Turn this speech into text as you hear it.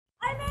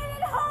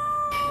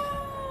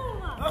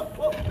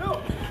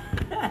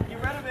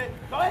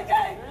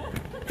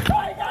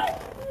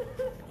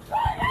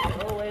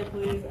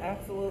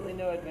absolutely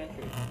no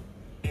adventures.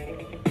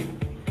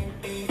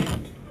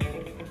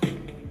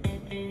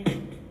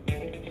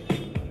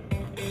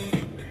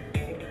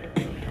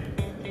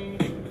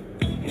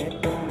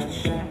 Ito na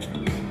siya,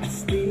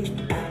 astig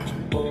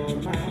ang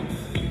forma.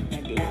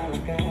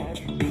 Naglalakad,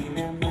 di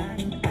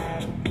naman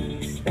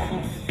artista.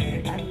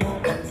 Ano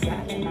bang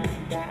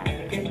salamanda,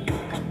 kayo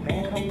ang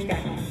meron ka.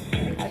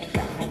 At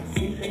lahat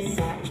sila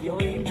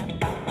sa'yo'y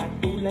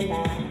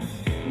napapatulala.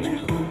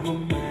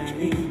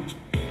 Nahuhumaling,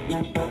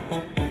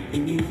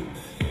 napapapatingin.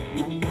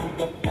 Mga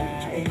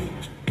babae,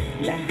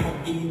 lahat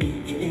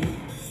inigiling.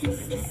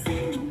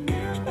 Sino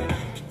nga ba?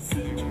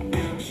 Sino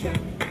nga siya?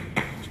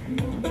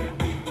 Ano ba ang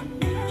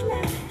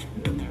pangalan?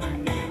 Anong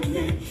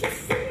pangalan siya?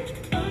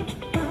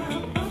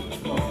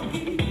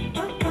 Papapogi,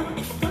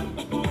 papapogi,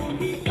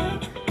 papapogi,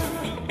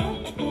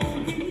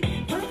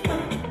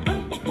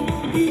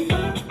 papapogi,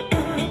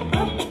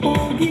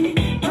 papapogi,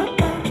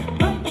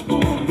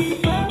 papapogi,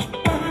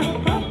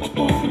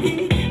 papapogi,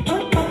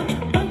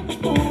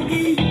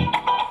 papapogi.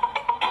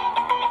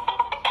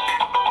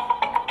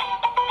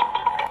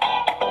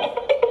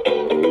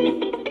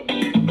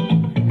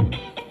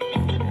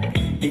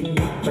 Tingin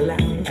pa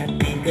lang at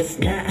tigas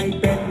na ay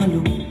pet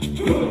malu.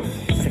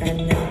 Sa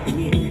kanyang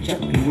tingin siya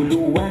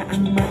lumuluwa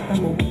ang mata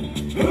mo.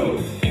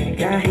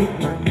 Kahit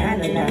mga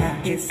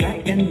lalaki sa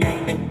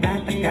kanya'y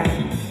nagtataka.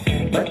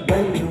 Ba't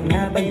baliw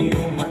na baliw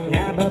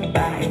mga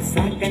babae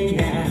sa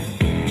kanya?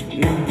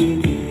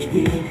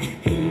 Nanggigigil,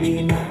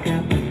 hindi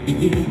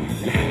makapagpigil.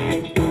 Lahat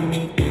ay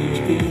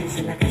tumitigil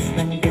sa lakas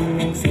ng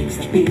kanyang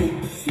sex appeal.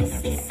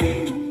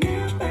 Sino nga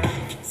ba?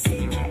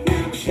 Sino nga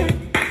siya?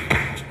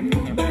 Ano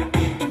ba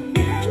ang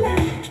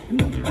pangalan?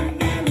 Anong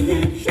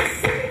pangalan siya?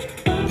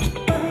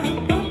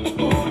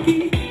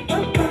 Papapogi,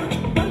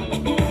 papapogi,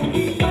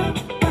 papapogi,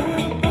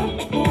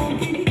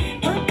 papapogi,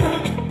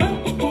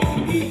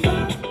 papapogi,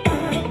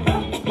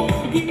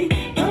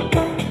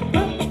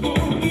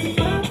 papapogi,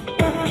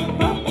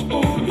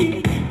 papapogi,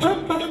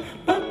 papapogi,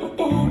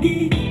 papapogi.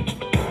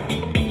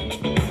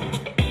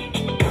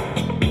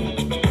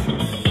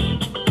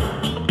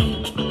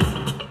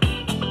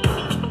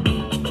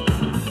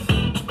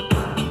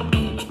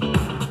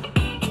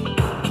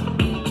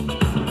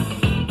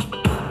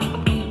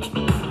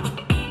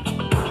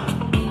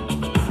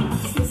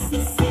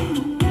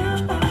 Sino nga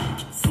ba?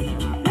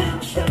 Sino nga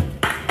siya?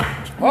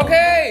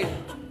 Okay!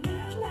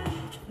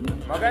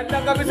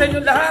 Magandang gabi sa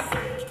inyong lahat.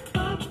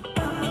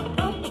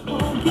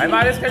 I'm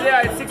Alex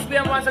Calleja. It's 6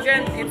 p.m. once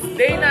again. It's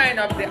day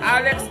 9 of the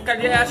Alex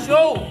Calleja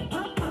Show.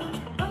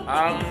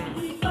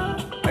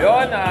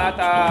 Ayun, at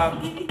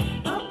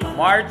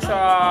March,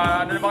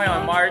 ano na ba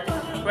ngayon? March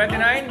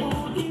 29.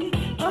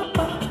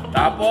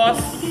 Tapos,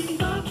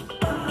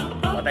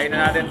 patayin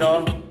na natin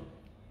to.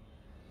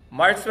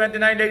 March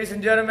 29, ladies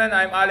and gentlemen,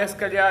 I'm Alex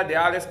Calleja, the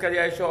Alex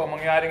Calleja Show. Ang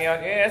mangyayari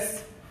ngayon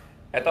is,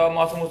 ito ang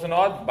mga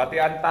sumusunod,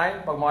 batian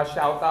time, pag mga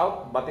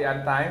shoutout,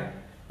 batian time.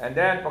 And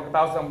then,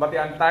 pagkatapos ng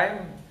batian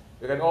time,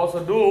 you can also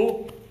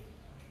do,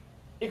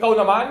 ikaw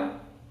naman,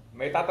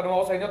 may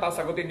tatanong ako sa inyo, tapos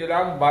sagutin nyo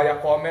lang via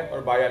comment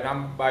or via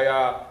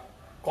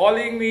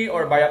calling me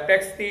or via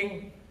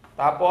texting.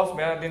 Tapos,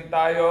 meron din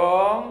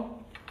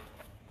tayong,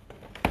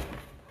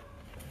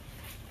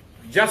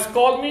 just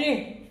call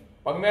me.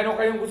 Pag meron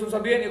kayong gusto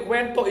sabihin,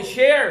 ikwento,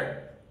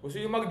 i-share. Gusto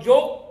nyo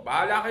mag-joke,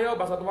 bahala kayo,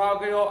 basta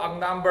tumawag kayo.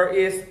 Ang number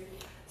is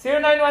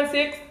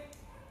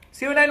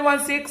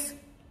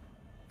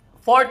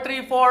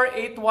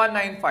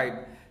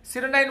 0916-434-8195.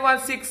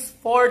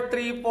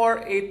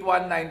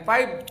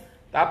 0916-434-8195.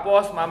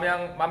 Tapos,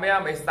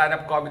 mamaya may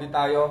stand-up comedy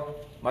tayo.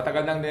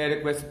 Matagal nang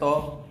nire-request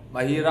to.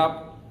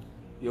 Mahirap.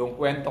 Yung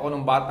kwento ko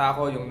nung bata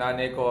ko, yung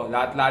nanay ko,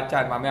 lahat-lahat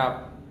yan.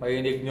 Mamaya,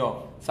 mahinig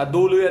nyo. Sa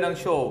dulo yan ng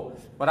show.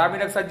 Marami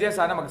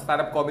nag-suggest, sana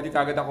mag-stand-up comedy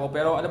kagad ako.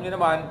 Pero alam niyo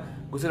naman,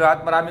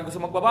 maraming gusto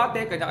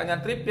magbabate,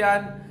 kanya-kanyang trip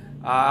yan.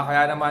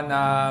 Kaya naman,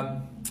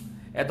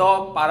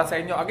 eto, para sa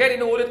inyo. Again,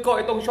 inuulit ko,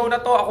 itong show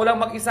na to, ako lang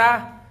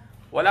mag-isa.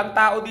 Walang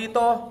tao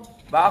dito.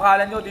 Baka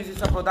akala nyo, this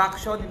is a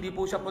production. Hindi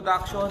po siya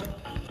production.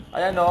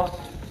 Ayan o.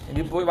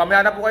 Hindi po,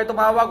 mamaya na po kayo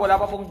tumawag. Wala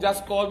pa pong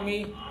just call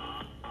me.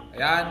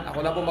 Ayan,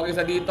 ako lang po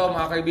mag-isa dito,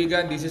 mga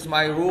kaibigan. This is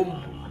my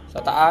room sa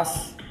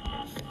taas.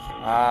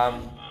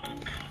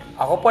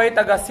 Ako po ay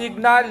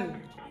taga-Signal.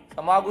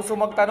 Sa mga gusto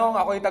magtanong,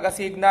 ako ay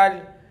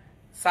taga-Signal.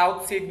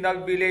 South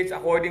Signal Village.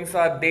 According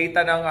sa data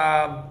ng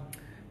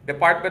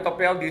Department of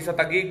Health dito sa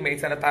Taguig, may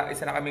isa na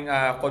kaming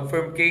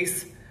confirmed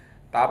case.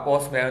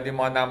 Tapos, meron din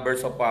mga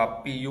numbers of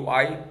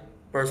PUI,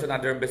 person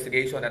under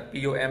investigation, at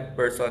PUM,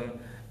 person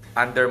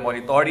under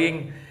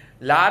monitoring.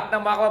 Lahat ng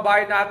mga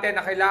kababayan natin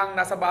na kailangang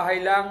nasa bahay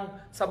lang,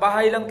 sa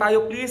bahay lang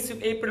tayo please, yung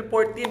April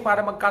 14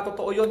 para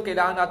magkatotoo yun,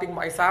 kailangan nating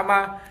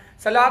makisama.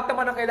 Sa lahat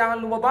naman na kailangan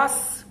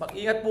lumabas,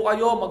 mag-ingat po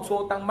kayo,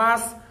 magsuot ng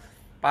mask,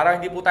 para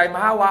hindi po tayo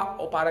mahawa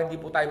o para hindi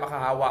po tayo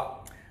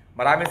makahawa.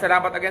 Maraming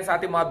salamat again sa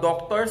ating mga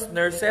doctors,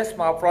 nurses,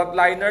 mga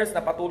frontliners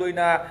na patuloy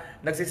na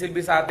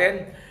nagsisilbi sa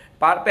atin.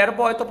 Pero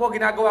po, ito po,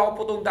 ginagawa ko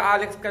po itong The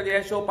Alex Calleja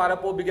Show para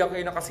po bigyan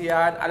kayo ng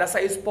kasiyahan. Alas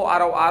 6 po,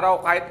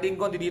 araw-araw, kahit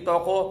linggo, dito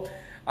ako.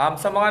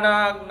 Sa mga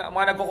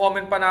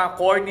nagko-comment pa na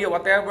corny or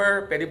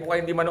whatever, pwede po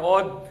kayo hindi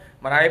manood.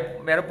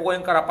 Meron po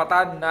kayong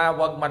karapatan na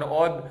wag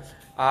manood.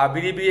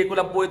 Binibigay ko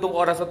lang po itong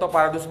oras na to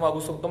para doon sa mga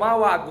gustong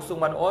tumawa at gustong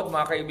manood,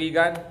 mga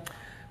kaibigan.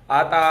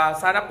 At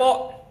sana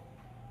po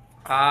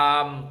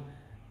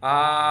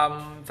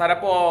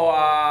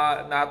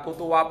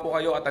natutuwa po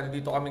kayo at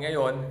nandito kami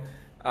ngayon.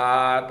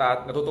 At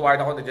natutuwa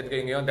rin ako na dyan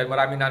kayo ngayon dahil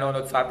maraming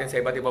nanonood sa atin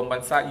sa iba't ibang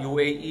bansa,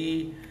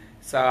 UAE,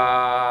 sa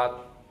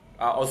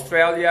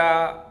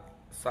Australia,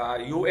 sa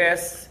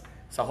US,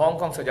 sa Hong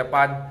Kong, sa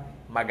Japan.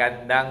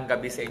 Magandang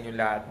gabi sa inyo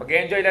lahat.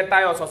 Mag-enjoy lang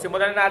tayo. So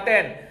simulan na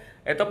natin.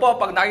 Ito po,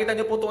 pag nakita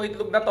nyo po itong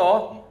itlog na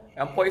to,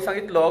 yan po isang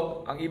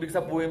itlog, ang ibig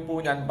sabihin po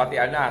niyan,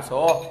 batian na.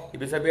 So,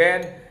 ibig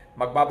sabihin,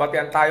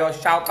 magbabatian tayo.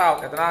 Shout out.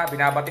 Ito na,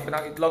 binabati ko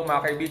ng itlog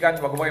mga kaibigan.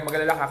 Huwag mo kayong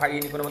magalala,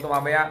 kakainin ko naman ito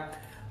mamaya.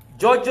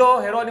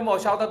 Jojo Heronimo,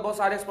 shout out Boss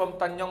Alex from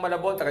Tanyong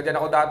Malabon. Taga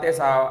dyan ako dati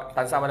sa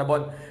Tansa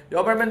Malabon.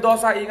 Leomer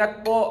Mendoza,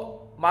 ingat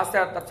po.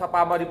 Master at sa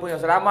pamari po niyo.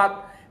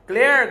 Salamat.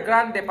 Claire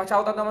Grande,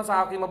 pa-shoutout naman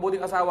sa aking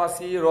mabuting asawa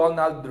si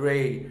Ronald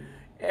Ray.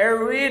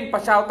 Erwin,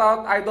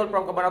 pa-shoutout idol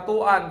from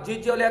Cabanatuan.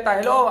 Gigi Oleta,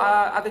 hello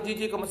Ate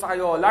Gigi, kumusta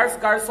kayo? Lars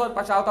Garson,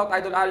 pa-shoutout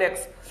idol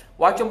Alex.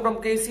 Watching from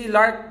KC,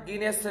 Lark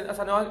Guinness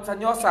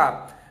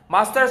Sanyosa.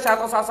 Master,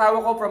 shoutout sa asawa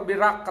ko from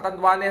Birac,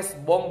 Catanduanes,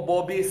 Bong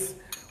Bobis.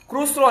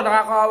 Cruzro,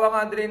 nakakahawa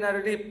nga delay na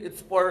relief.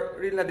 It's for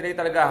real na delay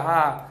talaga,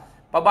 ha?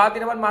 Pabati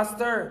naman,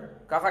 Master.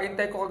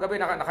 Kakaintay ko kagabi,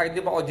 nakaintay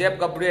pa ako. Jeff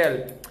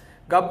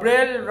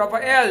Gabriel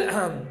Rafael.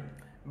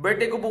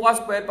 Birthday ko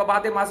bukas,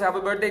 pabati Master.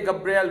 Happy birthday,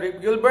 Gabriel.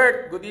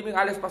 Gilbert, good evening,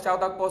 Alex.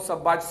 Pa-shoutout po sa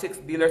Batch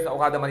 6 dealers sa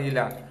Okada,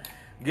 Manila.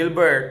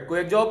 Gilbert,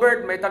 Kuya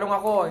Jobert, may tanong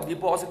ako. Hindi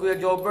po ako si Kuya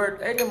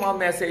Jobert. Yung mga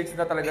message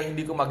na talagang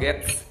hindi ko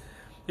magets.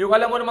 Yung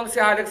alam mo namang si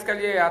Alex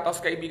Calleja,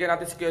 tapos kaibigan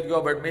natin si Kuya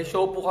Jobert, may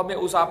show po kami,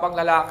 Usapang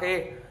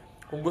Lalaki.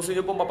 Kung gusto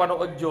niyo po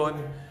mapanood yun,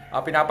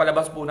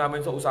 pinapalabas po namin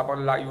sa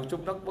Usapang Lalaki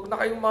YouTube. Huwag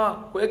na kayong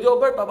Kuya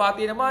Jobert,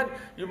 pabati naman.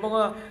 Yung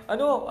mga,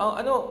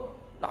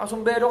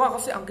 nakasumbero ka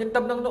kasi ang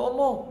kintab ng noo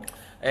mo.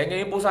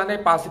 Ngayon po sana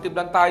positive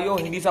lang tayo,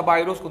 hindi sa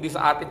virus, kundi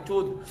sa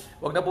attitude.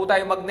 Huwag na po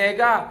tayo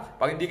magnega.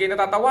 Pag hindi kayo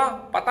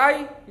natatawa,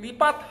 patay,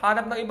 lipat,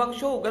 hanap ng ibang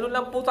show. Ganun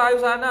lang po tayo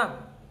sana.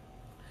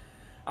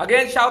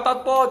 Again,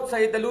 shoutout po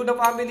sa De Luna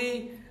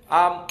family.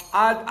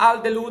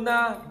 Al De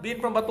Luna, Bin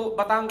from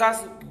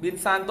Batangas, Bin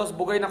Santos,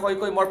 Bugay na Koy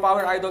Koy, more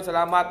power idol,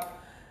 salamat.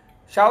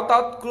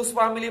 Shoutout Cruz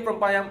family from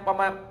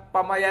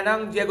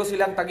Pamayanang, Diego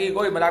Silang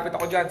Tagigoy, malapit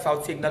ako dyan,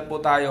 South Signal po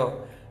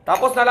tayo.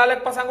 Tapos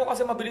nalalagpasan ko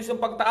kasi mabilis yung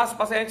pagtaas,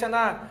 pasensya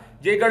na.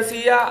 Jay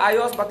Garcia,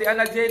 ayos, batian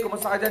na Jay,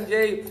 kumusta ka dyan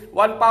Jay?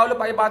 Juan Paulo,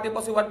 paibati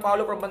po si Juan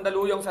Paulo from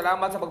Mandaluyong,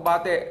 salamat sa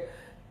pagbati.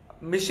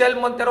 Michelle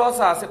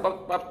Monterosa, si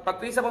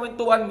Patricia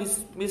Pamintuan,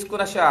 miss ko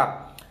na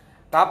siya.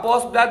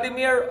 Tapos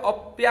Vladimir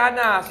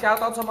Opiana,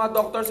 shoutout sa mga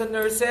doctors and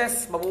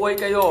nurses, mabuhay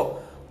kayo.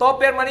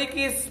 Topper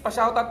Manikis,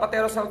 pa-shoutout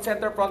Pateros Health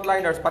Center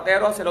Frontliners.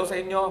 Pateros, hello sa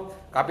inyo,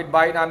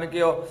 kapitbahay namin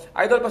kayo.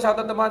 Idol,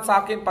 pa-shoutout naman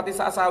sa akin, pati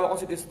sa asawa ko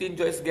si Christine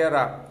Joyce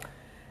Guerra.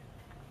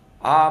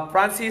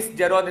 Francis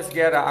Jeron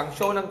Esguerra, ang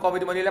show ng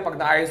Comedy Manila pag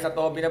naayos na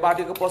to,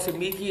 binabati ko po si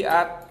Mickey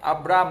at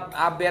Abram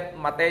Abet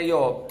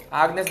Mateo.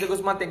 Agnes de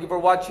Guzman, thank you for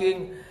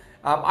watching.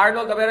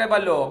 Arnold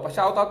Aberevalo,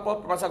 pa-shoutout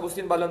po from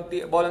Agustin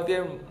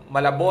Volunteer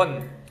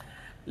Malabon.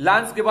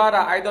 Lance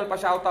Guevara, idol,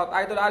 pa-shoutout.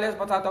 Idol Alex,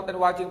 pa-shoutout and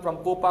watching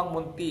from Kupang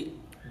Munti.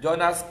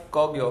 Jonas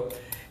Cogio.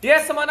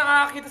 Yes, sa mga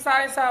nakakakita sa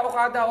akin sa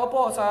Okada,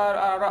 opo, sa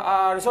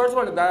Resorts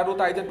World, naglalaro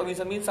tayo dyan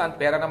paminsan-minsan.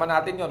 Pera naman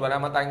natin yon, wala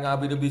naman tayong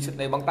binubisit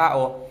na ibang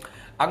tao.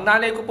 Ang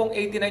nanay ko pong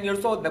 89 years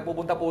old,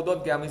 nagpupunta po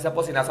doon, kaya minsan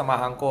po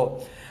sinasamahan ko.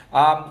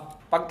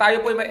 Pag tayo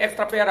po may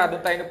extra pera,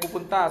 doon tayo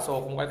nagpupunta.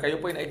 So kung kayo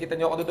po nakikita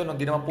nyo ako doon,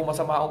 hindi naman po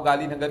masama ang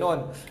ugali ng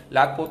ganon.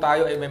 Lahat po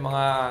tayo ay may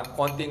mga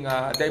konting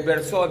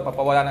diversion,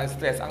 papawala ng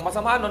stress. Ang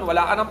masama nun,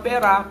 wala ka ng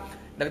pera,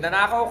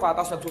 nagnanakaw ka,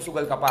 tapos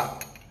nagsusugal ka pa.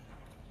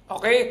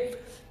 Okay?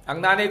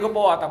 Ang nanay ko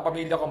po at ang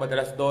pamilya ko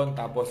madalas doon,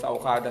 tapos sa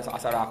Okada, sa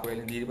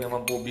Asarakwel, hindi po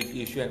naman po big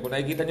issue yan. Kung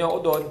nakikita nyo ako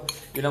doon,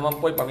 yun naman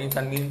po ay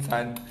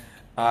paminsan-minsan.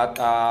 At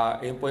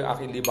yun po yung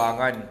aking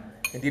libangan.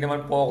 Hindi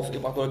naman po ako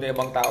ipatulad ng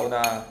ibang tao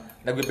na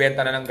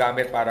nagbibenta na ng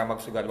gamit para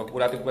magsugal. Wag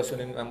po natin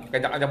questionin.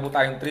 Kanya-kanya po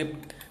tayong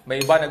trip. May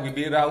iba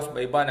nagbe-beer house,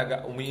 may iba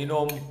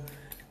umiinom,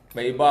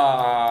 may iba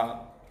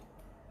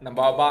ng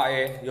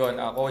babae. Yun,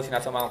 ako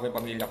sinasamahan ko yung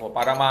pamilya ko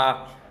para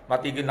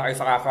matigil na kayo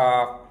sa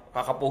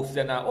kakapost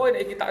dyan na, oy,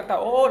 nakikita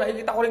kita. Oo,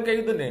 nakikita ko rin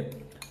kayo dun eh.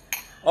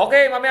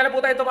 Okay, mamaya na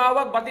po tayo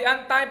tumawag.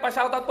 Batian time.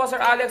 Pa-shoutout po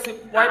Sir Alex,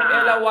 wife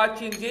Ella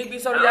watching. JB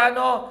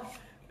Soriano,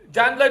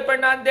 John Lloyd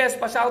Fernandez,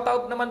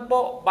 pa-shoutout naman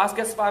po,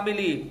 Vasquez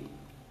family.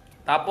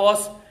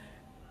 Tapos,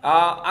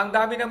 ang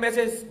dami ng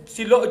message.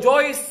 Si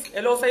Joyce,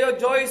 hello sa'yo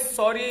Joyce.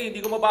 Sorry,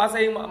 hindi ko mabasa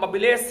yung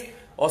mabilis.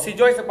 O si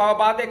Joyce,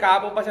 nagpapabate,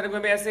 kahapon pa siya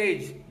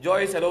nagme-message.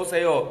 Joyce, hello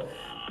sa'yo.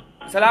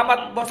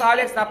 Salamat, Boss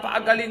Alex,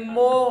 napakagaling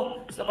mo.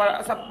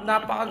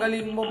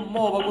 Napakagaling mo.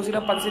 Wag mo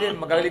silang pansinin,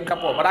 magagaling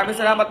ka po. Maraming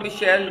salamat,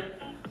 Michelle.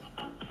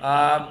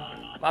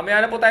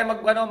 Mamaya na po tayo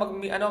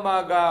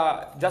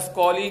just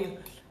calling.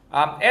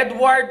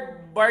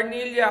 Edward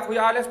Barnilla,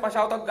 Kuya Alex,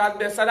 pa-shoutout, God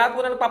bless. Sa lahat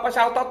po na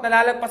nagpapa-shoutout,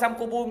 nalalagpasan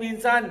ko po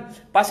minsan.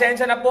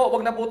 Pasensya na po,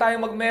 wag na po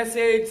tayong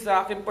mag-message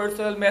sa aking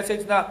personal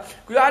message na,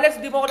 Kuya Alex,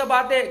 hindi mo ako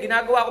nabate.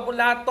 Ginagawa ko po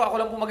lahat to, ako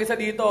lang po mag-isa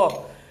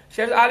dito.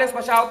 Sir Alex,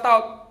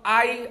 pa-shoutout,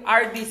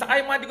 IRD. Sa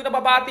kayo mga hindi ko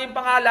nababati yung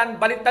pangalan,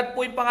 baliktad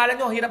po yung pangalan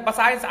nyo, hirap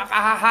basahin sa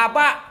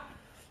kahahaba.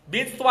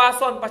 Vince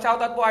Tuason,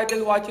 pa-shoutout po,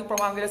 idol watching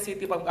from Angeles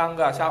City,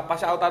 Pampanga.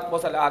 Pa-shoutout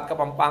po sa lahat,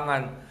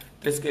 Kapampangan.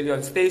 Triskelyon.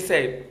 Stay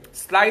safe.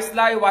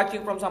 Sly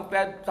watching from San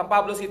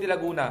Pablo City,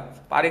 Laguna.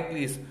 Paring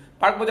please.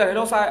 Park mo dyan.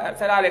 Hello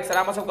Sir Alex.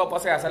 Salamat sa mga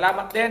pasaya.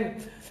 Salamat din.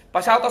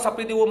 Pa-shoutout sa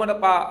Pretty Woman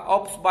na pa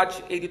Ops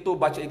Batch 82.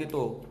 Batch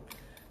 82.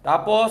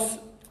 Tapos,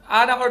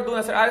 Ana Corduna.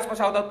 Sir Alex,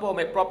 pa-shoutout po.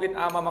 May Profit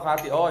Ama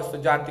Makati. Oh,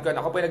 estudyante ko.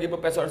 Ako po yung naging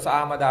professor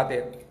sa Ama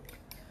dati.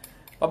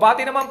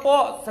 Babati naman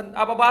po,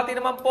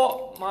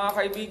 mga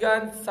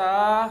kaibigan sa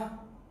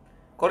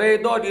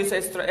Corredo di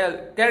sa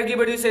Israel.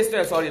 Caregiver di sa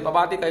Israel. Sorry,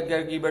 pabati kay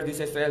caregiver di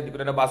sa Israel. Di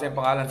ko na nabasa yung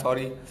pangalan.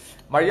 Sorry.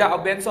 Maria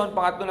Obenson,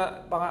 pangatlo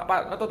na,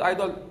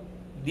 idol.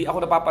 Di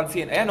ako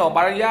napapansin. Ayan o,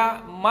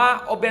 Maria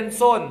Ma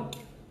Obenson.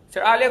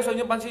 Sir Alex, huwag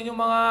niyo pansin yung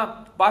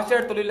mga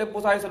basher. Tuloy lang po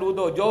tayo sa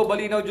Ludo. Joe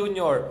Balino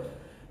Jr.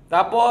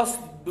 Tapos,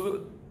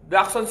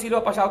 Jackson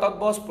Silva, pa-shoutout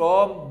boss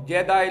from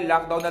Jedi.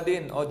 Lockdown na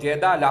din. O,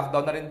 Jeddah,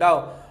 lockdown na rin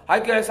daw.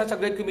 Hi, Kira, such a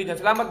great comedian.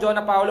 Salamat,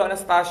 Jonah Paolo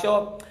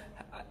Anastasio.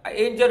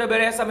 Angel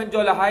Reveresa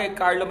Menjola, hi,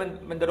 Carlo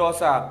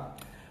Menderosa.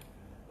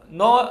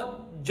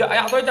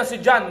 Actually dyan si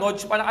John,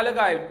 Nodge pa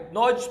nakalagay.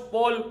 Nodge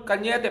Paul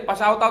Cañete,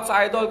 pa-shoutout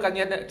sa idol,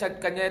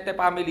 Cañete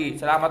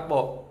family. Salamat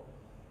po.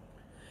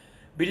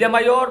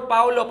 Villamayor,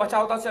 Paulo,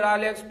 pa-shoutout Sir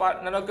Alex,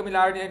 nanood kami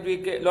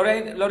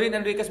Lorraine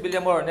Enriquez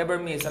Villamor,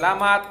 never miss.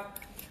 Salamat.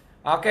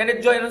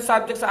 Kenneth Joy, anong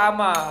subject sa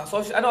AMA?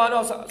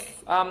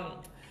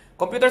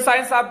 Computer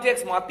science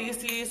subjects, mga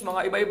thesis,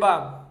 mga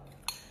iba-iba.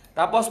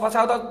 Tapos,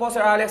 pa-shoutout po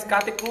Sir Alex,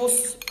 Kati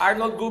Cruz,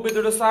 Arnold Gubi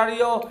de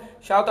Rosario,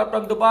 shoutout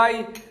from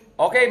Dubai.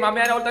 Okay,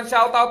 mamaya na ulit ang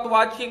shoutout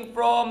watching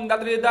from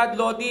Natividad,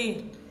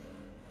 Lodi.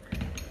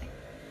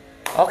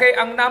 Okay,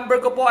 ang number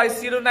ko po ay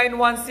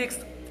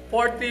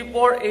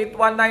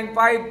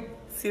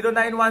 0916-434-8195.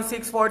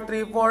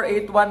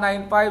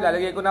 0916-434-8195.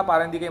 Lalagay ko na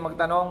para hindi kayo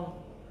magtanong.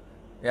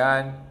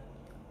 Yan.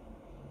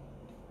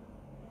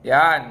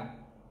 Yan.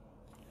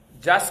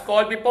 Just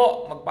call me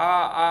po.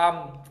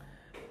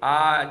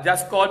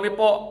 Just call me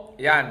po.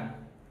 Yan.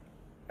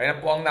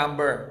 Ayan po ang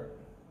number.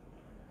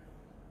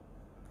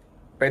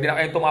 Pwede na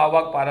kayong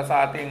tumawag para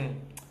sa ating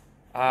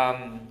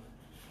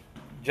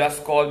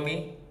Just Call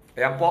Me.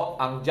 Ayan po,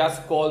 ang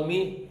Just Call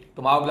Me.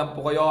 Tumawag lang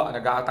po kayo.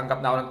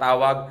 Nag-aatanggap na ako ng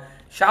tawag.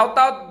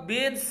 Shoutout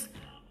Vince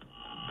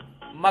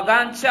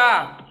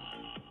Magonsya.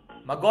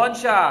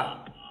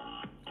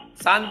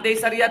 Sunday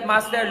sa Riyadh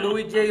Master,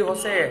 Louis J.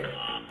 Jose.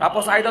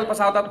 Tapos idol,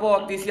 pa-shoutout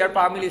po, TCR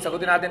family.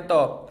 Sagutin natin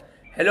to.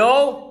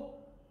 Hello?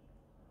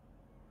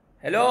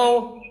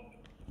 Hello?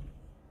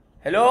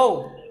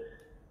 Hello?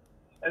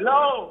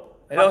 Hello!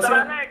 Hello,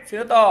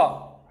 sino to?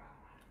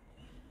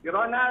 Si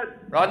Ronald.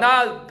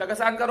 Ronald, taga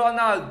saan ka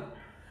Ronald?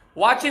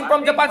 Watching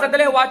from Japan,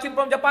 sandali, watching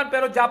from Japan,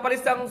 pero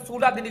Japanese ang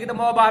sulat, hindi kita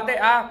mababate,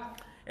 ah.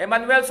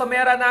 Emmanuel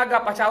Somera Naga,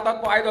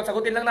 pa-shoutout po idol,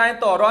 sagutin lang natin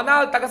to.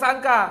 Ronald, taga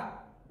saan ka?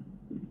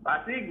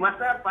 Pasig,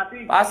 Master,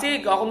 Pasig.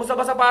 Pasig, o, kumusta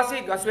ba sa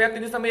Pasig? Swerte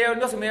nyo sa mayor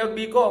nyo, si Mayor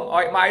Bicong. O,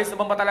 maayos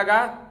naman ba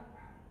talaga?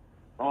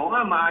 Oo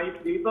nga, maayos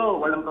dito,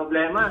 walang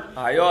problema.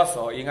 Ayos,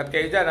 o, ingat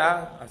kayo dyan,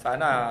 ha.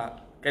 Sana,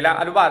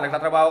 ano ba,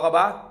 nagtatrabaho ka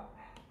ba?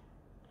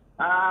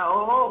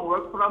 Oo,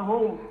 work from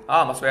home.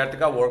 Maswerte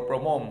ka, work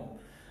from home.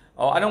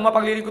 O, anong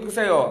mapaglilingkod ko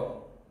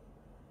sa'yo?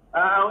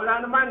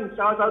 Wala naman,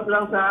 shoutout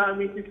lang sa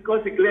misis ko,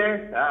 si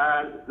Claire.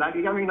 Lagi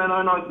kaming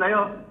nanonood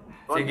sa'yo.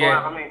 Sige.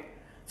 Kami.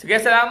 Sige,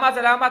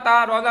 salamat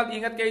ha. Ronald,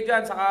 ingat kayo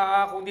dyan.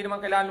 Saka kung di naman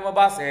kailangan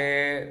lumabas,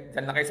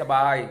 dyan lang kayo sa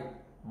bahay.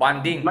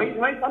 Bonding.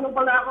 May tanong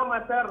pala ako,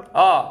 Master.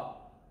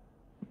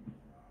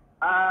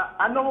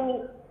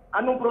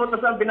 Anong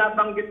prutas ang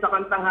binabanggit sa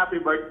kantang Happy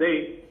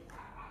Birthday?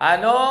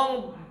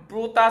 Anong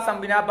prutas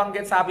ang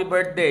binabanggit sa Happy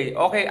Birthday?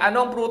 Okay,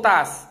 anong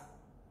prutas?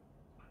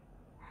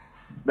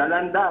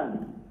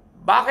 Dalandan.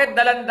 Bakit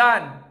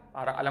dalandan?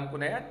 Parang alam ko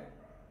na yan.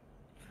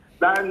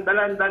 Dan,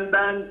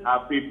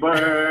 happy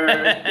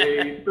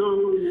birthday to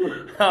you.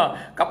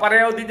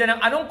 Kapareho din yan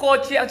ng anong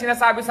kotse ang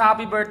sinasabi sa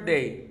Happy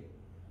Birthday?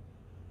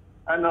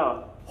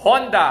 Ano?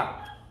 Honda.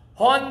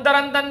 Honda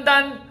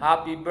randandan.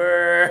 Happy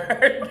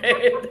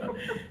birthday.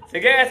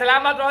 Sige,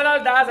 salamat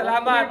Ronald ha.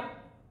 Salamat.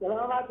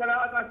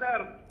 Salamat,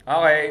 Master.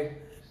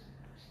 Okay.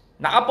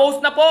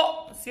 Naka-post na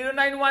po.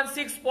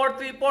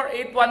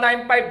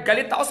 0916-434-8195.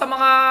 Galit ako sa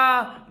mga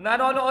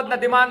nanonood na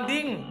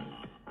demanding.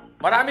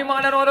 Maraming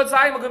mga nanonood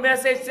sa akin,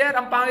 mag-message, sir,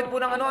 ang pangit po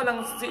ng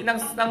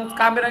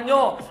camera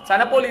nyo.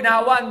 Sana po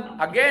linawan.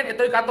 Again,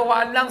 ito'y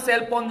katuwaan lang,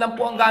 cellphone lang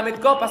po ang gamit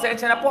ko.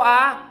 Pasensya na po,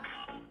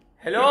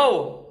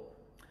 Hello?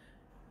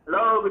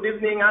 Hello, good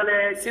evening,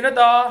 Alex. Sino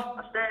to?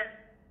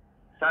 Master.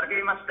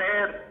 Sarkey,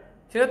 Master.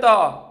 Sino to?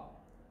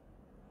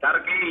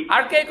 Sarkey.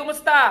 RK,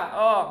 kumusta?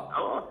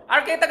 Oo.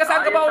 RK, taga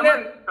saan ka ba Ayos ulit?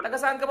 naman. Taga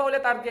saan ka ba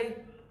ulit, RK?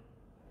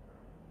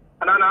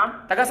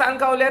 Ano? Taga saan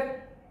ka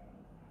ulit?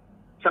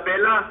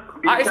 Isabela.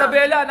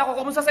 Isabela. Naku,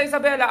 kumusta sa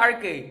Isabela,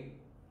 RK?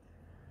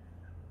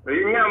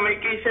 Ayun nga, may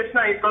cases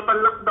na. Total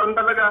lockdown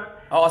talaga.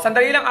 Oo,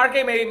 sandali lang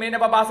RK, may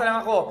nababasa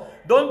lang ako.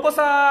 Doon po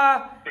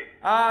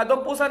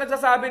sa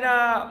nagsasabi na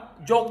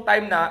joke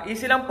time na,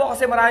 easy lang po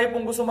kasi marami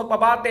pong gusto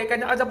magpabate.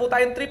 Kanya-kanya po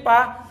tayong trip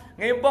ha.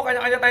 Ngayon po,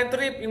 kanya-kanya tayong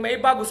trip. Yung may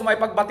iba gusto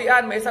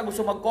makipagbatian, may isa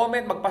gusto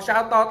mag-comment,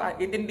 magpa-shoutout.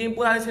 Itindihin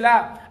po natin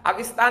sila.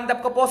 Ang stand-up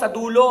ko po sa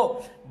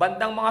dulo,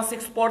 bandang mga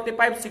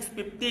 6:45,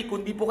 6:50.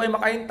 Kung di po kayo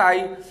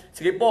makahintay,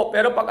 sige po.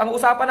 Pero pag ang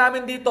usapan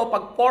namin dito,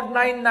 pag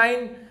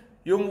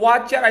 499, yung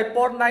watcher ay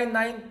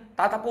 499,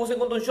 tatapusin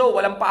ko itong show,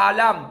 walang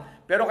paalam.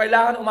 Pero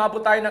kailangan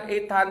umabot tayo ng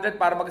 800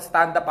 para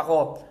mag-stand up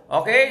ako.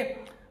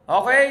 Okay?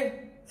 Okay?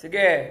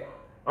 Sige.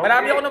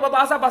 Marami ako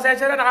nababasa,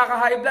 pasensya na,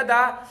 nakaka-high blood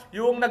ha.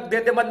 Yung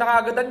nagdedemand na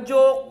kagad ang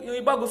joke, yung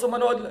iba gusto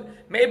manood.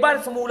 May iba,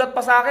 sumulat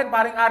pa sa akin,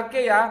 paring RK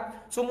ha.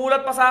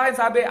 Sumulat pa sa akin,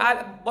 sabi,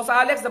 Boss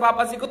Alex,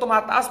 napapansin ko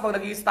tumataas pag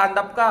nag-stand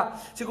up ka.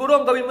 Siguro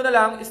ang gawin mo na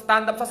lang,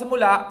 stand up sa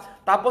simula,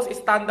 tapos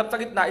stand up sa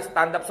gitna,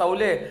 stand up sa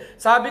uli.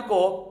 Sabi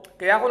ko,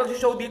 kaya ako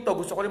nag-show dito,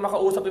 gusto ko rin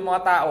makausap yung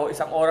mga tao,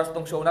 1 oras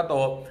tong show na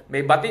to,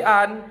 may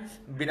batian,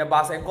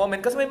 binabasa yung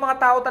comment, kasi may mga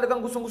tao talagang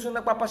gustong-gusto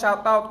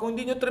nagpapa-shoutout. Kung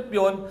hindi nyo trip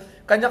yun,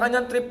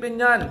 kanya-kanyang trip rin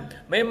yan.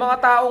 May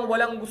mga taong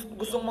walang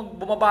gustong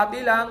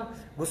bumabati lang,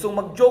 gustong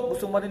mag-joke,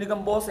 gustong marinig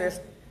ang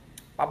boses,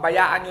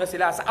 pabayaan nyo na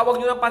sila. Saka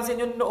huwag nyo nang pansin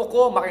yung noo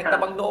ko,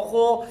 makintabang noo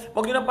ko,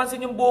 huwag nyo nang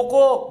pansin yung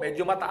buko,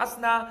 medyo mataas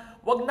na,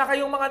 huwag na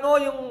kayong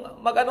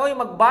yung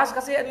mag-bash,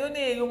 kasi ano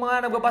yun yung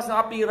mga nagbabash ng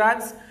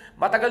appearance,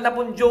 matagal na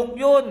pong joke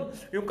yun.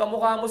 Yung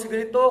kamukha mo si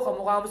ganito,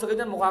 kamukha mo sa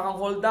ganyan, mukha kang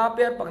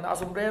hold-upper, pag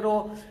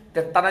nakasombrero,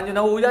 tanan nyo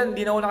na ho yan,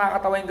 hindi na ho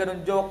nakakatawa yung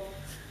ganun joke.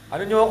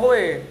 Ano nyo ako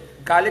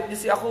galit nyo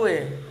si ako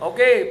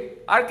Okay,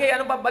 RK,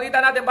 anong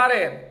balita natin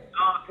pare?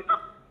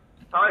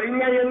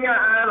 Yun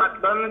nga,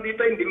 lockdown na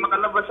dito, hindi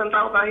makalabas ang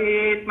tao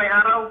kahit may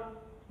araw.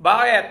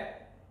 Bakit?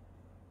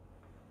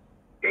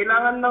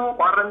 Kailangan ng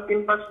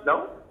quarantine pass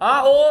daw.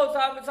 Oo,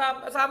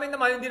 sa amin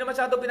naman, hindi na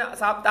masyado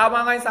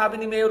tama nga yung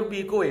sabi ni Mayor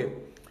Vico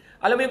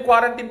Alam mo yung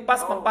quarantine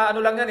pass,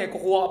 pampaano lang yan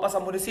kukuha ka pa sa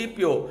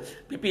munisipyo,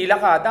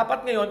 pipila ka.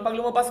 Dapat ngayon, pag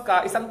lumabas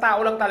ka, 1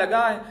 tao lang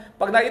talaga.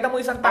 Pag nakita mo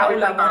 1 tao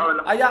lang,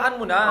 ayaan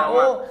mo na.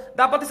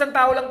 Dapat 1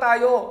 tao lang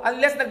tayo.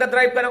 Unless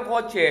nagda-drive ka ng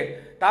kotse,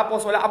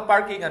 tapos wala kang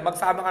parkingan,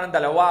 magsama ka ng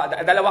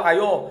dalawa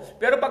kayo.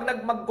 Pero pag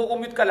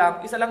mag-commute ka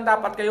lang, 1 lang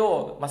dapat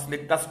kayo. Mas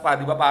ligtas pa,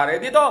 di ba pare?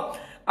 Dito,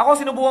 ako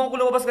sinubukan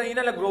ko lumabas kanina,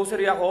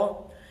 nag-grocery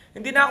ako.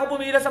 Hindi na ako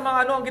pumila sa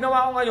mga ang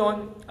ginawa ko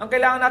ngayon, ang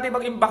kailangan natin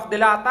mag-imbak de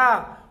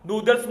lata.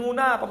 Noodles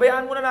muna,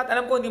 pabayaan muna natin.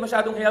 Alam ko hindi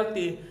masyadong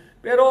healthy,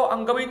 pero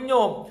ang gawin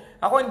nyo,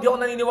 ako hindi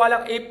ako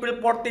naniniwalang April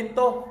 14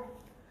 to.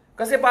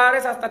 Kasi pare,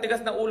 sa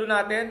tatigas ng ulo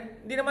natin,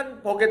 hindi naman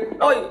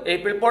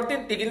April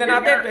 14, tigil na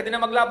natin, pwede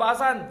na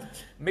maglabasan.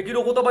 May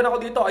kinukutoban ako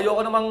dito,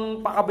 ayoko namang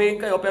pakabayin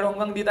kayo, pero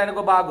hanggang di tayo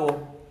nagbabago,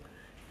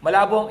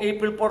 malabo ang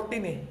April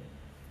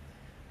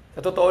 14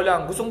 Sa totoo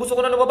lang, gustong-gusto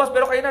ko na lumabas,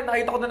 pero kayo na,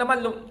 nakita ko na naman,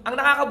 ang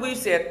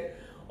nakakabwisit,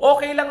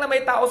 okay lang na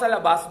may tao sa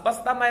labas,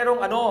 basta mayroong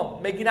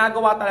may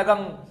ginagawa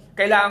talagang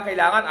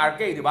kailangan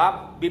RK, di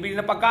ba? Bibili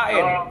ng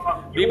pagkain,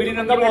 bibili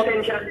ng gamot.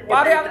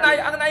 Pare,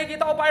 ang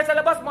nakikita ko pare sa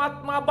labas,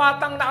 mga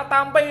batang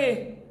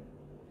nakatambay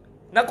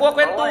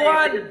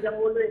nagkukwentuhan.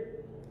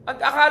 Ang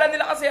akala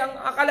nila kasi,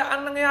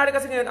 ang nangyayari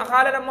kasi ngayon,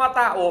 akala ng mga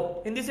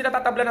tao, hindi sila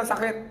tatabla ng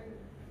sakit.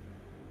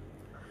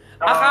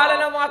 Akala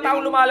ng mga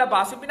taong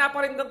lumalabas, yung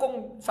pinaparinggan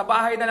kong sa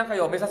bahay na lang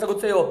kayo, may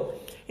sasagot sa'yo.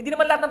 Hindi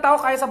naman lahat ng tao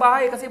kaya sa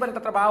bahay kasi iba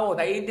nagtatrabaho.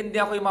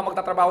 Naiintindihan ko yung mga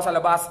magtatrabaho sa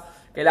labas.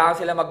 Kailangan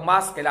sila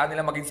mag-mask, kailangan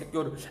nila maging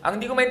secure. Ang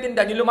hindi ko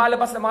maintindihan, yung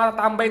lumalabas na mga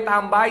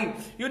tambay-tambay.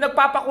 Yung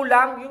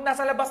nagpapakulang, yung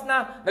nasa labas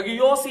na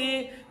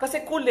nagyosi.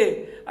 Kasi cool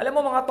Alam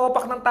mo, mga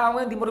topak ng tao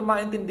ngayon, hindi mo rin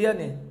maintindihan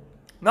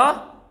No?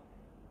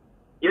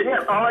 Yun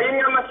nga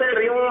master,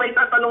 yung may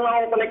tatanong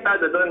akong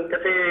konektado doon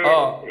kasi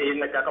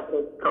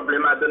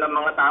nagkakaproblemado ng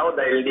mga tao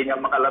dahil hindi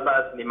nga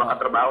makalabas, hindi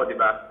makatrabaho, di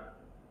ba?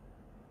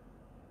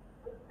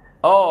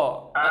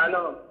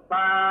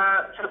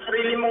 Sa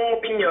sarili mong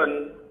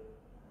opinion,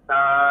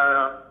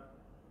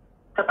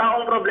 sa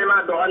taong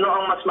problemado, ano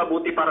ang mas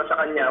mabuti para sa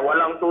kanya?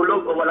 Walang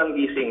tulog o walang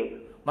gising?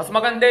 Mas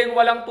maganda yung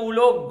walang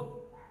tulog.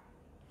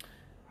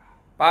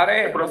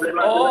 Pare,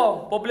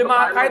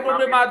 kahit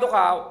problemado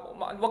ka,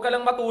 huwag ka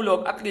lang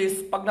matulog. At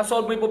least, pag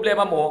na-solve mo yung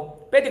problema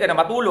mo, pwede ka na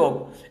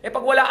matulog.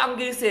 Pag wala kang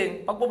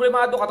gising, pag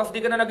problemado ka, tapos di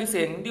ka na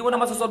nagising, hindi mo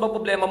na masasolve ang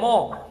problema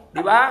mo.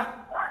 Di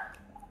ba?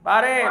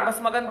 Pare, mas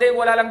maganda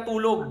yung wala lang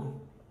tulog.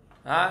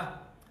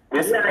 Ha?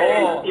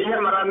 Yun nga,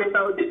 maraming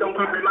tao ditong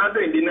problemado,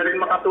 hindi na rin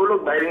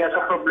makatulog dahil nga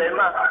sa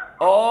problema.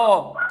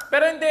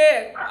 Pero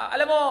hindi.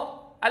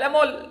 Alam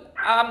mo,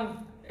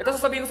 ito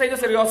sasabihin ko sa inyo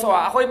seryoso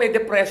Ako may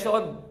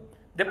depression.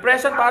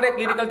 Depression pare,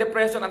 clinical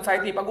depression,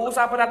 anxiety.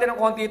 Pag-uusapan natin ng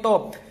konti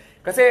ito.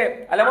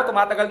 Kasi alam mo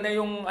tumatagal na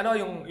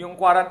yung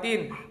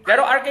quarantine.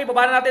 Pero RK,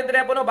 baba na natin yung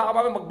telepono, baka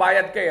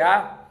magbayad kayo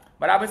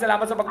Maraming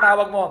salamat sa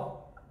pagtawag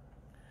mo.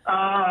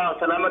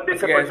 Salamat din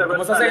sa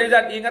pagsagot. Kumusta sa inyo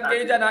dyan? Ingat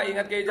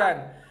kayo dyan.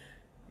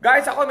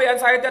 Guys, ako may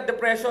anxiety at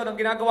depression. Ang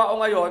ginagawa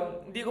ko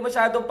ngayon, hindi ko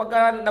masyadong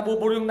pagka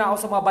nabuburyong na ako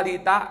sa mga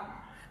balita.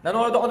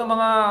 Nanonood ako ng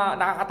mga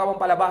nakakatawang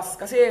palabas.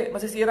 Kasi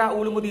masisira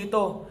ulo mo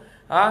dito.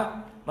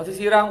 Ha?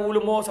 Masisira ang ulo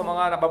mo sa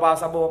mga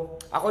nababasa mo.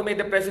 Ako may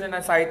depression and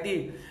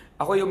anxiety.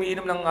 Ako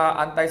umiinom ng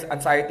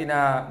anti-anxiety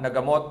na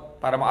gamot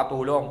para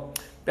makatulong.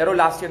 Pero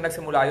last year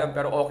nagsimula yon,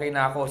 pero okay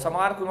na ako. Sa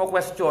mga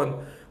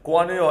question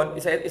kung ano yon,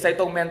 isa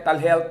itong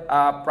mental health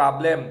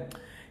problem.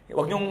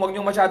 Huwag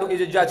niyong masyadong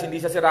i-judge,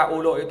 hindi siya sira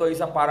ulo. Ito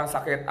isang parang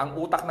sakit. Ang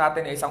utak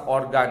natin ay isang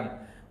organ.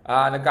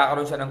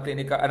 Nagkakaroon siya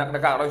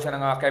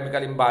ng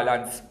chemical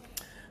imbalance.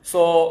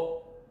 So,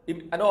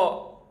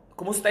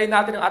 kumustahin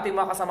natin ang ating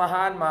mga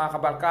kasamahan, mga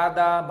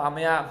kabarkada,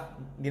 mamaya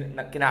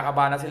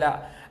kinakabahan na sila.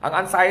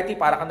 Ang anxiety,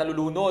 para kang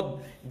nalulunod,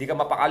 hindi ka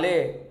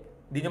mapakali.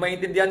 Hindi nyo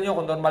maintindihan nyo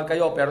kung normal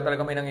kayo, pero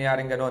talaga may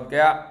nangyayaring ganon.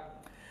 Kaya,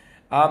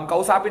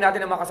 kausapin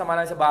natin ang mga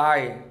kasamahan sa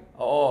bahay.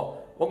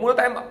 Oo. Huwag muna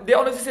tayo, di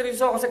ako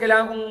nagsiseryoso kasi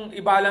kailangan kong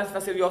i-balance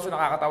na seryoso,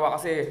 nakakatawa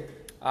kasi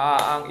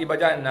ang iba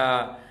dyan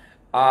na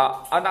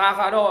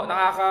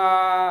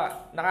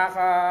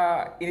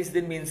nakaka-inis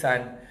din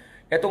minsan.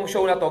 Etong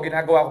show na to,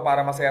 ginagawa ko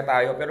para masaya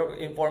tayo, pero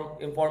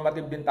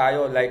informative din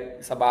tayo.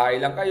 Like, sa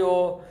bahay lang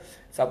kayo,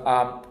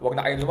 wag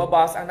na kayong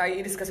lumabas. Ang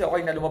naiinis kasi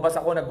okay na lumabas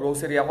ako,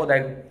 nag-grocery ako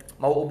dahil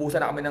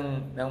mauubusan na kami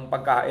ng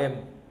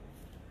pagkain.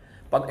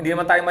 Pag hindi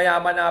naman tayo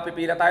mayaman na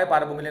pipila tayo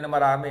para bumili ng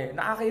marami.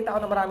 Nakakita ko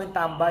na maraming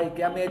tambay,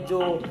 kaya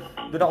medyo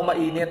doon ako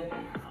mainit.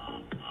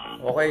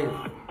 Okay.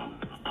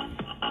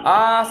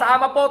 Sa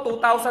ama po,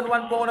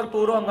 2001 po ako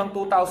nagturo hanggang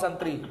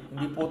 2003.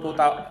 Hindi po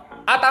 2000.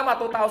 Tama,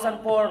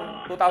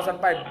 2004,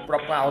 2005.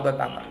 Prop nga ako doon,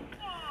 tama.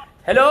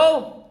 Hello?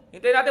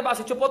 Hintayin natin, baka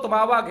si Chupo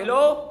tumawag.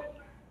 Hello?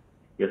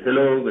 Yes,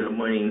 hello. Good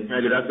morning.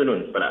 Good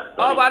afternoon pala.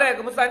 Pare,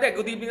 kumusta? Hindi,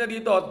 good evening na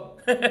dito.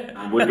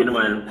 Buti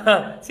naman.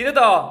 Sino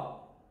to?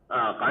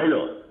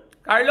 Carlo.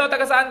 Carlo,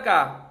 taga saan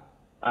ka?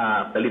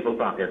 Talipang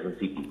pa, Quezon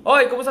City.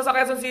 Oy, kumusta sa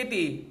Quezon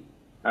City?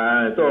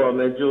 Ito,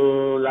 medyo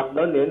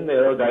lockdown din.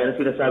 Pero gaya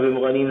ng sinasabi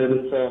mo kanina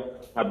dun sa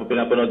habang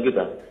pinapanood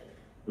kita,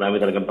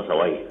 marami talagang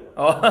pasaway.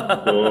 Oh.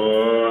 So,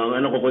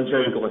 ang ko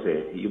concern ko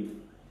kasi,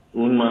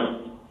 yung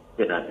mga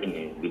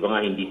natin di ba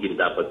nga hindi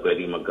sila dapat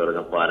pwedeng magkaroon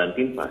ng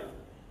quarantine pass?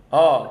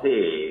 Oh. Kasi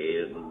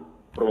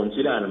prone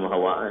sila na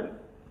mahawaan.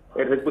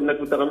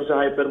 Nagpunta kami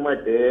sa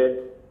hypermart,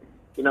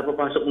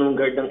 pinapapasok ng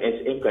guard ng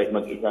SM kahit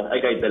mag-isa,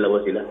 kahit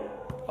dalawa sila.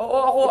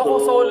 Oo,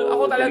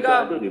 ako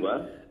talaga. Delikado, di ba?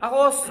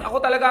 Ako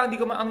talaga, hindi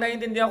ko ang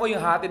naiintindihan ko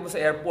yung hatid mo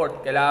sa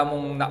airport. Kailangan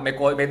mong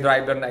may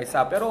driver na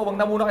isa. Pero wag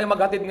na muna kayo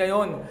maghatid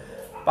ngayon.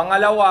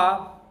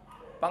 Pangalawa,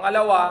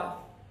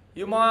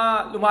 yung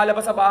mga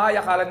lumalabas sa bahay,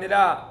 akala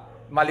nila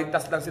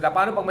maligtas lang sila.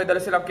 Paano pag may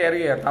dala silang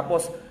carrier?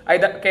 Tapos,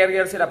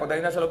 carrier sila. Pag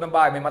dahil na sa loob ng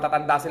bahay, may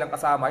matatanda silang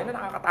kasama. Yun na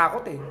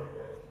nakakatakot eh.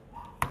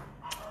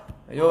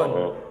 Ayun.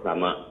 Oo,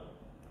 tama.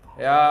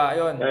 Kaya,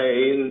 ayun.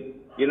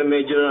 Yun ang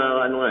medyo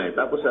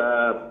Tapos,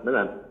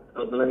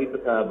 na dito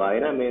sa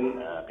bahay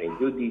namin, kay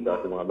Judy,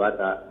 tapos sa mga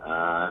bata,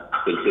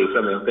 stay safe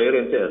kami. Kayo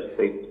rin, sir.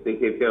 Stay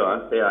safe kayo,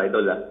 Kaya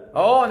idol,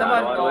 Oo, naman.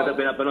 Araw-araw na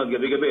pinapanood,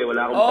 gabi-gabi,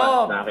 wala akong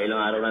pass.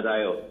 Nakakailang araw na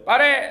tayo.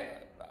 Pare,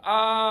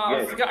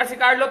 Yes. si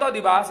Carlo to, di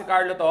ba? Si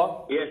Carlo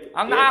to? Yes.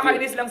 Ang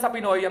nakakainis lang sa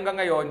Pinoy hanggang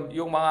ngayon,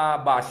 yung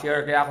mga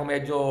basher. Kaya ako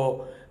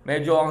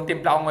medyo ang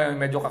timpla ko ngayon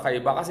medyo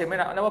kakaiba. Kasi may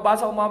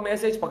nababasa ko mga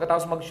message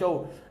pagkatapos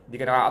mag-show. Hindi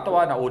ka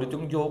nakakatawa, naulit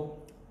yung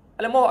joke.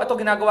 Alam mo, ito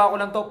ginagawa ko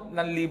lang to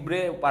ng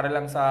libre para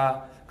lang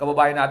sa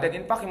kababayan natin.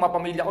 In fact, yung mga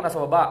pamilya ko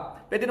nasa baba.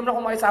 Pwede naman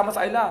ako makisama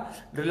sa ila.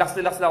 Relax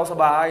lang ako sa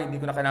bahay.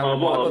 Hindi ko na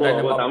kailangan dahil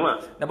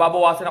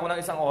nababawasan ako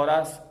ng 1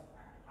 oras.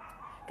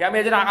 Kaya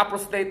medyo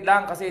nakaka-frustrate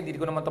lang kasi hindi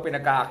ko naman to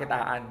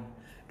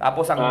pinagkakakitaan.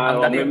 Tapos ang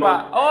dami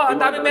pa.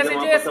 Ang daming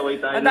messages.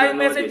 Ang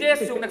daming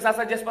messages. Yung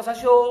nagsasuggest pa sa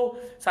show.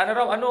 Sana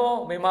raw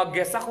may mga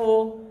guests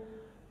ako.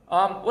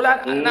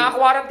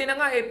 Naka-quarantine na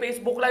nga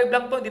Facebook Live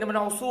lang to. Hindi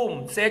naman ako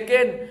Zoom.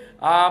 Second,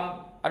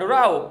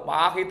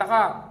 makakita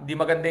ka. Hindi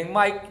maganda yung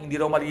mic. Hindi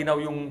raw malinaw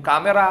yung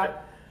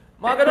camera.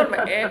 Mga ganun,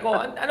 may echo.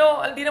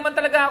 Hindi naman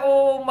talaga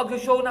ako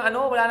mag-show na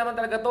wala naman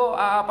talaga to.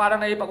 Parang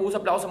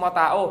naipag-usap lang ako sa mga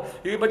tao.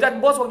 Yung iba dyan,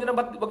 boss,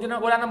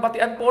 wala nang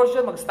batian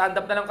portion, mag-stand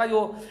up na lang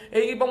kayo.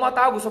 Ibang mga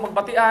tao gusto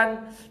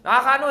magbatian.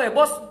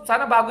 Boss,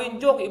 sana bago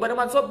yung joke. Iba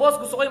naman, so boss,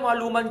 gusto ko yung mga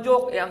lumang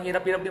joke. Ang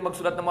hirap-hirap din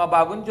magsulat ng mga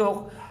bagong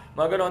joke.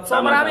 Mga ganun. So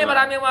marami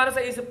yung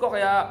sa isip ko,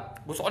 kaya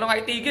gusto ko na nga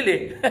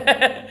itigil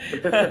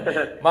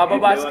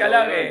Mababas ka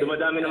lang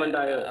Dumadami naman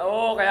tayo.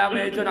 Oo, kaya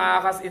medyo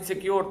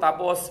nakaka-insecure.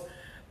 Tapos,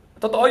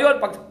 totoo yun,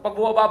 pag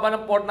bumababa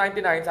ng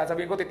 499,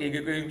 sasabihin ko,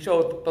 titigil ko yung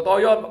show. Totoo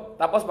yun.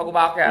 Tapos pag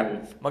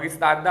umakyat,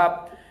 mag-stand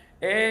up.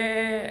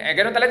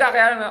 Ganun talaga.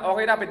 Kaya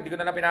okay na, hindi ko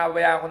na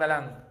pinabayaan ko na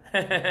lang.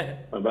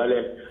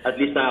 Mabale. At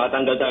least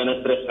nakakatanggal tayo ng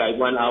stress kahit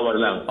 1 hour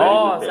lang.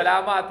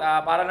 Salamat.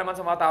 Para naman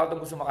sa mga tao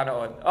itong gusto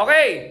makanood.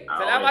 Okay.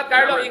 Salamat,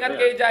 Carlo. Ingat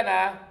kayo dyan,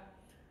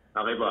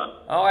 Okay po.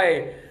 Okay.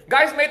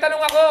 Guys, may tanong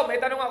ako.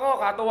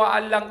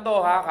 Katuwaan lang to,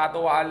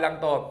 Katuwaan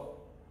lang to.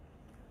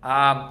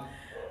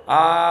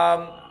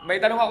 May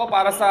tanong ako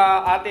para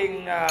sa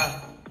ating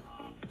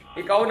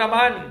ikaw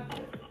naman,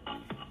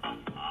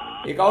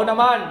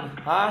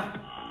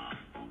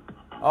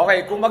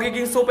 Okay, kung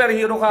magiging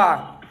superhero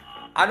ka,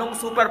 anong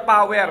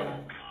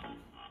superpower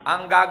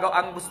ang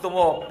gusto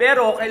mo?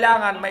 Pero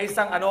kailangan may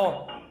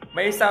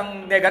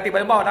isang negative.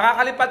 Halimbawa,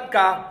 nakakalipad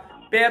ka,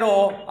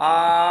 pero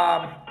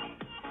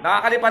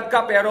nakakalipad ka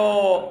pero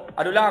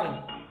ano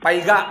lang,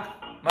 pahiga.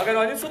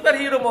 Magano yung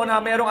superhero mo na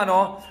merong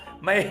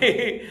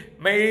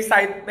may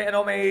side,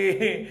 mayroong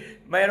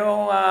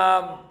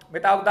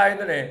may tawag tayo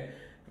doon eh.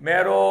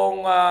 Merong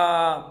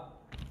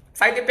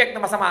side effect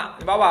na masama.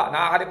 Halimbawa,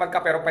 nakakalipad ka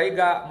pero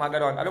pahiga, mga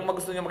ganon. Anong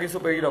gusto niyo maging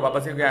superhero?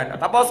 Papansin ko yan.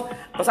 Tapos,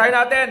 basahin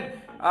natin.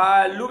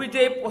 Louis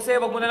J. Jose,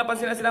 wag mo na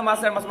napansin sila,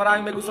 Master. Mas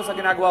maraming may gusto sa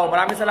ginagawa mo.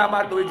 Maraming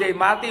salamat, Louis J.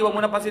 Mati, wag mo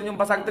napansin yung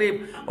basag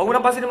trip. Wag mo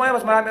napansin mo yan.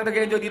 Mas maraming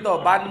nag-enjoy dito.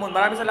 Ban Moon,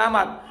 maraming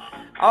salamat.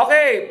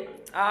 Okay.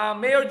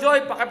 Mayor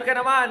Joy, pakapi ka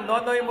naman.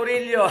 Nonoy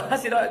Murillo.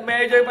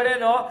 Mayor Joy pa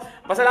rin, no?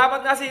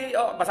 Pasalamat nga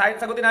basahin,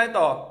 sagutin natin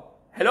to.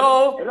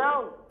 Hello? Hello?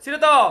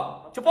 Sino to?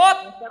 Chupot?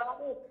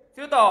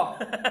 Sino to?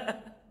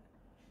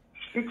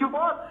 Si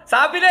Chupot!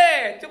 Sabi na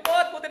eh!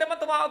 Chupot, buti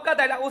naman tumawag ka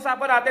dahil ang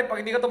usapan natin,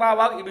 pag hindi ka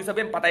tumawag, ibig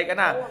sabihin, patay ka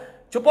na.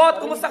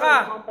 Chupot, kumusta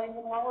ka? Pantay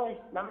mo na ako eh.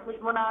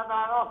 Namit mo na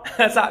ako.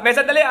 May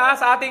sandali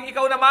sa ating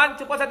ikaw naman.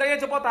 Chupot, sandali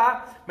yan, Chupot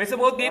May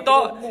sumuot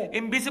dito,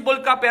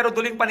 invisible ka pero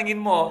duling paningin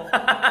mo.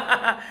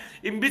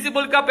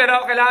 Invisible ka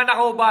pero kailangan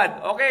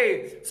nakahubad.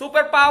 Okay,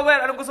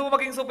 superpower, anong gusto mo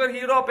maging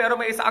superhero pero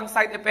may isa ang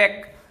side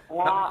effect.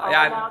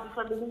 Ayan. Ako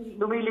sa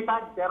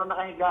lumilipad pero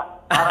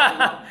nakahiga.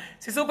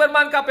 Si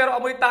Superman ka pero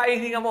amoy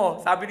tae hininga mo,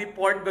 sabi ni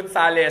Port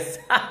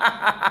Gonzales.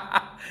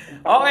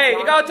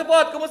 Okay, ikaw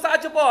Chupot, kumusta ka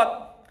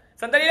Chupot?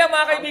 Sandali lang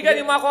mga kaibigan,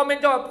 yung mga comment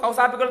nyo,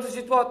 kausapin ko lang si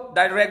Chupot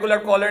dahil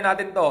regular caller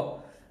natin to.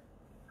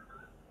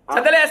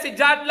 Sandali, si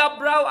John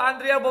Labrao,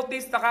 Andrea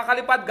Bautista,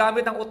 kakalipad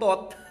gamit ang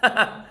utot.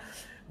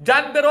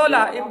 John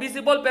Berola,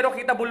 invisible pero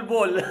kita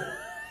bulbol.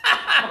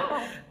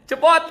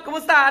 Chupot,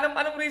 kumusta?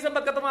 Anong reason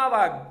ba't ka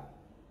tumawag?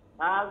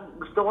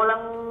 Gusto ko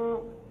lang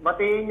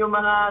batiin yung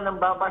mga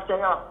nambabasya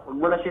nyo. Huwag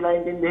mo na sila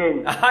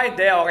intindihin.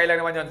 Hindi. Okay lang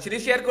naman yun.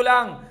 Sinishare ko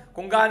lang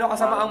kung gaano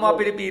kasama ang mga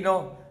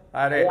Pilipino.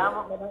 Pare. Kaya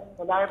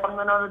madami pang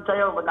nanonood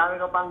sa'yo. Madami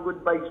ka pang good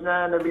vibes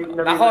na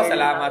nabibigay. Ako,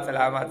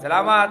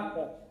 salamat.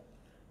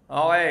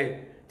 Okay.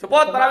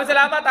 Chupot, maraming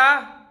salamat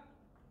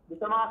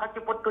Sa mga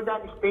kachupot ko dyan,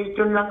 stay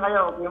tuned lang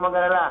kayo. Huwag niyo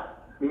mag-alala.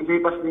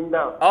 Lilipas din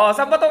daw.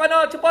 Saan ba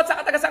itong Chupot?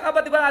 Taga-saan ka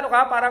ba? Diba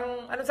ka?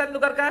 Parang, saan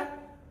lugar ka?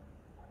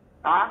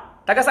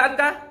 Taga-saan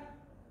ka?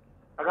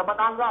 Taga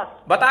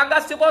Batangas.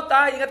 Batangas, Chupot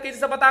Ingat kayo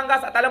sa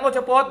Batangas. At alam mo,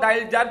 Chupot,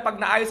 dahil dyan,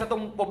 pag naayos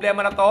itong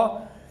problema na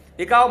to,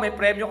 ikaw, may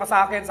premyo ka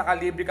sa akin, saka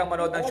libre kang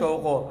manood ng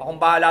show ko. Akong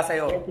bahala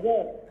sa'yo.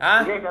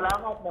 Sige,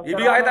 salamat.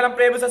 Ibigay kita ng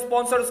premyo sa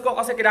sponsors ko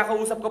kasi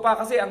kinakausap ko pa.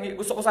 Kasi ang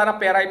gusto ko sana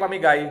pera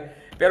ipamigay.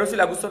 Pero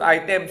sila gusto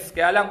items.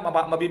 Kaya lang,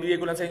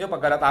 mabibigay ko lang sa inyo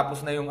pag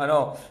natapos na yung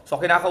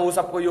So,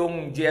 kinakausap ko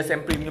yung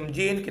GSM Premium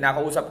Gin.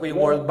 Kinakausap ko yung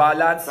World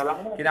Balance.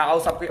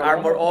 Kinakausap ko yung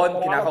Armor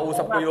On.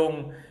 Kinakausap ko yung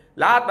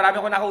lahat, marami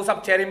ako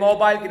nakausap. Cherry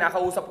Mobile,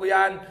 kinakausap ko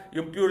yan.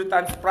 Yung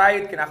Puritan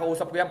Sprite,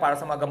 kinakausap ko yan para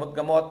sa mga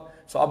gamot-gamot.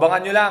 So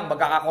abangan nyo lang,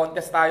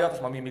 magkaka-contest tayo, tapos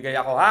mamimigay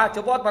ako.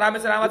 Chupot,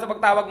 maraming salamat sa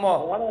pagtawag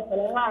mo.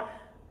 Salamat.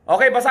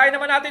 Okay, basahin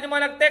naman natin yung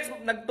mga nag-text.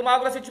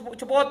 Nagtumawag na si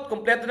Chupot,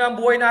 kompleto na ang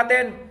buhay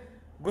natin.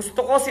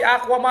 Gusto ko si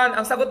Aquaman.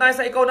 Ang sagot na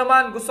sa ikaw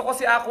naman, gusto ko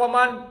si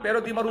Aquaman,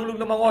 pero di marulog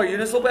lumangoy.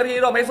 Yun yung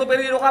superhero. May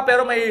superhero ka,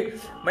 pero may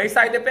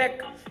side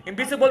effect.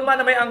 Invisible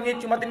man na may anghit,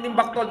 yung matinding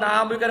baktol,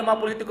 naamoy ka ng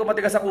mga politiko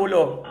matigas sa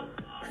ulo.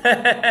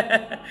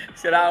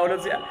 Si Raulon,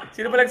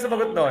 sino ba lang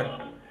sumagot nun?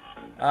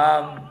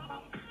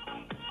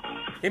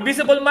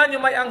 Invisible man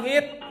yung may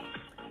anghit.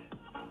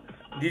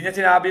 Hindi niya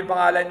sinabi yung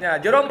pangalan niya.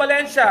 Jerome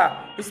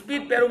Valencia,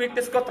 speed pero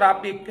weakness ko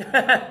traffic.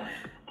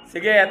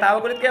 Sige,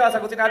 tawag ulit kayo,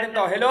 sagutin natin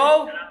to.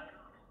 Hello?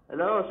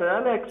 Hello, Sir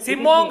Alex. Si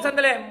Mong,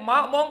 sandali.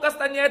 Mong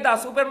Castañeda,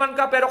 Superman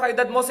ka pero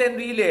kaedad mo si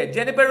Enrile.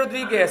 Jennifer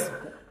Rodriguez,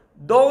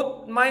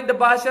 don't mind the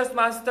bashers,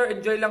 Master.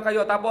 Enjoy lang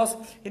kayo. Tapos,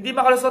 hindi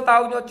makalusot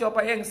tawag nyo,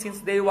 Chopaeng,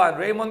 since day one.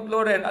 Raymond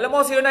Cloren. Alam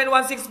mo,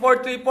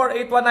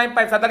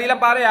 0916-434-8195. Sandali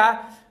lang pare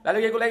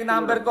Lalagay ko lang yung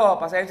number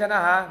ko. Pasensya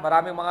na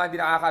Maraming mga hindi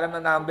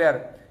nakakalam ng number.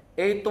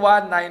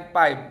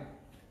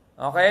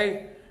 8195.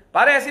 Okay?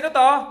 Pare, sino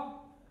to?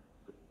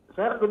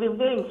 Sir, good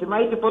evening. Si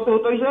Mighty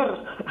Pututoy, sir.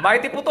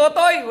 Mighty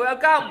Pututoy,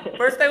 welcome.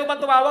 First time mo man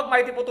tumawag,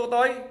 Mighty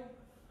Pututoy?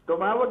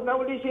 Tumawag na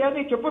uli si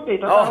Chupot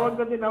Tatawag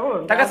na din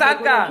ako. Taga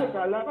saan ka?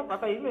 Kala ko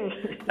patay na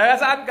Taga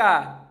saan ka?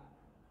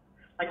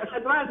 Taga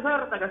San Juan, sir.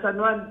 Taga San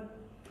Juan.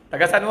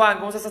 Taga San Juan.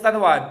 Kumusta sa San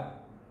Juan?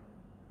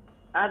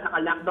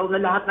 Naka-lockdown na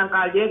lahat ng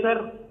kalye, sir.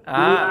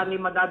 Hindi ka ni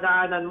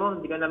madadaanan mo.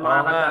 Hindi ka na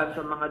makakadaan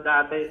sa mga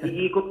dati.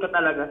 Iikot ka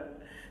talaga.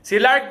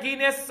 Si Lark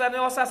Guinness,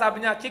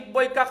 sabi niya, chick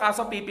boy ka,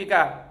 kaso pipi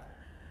ka.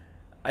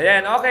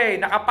 Ayan,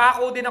 okay.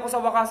 Nakapako din ako sa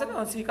wakas.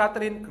 Si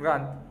Catherine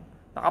Grant.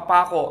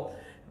 Nakapako.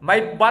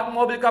 May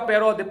Batmobile ka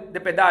pero de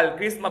pedal.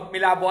 Chris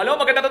Milabo. Alam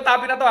mo, maganda itong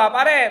topic na to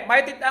Pare,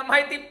 Mighty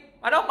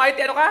ano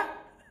ka?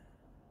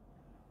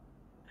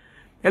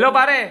 Hello,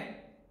 pare.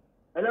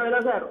 Hello,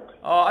 sir.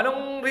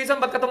 Anong reason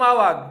ba't ka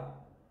tumawag?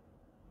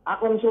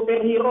 Akong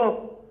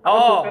superhero.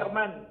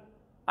 Superman.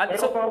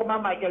 Pero forma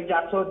Michael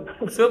Jackson.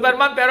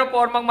 Superman pero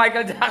formang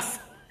Michael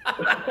Jackson.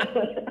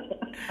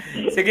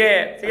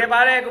 Sige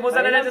pare,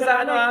 kumusta na lang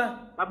sa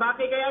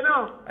Mabaki kay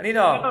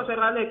Kanino? Ito, Sir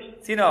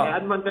Alex. Sino? Kay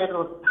Admon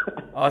Perro.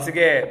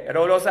 Sige.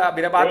 Rolo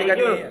binabati ka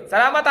ni.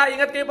 Salamat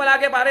Ingat kayo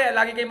palagi pare.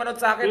 Lagi kayo manood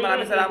sa akin.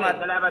 Maraming salamat.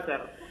 Salamat, sir.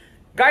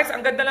 Guys,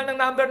 ang ganda lang ng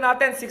number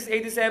natin,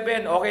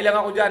 687. Okay lang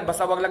ako dyan.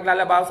 Basta wag lang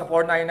lalabas sa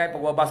 499.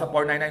 Pag wababa sa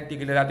 499,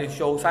 tigilan natin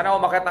show. Sana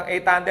umakyat ng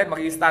 800,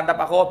 mag-i-stand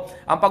up ako.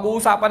 Ang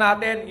pag-uusapan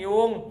natin,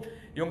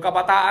 yung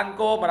kabataan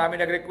ko,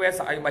 marami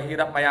nag-request, ay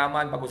mahirap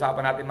mayaman.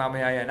 Pag-usapan natin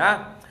mamaya yan,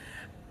 ha?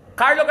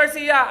 Carlo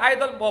Garcia,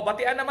 idol po,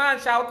 batian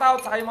naman, shoutout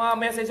sa kayong mga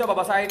message nyo,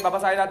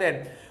 babasahin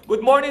natin.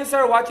 Good morning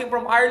sir, watching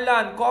from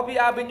Ireland, Coffee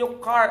Avenue,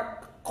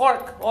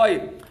 Cork.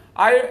 Oy,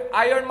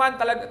 Ironman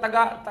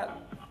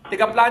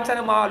tiga-plancha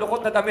ng mga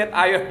lukot na damit,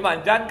 Ironman.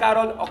 John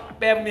Carol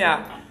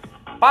Ocpemia.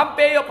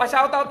 Pampeo,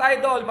 pa-shoutout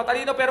idol.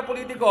 Matalino pero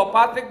politiko.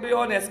 Patrick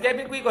Briones.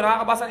 Kevin Quico,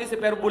 nakakabasa ng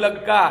isip pero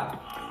bulag ka.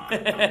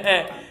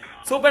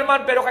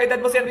 Superman, pero kaedad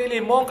mo si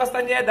Enrile. Mong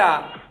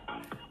Castañeda.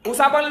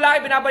 Usapang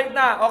lalaki, binabalik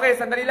na. Okay,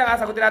 sandali lang ha,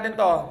 sagutin natin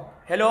to.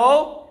 Hello?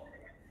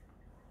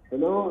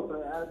 Hello,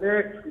 Sir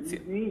Alex. Good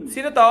evening.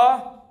 Sino to?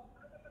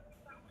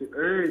 Si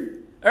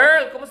Earl.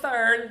 Earl, kumusta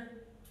Earl?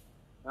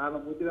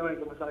 Mabuti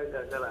naman. Kumusta kayo,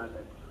 Sir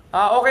Alex?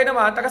 Okay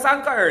naman. Taga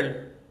saan ka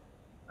Earl?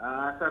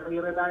 Sa may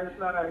Reliance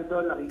lang,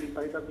 idol.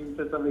 Nakikita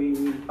minsan sa may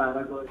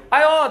Paragon.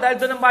 Ay, dahil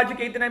doon ng Magic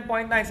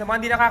 89.9. Sa mga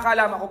hindi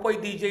nakakaalam, ako po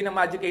yung DJ ng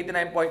Magic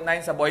 89.9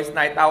 sa Boys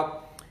Night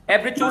Out.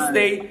 Every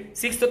Tuesday,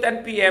 6 to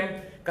 10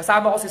 p.m.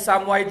 Kasama ko si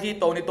Sam YG,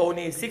 Tony.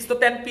 6 to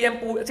 10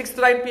 p.m. po, 6 to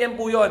 9 p.m.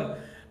 po yun.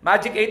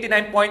 Magic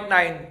 89.9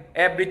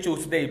 every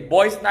Tuesday.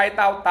 Boys Night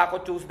Out,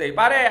 Taco Tuesday.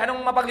 Pare, anong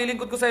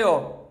mapaglilingkod ko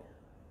sa'yo?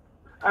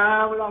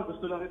 Wala.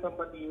 Gusto lang kitang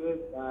patingin.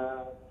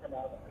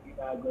 Salamat sa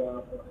ginagawa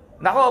ko.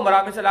 Nako,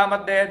 maraming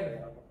salamat din.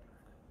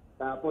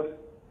 Tapos,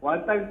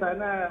 one time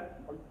sana,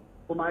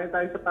 kumain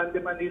tayo sa Pande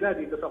Manila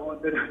dito sa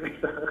condo namin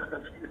sa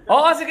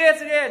Oo, sige.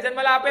 Diyan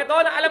malapit.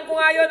 Alam ko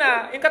nga yun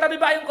Yung katabi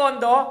ba yung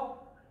kondo?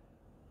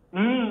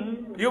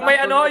 Yung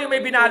may yung may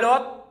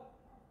binalot?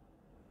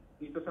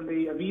 Dito sa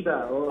may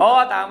Avida.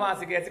 Oo, tama.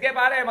 Sige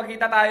pare,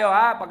 magkita tayo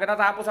ha. Pag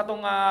natapos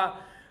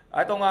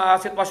itong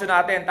sitwasyon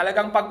natin.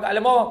 Talagang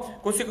alam mo,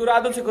 kung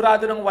sigurado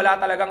nang wala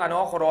talagang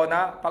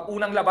corona, pag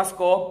unang labas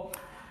ko,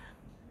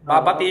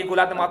 babatiin ko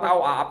lahat ng mga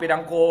tao,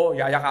 aapiran ko,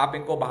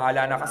 yayakapin ko,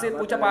 bahala na. Kasi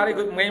putya pare,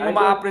 ngayon mo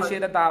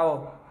ma-appreciate ang tao.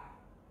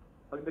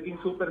 Pag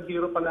naging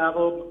superhero pala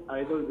ako,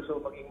 idol,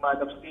 gusto ko maging Man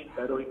of Steel,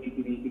 pero hindi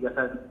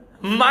tinitigasan.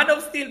 Man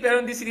of Steel,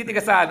 pero hindi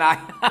sinitigasan.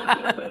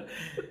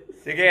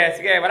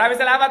 Sige. Maraming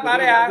salamat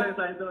pare ha.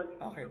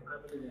 Okay.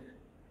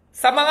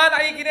 Sa mga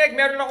nakikinig,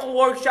 meron akong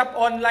workshop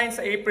online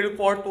sa April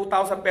 4,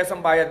 2,000 pesos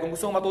ang bayad. Kung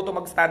gusto mong matuto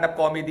mag-stand-up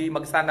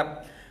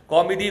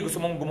comedy, gusto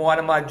mong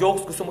gumawa ng mga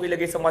jokes, gusto mong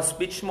ilagay sa mga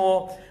speech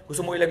mo, gusto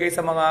mong ilagay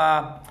sa mga,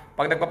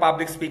 pag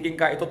nagpa-public speaking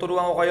ka,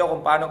 ituturuan ko kayo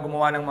kung paano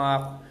gumawa ng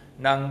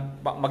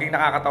maging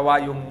nakakatawa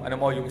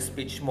yung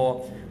speech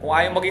mo. Kung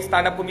ayaw maging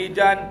stand-up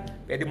comedian,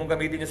 pwede mong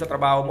gamitin yun sa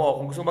trabaho mo.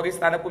 Kung gusto mong maging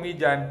stand-up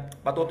comedian,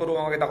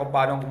 matuturuan ko kita kung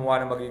paano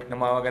gumawa ng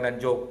mga magandang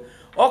joke.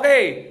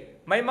 Okay,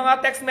 may mga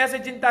text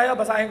messaging tayo,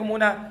 basahin ko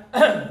muna.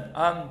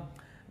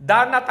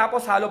 Darna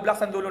tapos hollow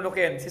blocks ang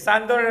lulunukin. Si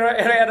Sandro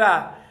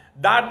Herrera,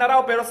 Darna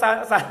raw pero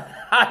sa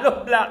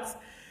hollow blocks.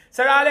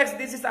 Sir Alex,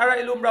 this is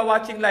RR Ilumbra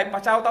watching live.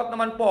 Pa-shoutout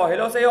naman po.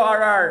 Hello sa iyo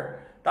RR.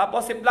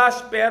 Tapos si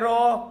Flash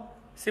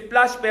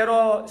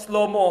pero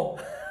slow-mo.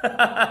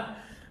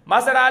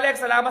 Master Alex,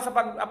 salamat sa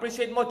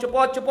pag-appreciate mo.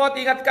 Chupot,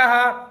 ingat ka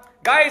ha.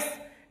 Guys,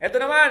 eto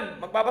naman,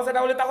 magbabasa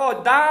na ulit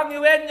ako. Dang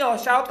Iwenyo,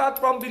 shoutout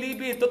from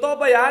Bilibid. Totoo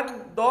ba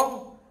yan,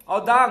 Dong?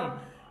 Dang.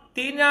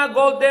 Tina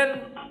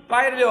Golden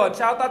Pyrion,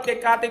 shoutout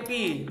kay Kate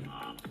P.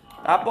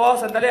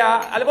 Tapos, sandali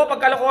alam mo, pag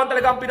kalokohan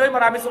talaga ang Pinoy,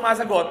 marami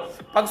sumasagot.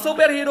 Pag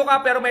superhero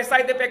ka pero may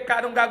side effect ka,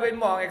 anong gagawin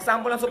mo? Ang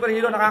example ng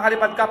superhero,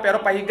 nakakalipad ka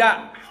pero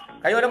pahiga.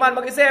 Kayo naman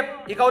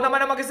mag-isip. Ikaw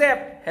naman ang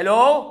mag-isip.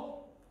 Hello,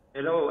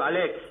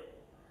 Alex.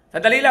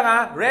 Sandali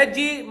lang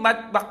Reggie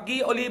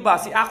Macgi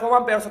Oliva, si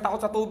Aquaman pero sa takot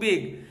sa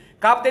tubig.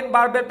 Captain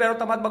Barber pero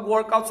tamad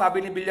mag-workout,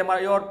 sabi ni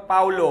Villamayor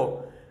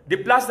Paulo. The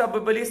plus na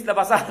bibilis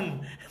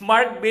labasan.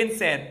 Mark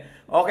Vincent.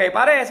 Okay,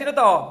 pare, sino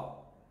to?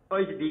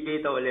 Oy, si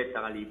DK to ulit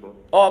sa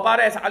Kalibo.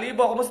 Pare, sa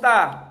Kalibo,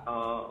 kumusta?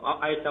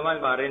 Ayos naman,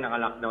 pare,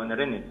 naka-lockdown na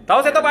rin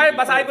Tapos ito pare,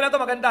 basahin ko lang to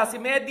maganda. Si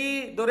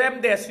Medi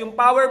Duremdes, yung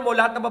power mo,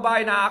 lahat ng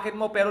babae naaakit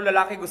mo, pero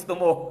lalaki gusto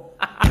mo.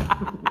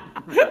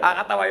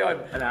 Nakakatawa yun.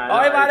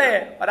 Okay pare,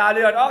 panalo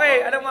yun. Okay,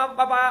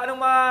 anong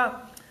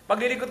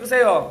paglilingkod ko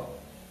sa'yo?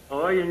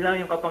 Yun lang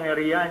yung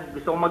kapangyarihan.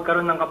 Gusto kong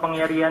magkaroon ng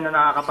kapangyarihan na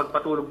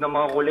nakakapagpatulog ng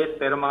mga kulit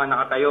pero mga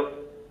nakatayo.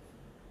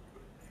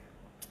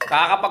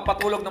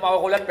 Nakakapagpatulog ng mga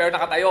kulit pero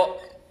nakatayo.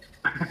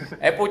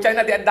 Pucha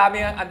na,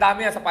 ang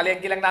dami sa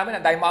palengke lang namin,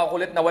 ang dami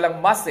makukulit na walang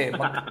mas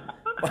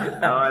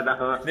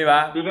Nako. Di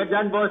ba? Ingat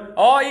dyan, boss.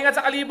 Ingat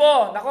sa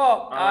Kalibo.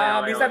 Nako,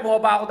 minsan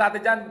bumaba ako dati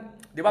dyan.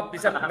 Di ba,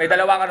 minsan may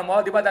dalawa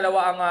di ba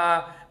dalawa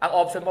ang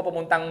option mo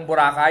pamuntang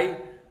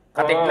Boracay?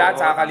 Katiklan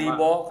sa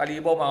Kalibo.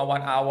 Kalibo, mga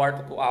 1 hour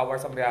to 2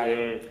 hours ang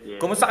biyahe. Yes.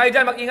 Kumusta kayo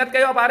dyan? Mag-ingat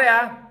kayo, pare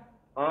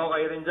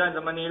Kayo rin dyan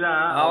sa Manila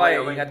Okay,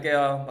 ingat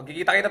kayo.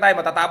 Magkikita-kita tayo,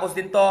 matatapos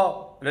din to.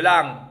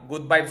 Lang,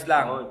 good vibes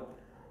lang.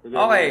 Sige,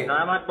 Okay.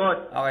 Salamat, boss.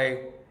 Okay.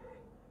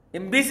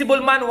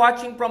 Invisible man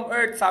watching from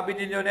Earth, sabi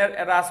ni Leonel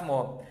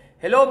Erasmo.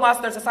 Hello,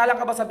 Master. Sasalang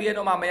ka ba sabihin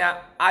o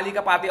mamaya? Ali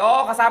ka pati.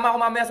 Kasama ko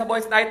mamaya sa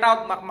Boys Night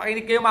Out.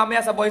 Makinig kayo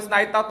mamaya sa Boys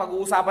Night Out.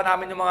 Pag-uusapan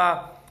namin yung mga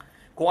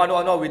kung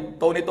ano-ano with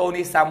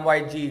Tony, Sam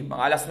YG.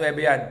 Mga alas 9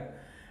 yan.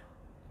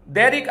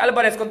 Derek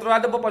Alvarez,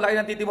 kontrolado mo palaki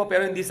ng titi mo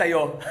pero hindi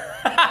sa'yo.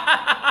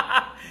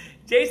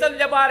 Jason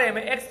Llabare,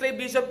 may extra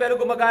vision pero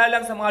gumagana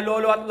lang sa mga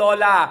lolo at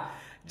lola.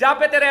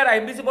 Japet Herrera,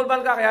 invisible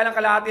man ka kaya lang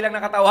kalahati lang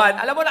ng katawan.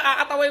 Alam mo,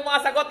 nakakatawa yung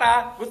mga sagot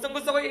ha.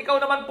 Gustong-gusto ko ikaw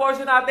naman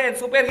portion natin.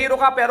 Superhero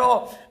ka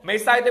pero may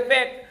side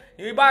effect.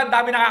 Yung iba, ang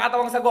dami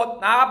nakakatawang sagot.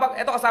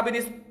 Ito kasabi ni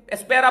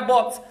Espera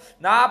Bots,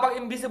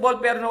 nakakapag-invisible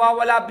pero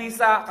nawawala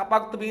bisa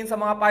kapag tumingin sa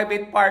mga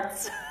private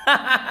parts.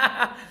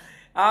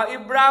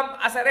 Ibram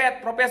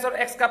Asaret, Professor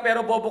X ka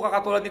pero bobo ka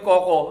katulad ni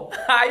Coco.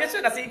 Ayos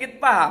yun, nasigit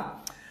pa.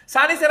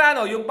 Sunny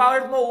Serrano, yung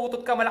power mo,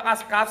 uutot ka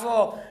malakas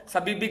kaso sa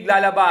bibig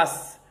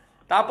lalabas.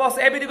 Tapos,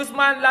 Ebony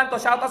Guzman Lanto,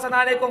 shoutout sa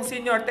nanay kong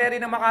senior, Terry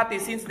na Makati.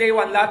 Since day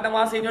one, lahat ng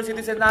mga senior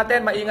citizen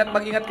natin,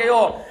 mag-ingat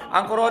kayo.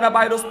 Ang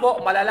coronavirus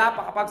po, malala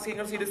pa kapag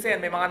senior citizen.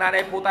 May mga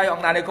nanay po tayo.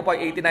 Ang nanay ko po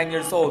ay 89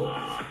 years old.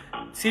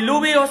 Si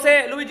Louis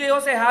J.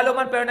 Jose, halo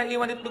man pero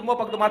naiwan itlog mo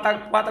pag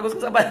tumatagos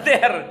ka sa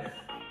bander.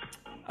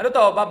 Ano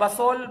to?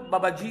 Babasol,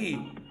 Babaji.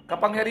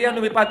 Kapangyarihan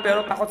lumipad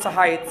pero takot sa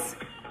heights.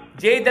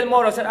 Jay Del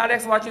Moro, Sir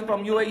Alex watching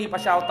from UAE,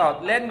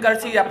 pa-shoutout. Len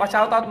Garcia,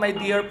 pa-shoutout my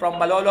dear from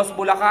Malolos,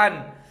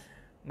 Bulacan.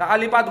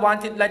 Nakalipad,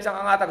 one chit lights ang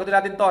angata. Gusto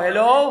natin to.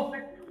 Hello?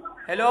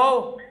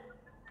 Hello?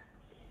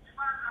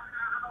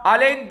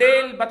 Alain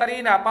Dale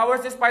Batarina,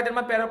 powers si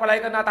Spider-Man pero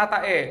palagi ka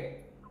natatae.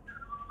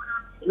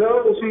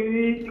 Hello, si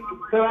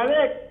Sir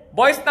Alex.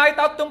 Boys Night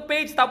Out tong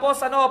page.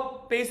 Tapos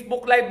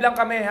Facebook Live lang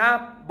kami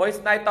ha. Boys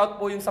Night Out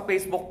po yung sa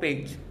Facebook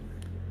page.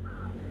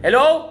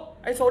 Hello?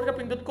 Ay, sorry na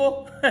pindot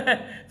ko.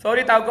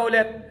 Sorry, tawag ka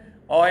ulit.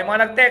 O, yung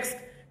mga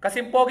nag-text.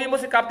 Kasing pogi mo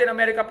si Captain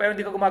America pero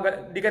hindi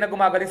ka na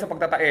gumagaling sa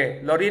pagtatae.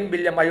 Lorin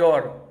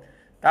Villamayor.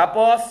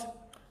 Tapos,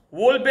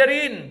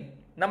 Wolverine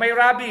na may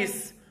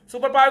rabies.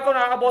 Superpower ko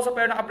nakakaboso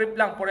pero nakabrief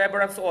lang.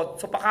 Forever ang suot.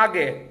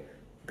 Supakage.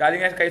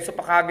 Galing yan kay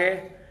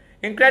Supakage.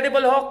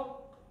 Incredible Hulk.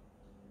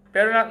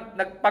 Pero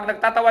pag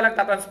nagtatawa,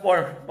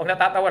 nagtatransform. Pag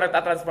natatawa,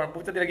 nagtatransform.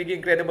 Puta,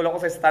 nagiging Incredible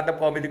ako sa stand-up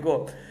comedy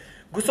ko.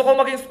 Gusto ko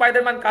maging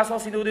Spider-Man kaso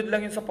sinulid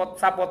lang yung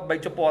sapot by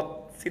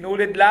Chupot.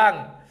 Sinulid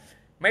lang.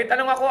 May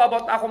tanong ako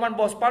about Aquaman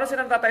boss. Paano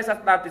sila natatay sa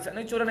Atlantis?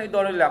 Ano yung tsura ng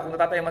idolo nila kung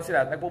natatay man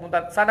sila?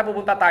 Sana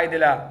pupunta tayo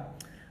nila.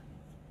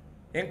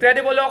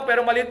 Incredible Hulk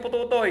pero maliit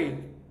pututoy.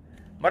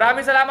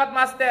 Maraming salamat,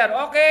 Master.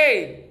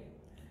 Okay.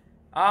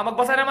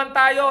 Magbasa naman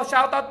tayo.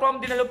 Shoutout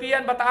from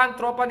Dinalupian, Bataan,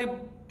 tropa ni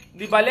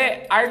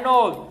Bale,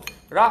 Arnold,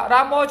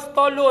 Ramos,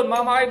 Tolun.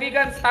 Mga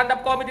kaibigan,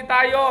 stand-up comedy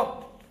tayo.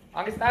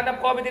 Ang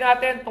stand-up comedy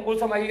natin tungkol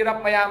sa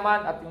mahirap,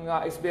 mayaman at yung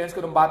experience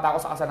ko nung bata ko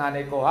sa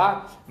kasananay ko.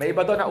 Ha? May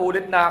iba doon na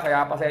ulit na,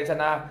 kaya pasensya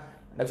na.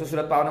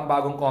 Nagsusulat pa ako ng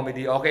bagong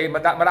comedy. Okay?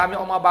 Marami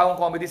akong mga bagong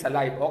comedy sa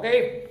live.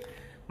 Okay?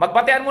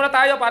 Magbatean muna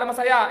tayo para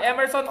masaya.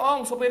 Emerson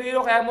Ong,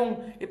 superhero, kaya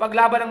mong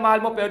ipaglaban ang mahal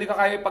mo pero di ka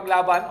kaya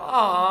ipaglaban.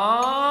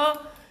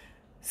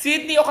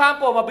 Sydney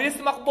Ocampo, mabilis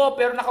tumakbo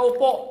pero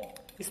nakaupo.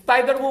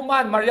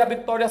 Spider-Woman, Maria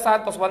Victoria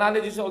Santos,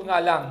 100 years old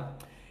nga lang.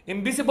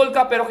 Invisible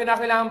ka pero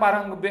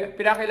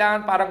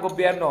pinakailangan parang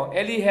gobyerno.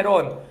 Eli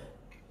Heron.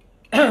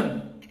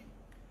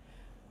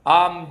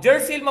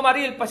 Jersil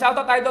Mamaril,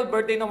 pa-shoutout idol,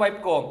 birthday ng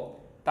wife ko.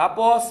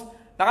 Tapos,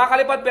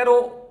 nakakalipad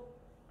pero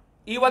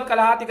iwan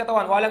kalahati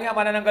katawan. Walang yan,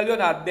 manananggal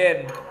yun ha.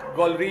 Then,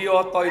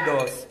 Golrio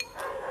Toydos.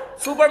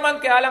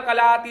 Superman, kaya lang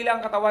kalahati lang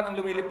katawan ang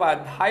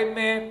lumilipad.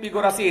 Jaime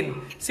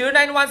Pigorasin.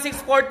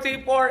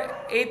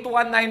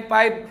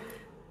 0916-434-8195.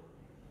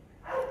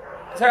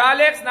 Sir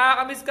Alex,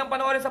 nakakamiss kang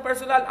panoorin sa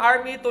personal.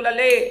 Army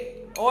Tulale.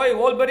 Oy,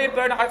 Wolverine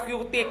pero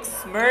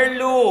naka-cutics.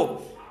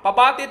 Merlu.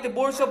 Pabati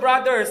Tiburcio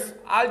Brothers.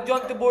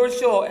 Aljon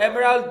Tiburcio.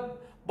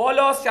 Emerald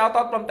Bolos,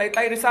 shoutout from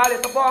Taytay Rizal.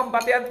 Ito po ang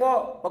batian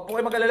po. Pag po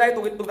kayo mag-alala,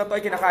 itong itlog na ito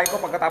ay kinakain ko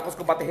pagkatapos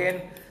ko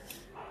batihin.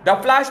 The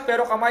Flash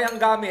pero kamay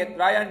ang gamit.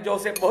 Ryan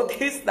Joseph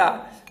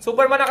Bautista.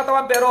 Superman na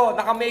katawan pero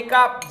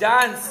naka-makeup.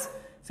 Jans.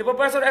 Si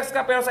Professor X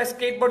ka pero sa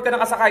skateboard ka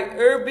nakasakay.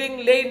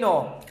 Irving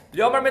Leno.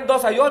 Leomar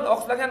Mendoza. Yun,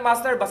 ox lang yan,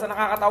 master. Basta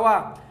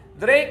nakakatawa.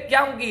 Drake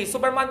Yanggi.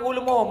 Superman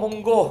ulo mo.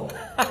 Munggo.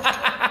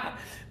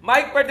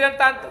 Mike Ferdinand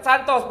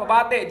Santos.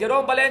 Pabate.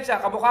 Jerome Valencia.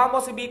 Kamukha mo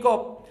si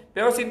Bicop.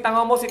 Pero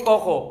sintangaw mo si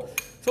Coco.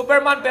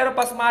 Superman pero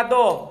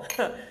pasmado.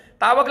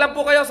 Tawag lang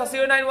po kayo sa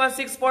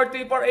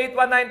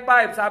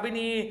 0916-434-8195. Sabi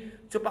ni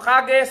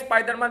Chupakage,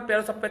 Spider-Man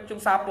pero sa pet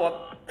yung sapot.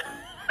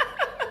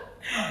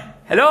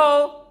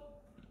 Hello?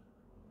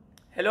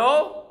 Hello?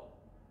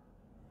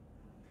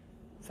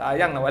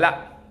 Sayang,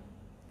 nawala.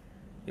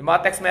 Yung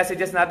mga text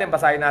messages natin,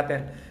 basahin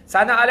natin.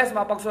 Sana Alex,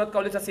 mapagsulat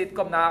ka ulit sa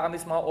sitcom.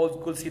 Nakakamiss mga old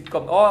school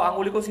sitcom. Ang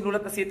uli kong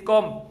sinulat na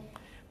sitcom.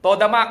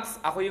 Toda Max.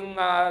 Ako yung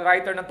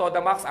writer ng Toda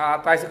Max.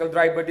 Tricycle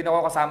driver din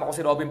ako. Kasama ko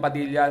si Robin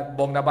Padilla,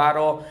 Bong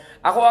Navarro.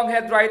 Ako ang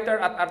head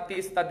writer at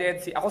artista din.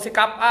 Ako si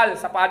Cap Al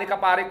sa Panika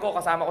Pare ko.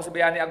 Kasama ko si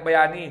Bayani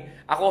Agbayani.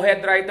 Ako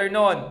head writer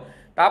nun.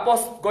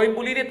 Tapos, Going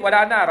Bulinit,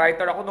 wala na.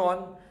 Writer ako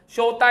nun.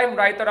 Showtime,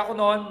 writer ako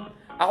nun.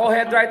 Ako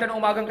head writer ng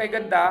Umagang Kay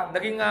Ganda.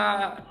 Naging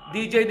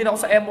DJ din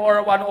ako sa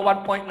MOR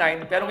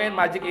 101.9. Pero ngayon,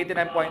 Magic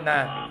 89.9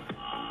 na.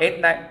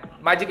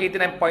 Magic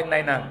 89.9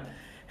 na.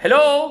 Hello?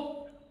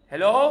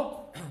 Hello?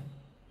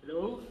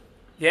 Hello?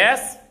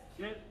 Yes?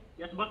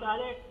 Yes, boss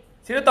Alex.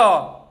 Sino to?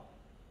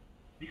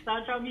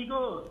 Distansya,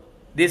 amigo.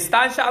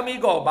 Distansya,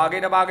 amigo.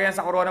 Bagay na bagay yan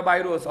sa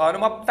coronavirus. O,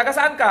 taga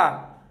saan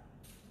ka?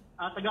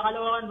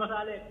 Taga-Kalawakan, Boss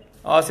Alex.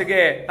 O,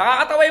 sige.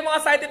 Nakakatawa yung mga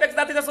side effects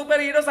natin sa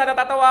superheroes.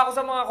 Natatawa ako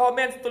sa mga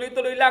comments.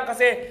 Tuloy-tuloy lang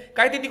kasi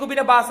kahit hindi ko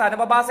binabasa,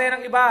 nababasa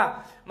yan ng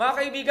iba. Mga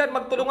kaibigan,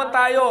 magtulungan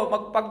tayo.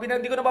 Pag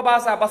hindi ko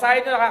nababasa,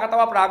 basahin nyo,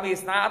 nakakatawa,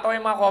 promise. Nakakatawa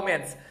yung mga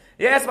comments.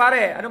 Yes,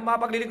 pare. Anong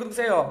mapaglilingkod ko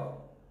sa'yo?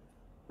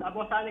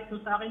 Boss Alex,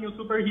 yung sa akin yung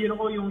superhero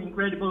ko, yung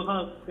Incredible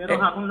Hulk.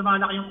 Pero habang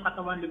lumalaki yung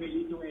katawan,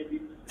 lumilit yung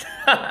edit.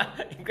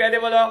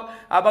 Incredible, no?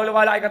 Habang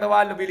lumalaki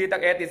katawan, lumilit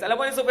ang etis.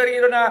 Alam mo yung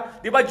superhero na,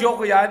 di ba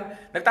joke ko yan?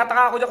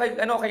 Nagtataka ako dyan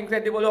kay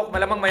Incredible Hulk,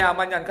 malamang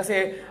mayaman yan.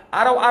 Kasi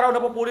araw-araw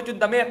napupulit yung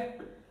damit.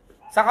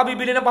 Saan ka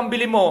bibili ng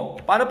pambili mo?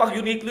 Paano pag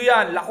Uniqlo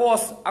yan?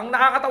 Lakos. Ang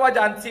nakakatawa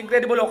dyan, si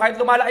Incredible Hulk, kahit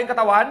lumalaki yung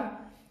katawan,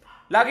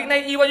 laging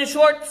naiiwan yung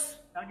shorts.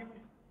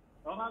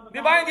 Di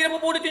ba? Hindi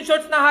napupulit yung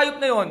shorts na hayop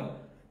na yun.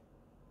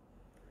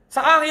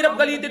 Saka ang hirap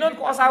galitin nun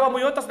kung asawa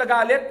mo yun, tapos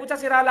nagalit, putya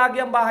sira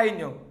lagi ang bahay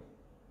nyo.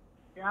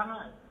 Kaya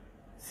nga.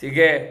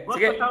 Sige. Boss,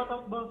 Sige.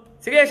 shoutout, boss.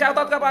 Sige,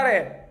 shoutout ka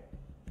pare.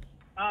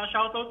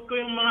 Shoutout ko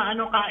yung mga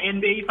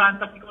ka-NBA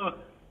fantasy ko.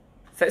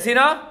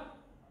 Sino?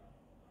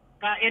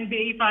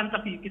 Ka-NBA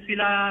fantasy.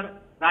 Sila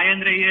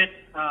Ryan Reyes.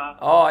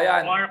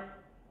 Ayan. Mark.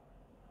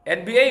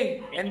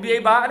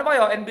 NBA ba? Ano ba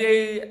yun? NBA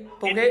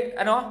 2K?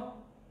 Ano?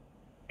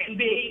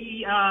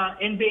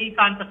 NBA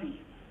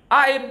fantasy.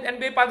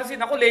 NBA Fantasy.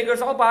 Ako,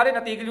 Lakers ako pare.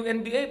 Natigil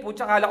yung NBA.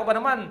 Putya, kala ko pa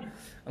naman.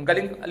 Ang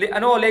galing.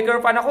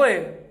 Laker fan ako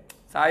eh.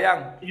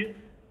 Sayang.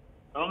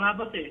 Oo nga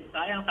boss eh.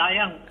 Sayang.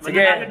 Sige.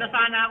 Mananalo na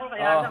sana ako,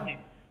 kaya lang eh.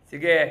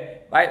 Sige.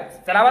 Bye.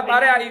 Salamat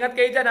pare. Ingat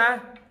kayo dyan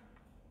ha.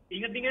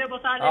 Ingat din kayo,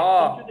 Boss Alex.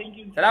 Thank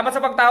you. Salamat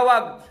sa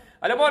pagtawag.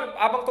 Alam mo,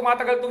 habang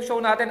tumatagal itong show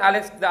natin,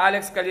 The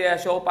Alex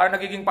Calleja Show, parang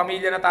nagiging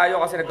pamilya na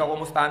tayo kasi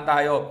nagkakumustahan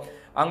tayo.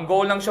 Ang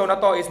goal ng show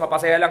na to is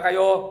mapasaya lang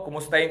kayo,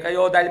 kumustahin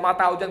kayo, dahil mga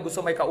tao dyan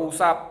gusto may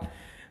kausap.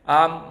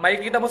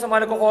 Makikita mo sa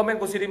mga nagko-comment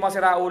kung sino yung mga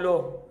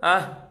siraulo.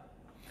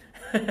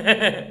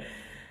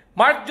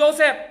 Mark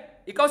Joseph,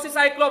 ikaw si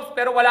Cyclops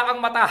pero wala kang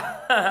mata.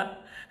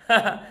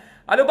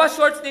 Ano ba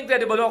shorts ni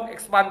Incredible Hulk?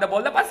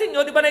 Expandable. Napansin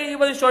nyo, di ba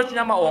naiiwan yung shorts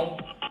niya maong?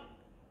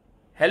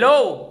 Hello?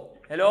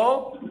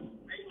 Hello?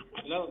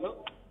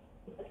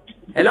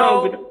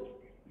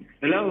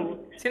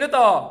 Sino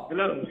to?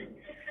 Hello?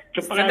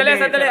 Sandali.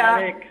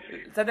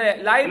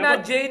 Laina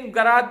Jane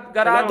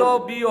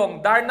Garado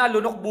Biyong, Darna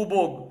Lunok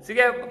Bubog.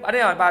 Sige, ano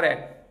yan, pare?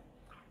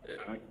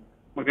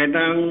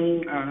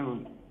 Magandang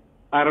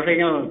araw sa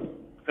inyo,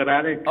 Sir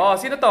Alex.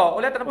 Sino to?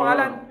 Ulit, anong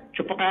pangalan?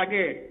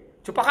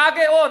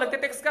 Chupakage,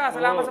 nagte-text ka.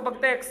 Salamat sa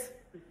pag-text.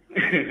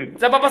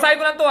 Sa babasahin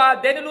ko lang to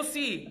ha. Denny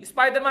Lucy,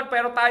 Spider-Man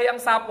pero tayo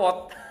ang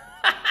sapot.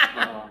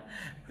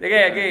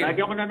 Sige, game.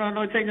 Lagi ako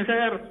nanonood sa inyo,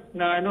 sir,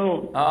 na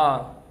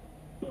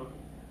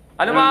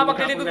Ano mga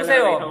maglilingkod ko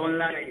sa'yo?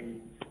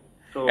 Online.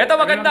 So, Ito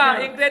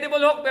maganda,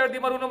 Incredible Hulk pero di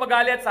marunong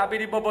magalit, sabi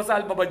ni Bobo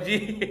Sal, Baba G.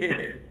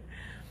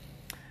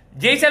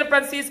 Jason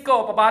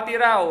Francisco, pabati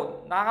raw.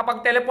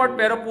 Nakakapag-teleport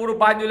pero puro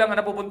banyo lang ang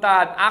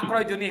napupuntahan.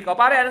 Acroyd Unico.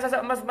 Pare, ano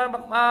mas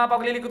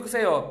paglilingkod ko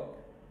sa'yo?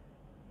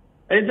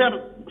 Sir,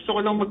 gusto ko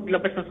lang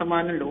maglabas ng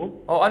sama ng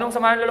loob. Anong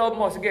sama ng loob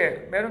mo?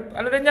 Sige, meron,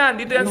 ano rin yan?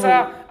 Dito yan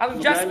sa,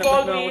 ang Just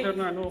Call Me,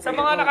 sa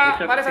mga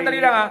pare,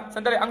 sandali lang ha.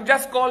 Sandali, ang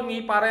Just Call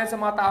Me, para yan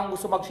sa mga taong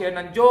gusto mag-share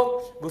ng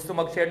joke, gusto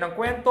mag-share ng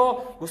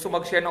kwento, gusto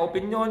mag-share ng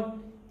opinion,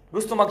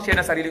 gusto mag-share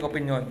ng sariling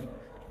opinion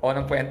o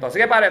ng kwento.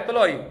 Sige pare,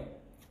 tuloy.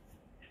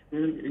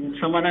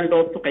 Sama ng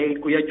loob to kay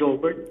Kuya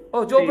Jobert.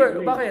 Jobert,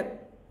 bakit?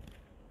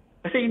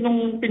 Kasi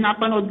nung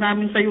pinapanood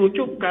namin sa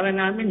YouTube, kala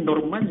namin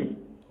normal eh.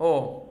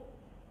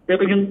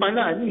 Pero yun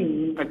pala,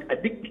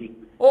 addict eh.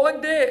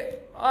 Hindi.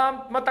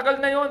 Matagal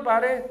na yun,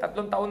 pare. 3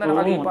 taon na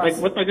nakalipas.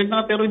 Matagal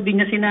na, pero hindi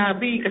niya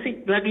sinabi. Kasi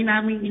lagi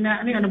namin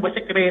ano ba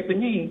sekreto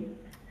niya eh.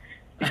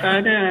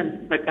 Sana,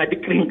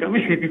 nag-addict rin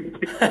kami.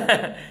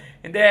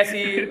 Hindi,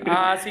 si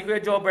Kuya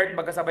Jobert,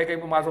 magkasabay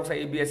kayong pumasok sa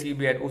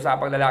ABS-CBN,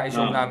 Usapang Lalaki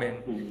Show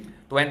namin.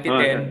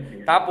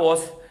 2010.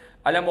 Tapos,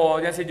 alam mo,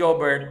 yan si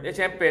Jobert,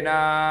 siyempre,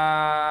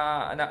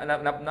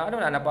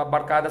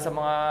 napabarkada sa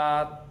mga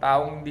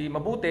taong hindi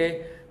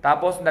mabuti.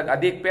 Tapos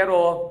nag-addict,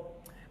 pero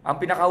ang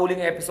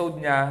pinakahuling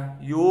episode niya,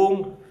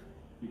 yung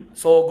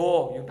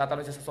Sogo, yung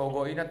tatanong siya sa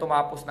Sogo, yun ang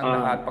tumapos ng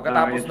lahat.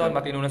 Pagkatapos nun,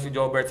 matino na si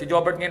Jobert. Si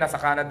Jobert ngayon nasa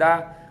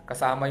Canada,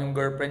 kasama yung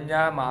girlfriend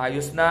niya,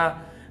 maayos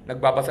na,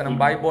 nagbabasa ng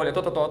Bible.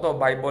 Ito, totoo to,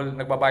 Bible,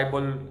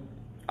 nagba-Bible.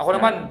 Ako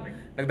naman,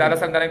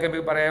 nagdarasal na rin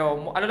kami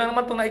pareho. Ano lang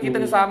naman itong nakikita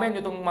nyo sa amin,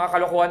 itong mga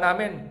kalokohan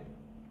namin.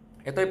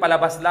 Ito'y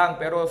palabas lang,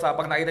 pero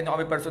pag nakita nyo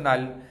kami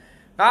personal,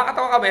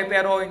 nakakatawa kami,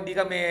 pero hindi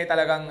kami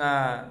talagang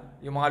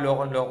yung mga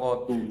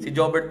loko-loko. Si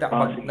Jobert,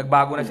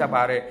 nagbago na siya,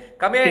 pare.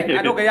 Kami,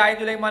 gayahin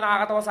nyo lang yung mga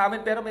nakakatawa sa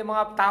amin, pero may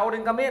mga tao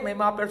rin kami, may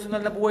mga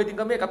personal na buhay din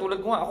kami. Katulad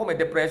ko nga, ako may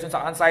depression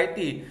sa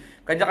anxiety.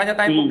 Kanya-kanya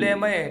tayong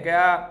problema eh.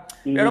 Kaya,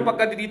 pero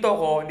pagka dito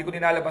ako, hindi ko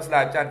nilalabas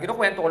lahat yan.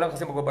 Kinukwento ko lang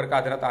kasi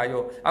magbabarkada na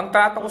tayo. Ang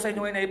trato ko sa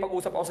inyo ngayon ay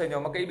ipag-usap ako sa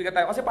inyo, magkaibigan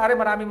tayo. Kasi pare,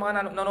 maraming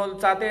mga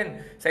nanonood sa atin.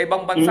 Sa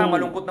ibang bansa,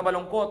 malungkot na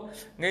malungkot.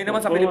 Ngayon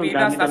naman sa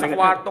Pilipinas, nasa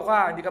kwarto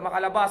ka, hindi ka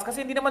makalabas.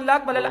 Kasi hindi naman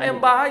lahat malalaki ang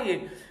bahay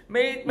eh.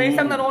 May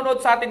isang nanonood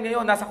sa atin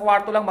ngayon, nasa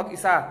kwarto lang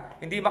mag-isa.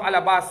 Hindi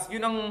makalabas.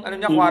 Yun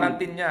ang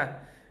quarantine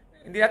niya.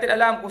 Hindi natin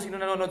alam kung sino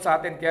nanonood sa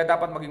atin, kaya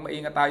dapat maging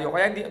maingat tayo.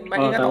 Kaya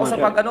maingat ako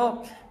sa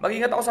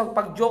mag-ingat ako sa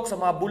pag-joke sa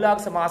mga bulag,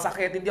 sa mga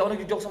sakit. Hindi ako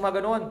nag-joke sa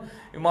mga ganon.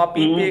 Yung mga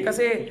pipi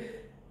kasi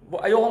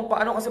ayokong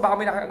kasi baka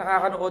may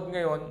nakakanood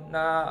ngayon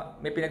na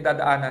may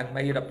pinagdadaanan,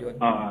 mahirap 'yun.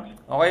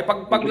 Okay,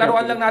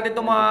 paglaruan lang natin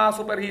 'tong mga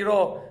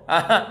superhero.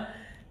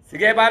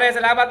 Sige pare,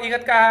 salamat,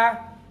 ingat ka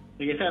ha.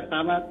 Sige sir,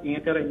 tama.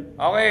 Ingat ka rin.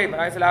 Okay,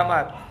 maraming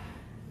salamat.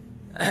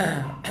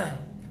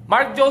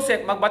 Mark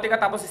Joseph, magbati ka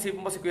tapos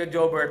isipin mo si Kuya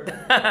Jobert.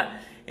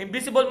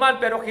 Invisible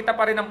Man pero kita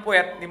pa rin ang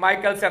puwet ni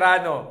Michael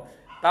Serrano.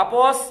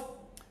 Tapos,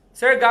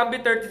 Sir Gambit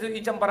 32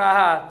 inch ang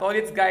baraha.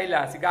 Tolitz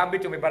Gaila. Si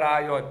Gambit yung may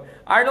baraha yun.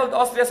 Arnold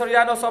Austria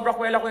Soriano, sobra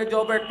kuwela Kuya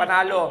Jobert,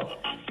 panalo.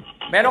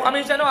 Meron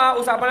kami siya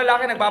usapan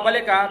lalaki,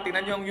 nagbabalik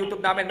tingnan nyo yung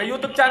YouTube namin. May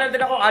YouTube channel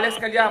din ako,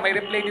 Alex Calya. May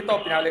replay nito,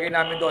 pinalagay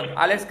namin doon.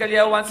 Alex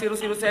Calya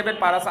 1007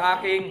 para sa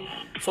aking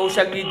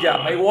social media.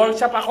 May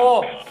workshop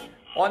ako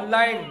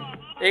online.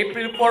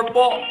 April 4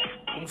 po.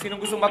 Kung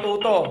sinong gustong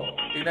matuto,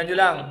 tingnan nyo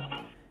lang.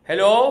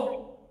 Hello?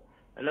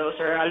 Hello,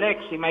 Sir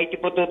Alex. Si Mighty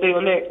Pototoy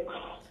ulit.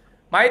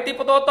 Mighty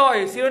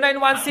Pototoy,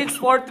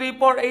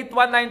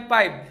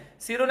 0916-434-8195.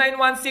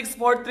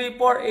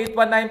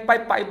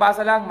 0916-434-8195.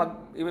 Paibasa lang.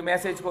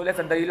 I-message ko ulit.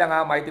 Sandali lang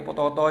Mighty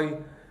Pototoy.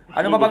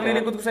 Ano ba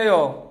paglilingkod ko sa'yo?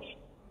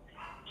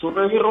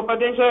 Superhero pa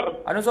din, sir.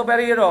 Anong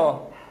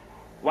superhero?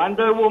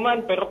 Wonder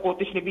Woman, pero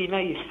kutis ni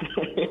Binay.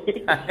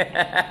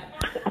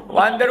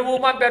 Wonder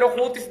Woman, pero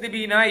kutis ni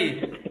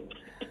Binay.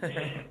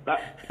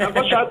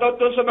 Tapos shoutout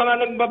ko sa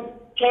mga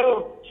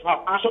nagbabachero.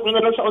 Pasok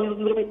na lang sa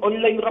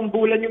online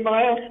rambulan yung mga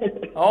yan.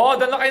 Oo,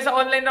 doon na kayo sa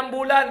online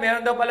rambulan.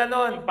 Meron daw pala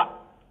nun.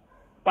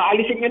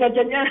 Paalisin nyo na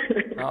dyan yan.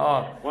 Oo.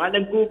 Mga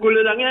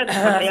naggugulo lang yan.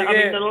 Kaya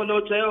kami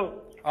nanonood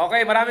sa'yo.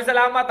 Okay, maraming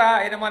salamat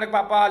Yan ang mga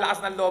nagpapalakas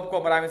ng loob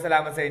ko. Maraming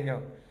salamat sa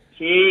inyo.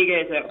 Sige,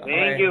 sir.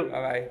 Thank you.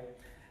 Bye-bye.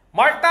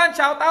 Mark Tan,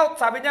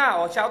 shoutout. Sabi niya,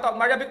 shoutout.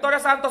 Maria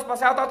Victoria Santos,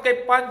 pa-shoutout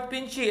kay Pan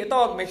Pinchy.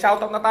 Ito, may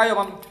shoutout na tayo.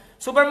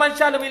 Superman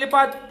siya,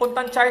 lumilipad,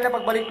 puntang China,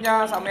 pagbalik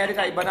niya sa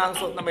Amerika, iba na ang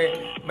suot na may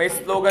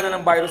slogan na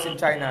ng virus in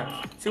China.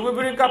 Si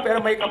Wolverine ka, pero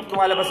may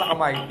lumalabas sa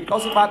kamay. Ikaw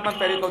si Batman,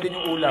 pero ikaw din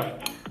yung ulam.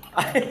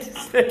 Ay,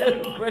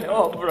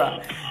 Obra.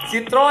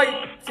 Si Thor.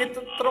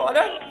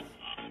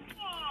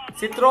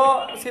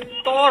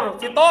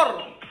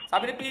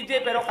 Sabi ni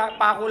PJ, pero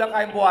pako lang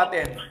kayang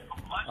buhatin.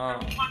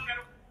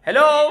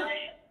 Hello?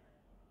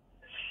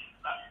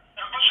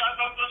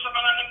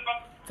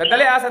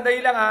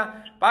 Sandali lang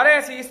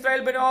Pare, si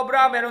Israel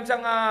Benobra, meron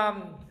siyang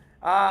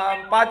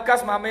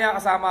podcast mamaya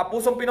kasama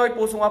Pusong Pinoy,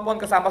 Pusong Hapon,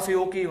 kasama si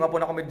Yuki, yung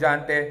hapon na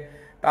komedyante.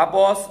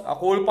 Tapos,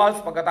 Cool Pulse,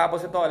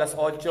 pagkatapos ito, alas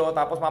 8.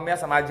 Tapos mamaya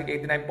sa Magic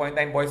 89.9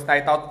 Boys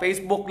Night Out.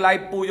 Facebook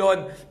Live po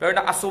yun. Pero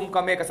naka-zoom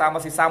kami kasama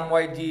si Sam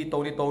YG,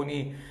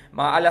 Tony.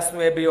 Mga alas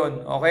 9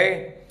 yun,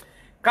 okay?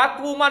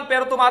 Catwoman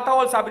pero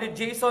tumatahol, sabi ni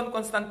Jason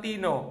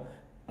Constantino.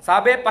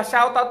 Sabi,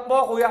 pa-shoutout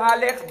po, Kuya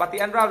Alex,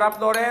 Batian Ralph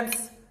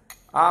Lawrence.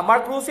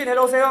 Mark Rusin,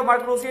 hello sa'yo,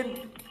 Mark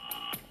Rusin.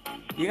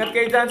 Ingat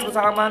kayo dyan, kung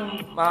saan man,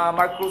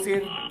 Mark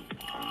Rusin.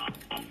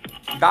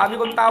 Dami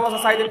kong tawa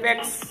sa side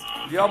effects.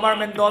 Diomar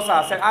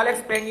Mendoza, Sir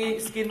Alex, pengi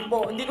skin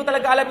po. Hindi ko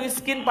talaga alam yung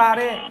skin,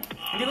 pare.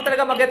 Hindi ko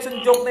talaga mag-gets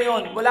yung joke na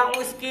yun. Wala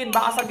akong skin,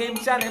 baka sa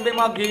games yan. Yung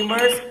mga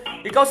gamers.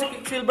 Ikaw si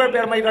Silver,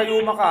 pero may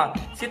rayuma ka.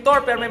 Si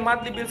Thor, pero may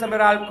monthly bill sa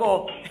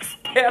Meralco.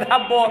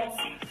 Espera,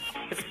 bots.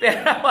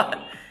 Espera,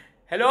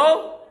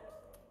 hello?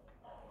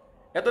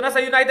 Ito na sa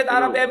United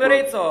Arab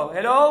Emirates,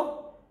 Hello?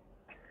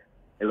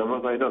 Hello,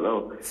 mga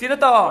idol. Sino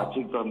to?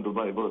 Watching from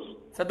Dubai, boss.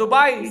 Sa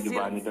Dubai? Si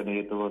Giovanni ka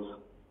na ito, boss.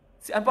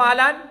 Ang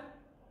pangalan?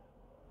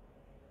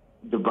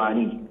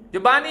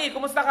 Giovanni,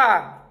 kumusta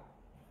ka?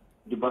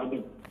 Giovanni.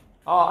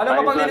 Ano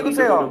ka paglilingkod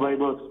sa'yo? Dubai,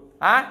 boss.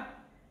 Ha?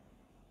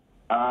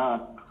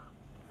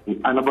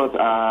 Boss,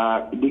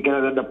 hindi ka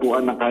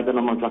nadadapuan ng kahit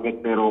anong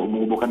sakit pero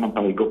umuubo ka ng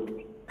pahigop.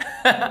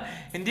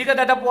 Hindi ka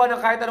dadapuan ng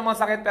kahit anong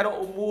sakit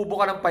pero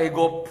umuubo ka ng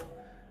pahigop.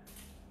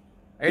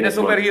 Ayun na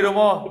superhero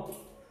mo.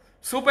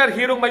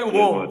 Superhero may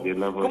ubo.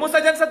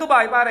 Kumusta dyan sa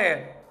Dubai,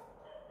 pare?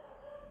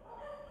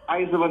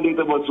 Ayos naman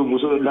dito, boss.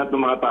 Sumusunod lahat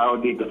ng mga tao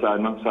dito sa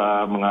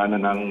mga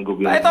ng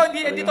gobyerno. Ito,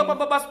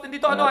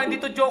 hindi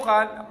to joke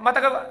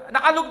Matagal,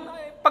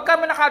 pagka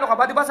nakano ka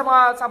ba, di ba sa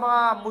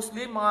mga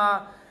Muslim,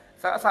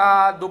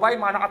 sa Dubai,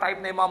 mga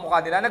nakatype na yung mga mukha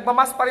nila,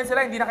 nagmamas pa rin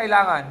sila, hindi na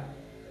kailangan.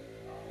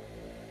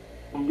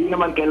 Hindi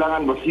naman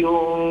kailangan, boss.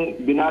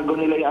 Yung binago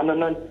nila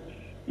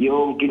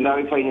yung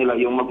kinarify nila,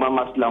 yung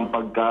magmamas lang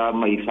pagka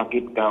may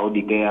sakit ka o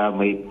di kaya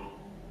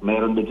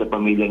mayroon din sa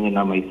pamilya niya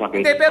na may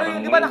sakit. Hindi, pero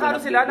yung di ba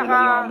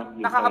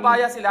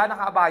nakaabaya sila,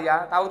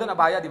 tawag doon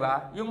abaya, di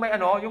ba? Yung may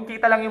yung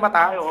kita lang yung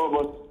mata. Ay, oo,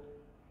 boss.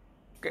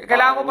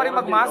 Kailangan mo pa rin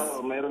magmas?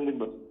 Oo, mayroon din,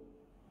 boss.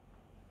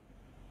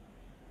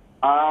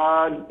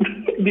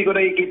 Hindi ko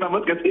nakikita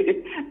boss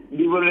kasi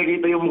hindi mo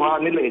nakikita yung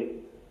mukha nila eh.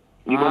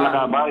 Hindi ko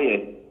nakabay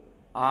eh.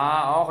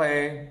 Okay.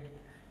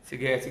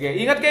 Sige.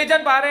 Ingat kayo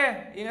dyan,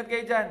 pare. Ingat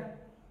kayo dyan.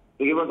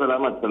 Sige po,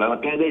 salamat. Salamat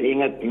kayo din.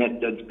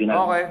 Ingat, Judge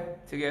Pinal. Okay.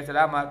 Sige,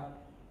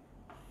 salamat.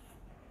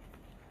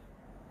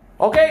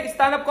 Okay,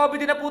 stand-up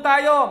comedy na po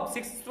tayo.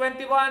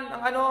 6:21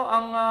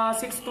 ang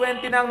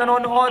 6:20 na ang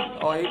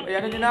nanonood. O,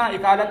 ayan nyo na,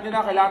 ikalat nyo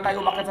na. Kailangan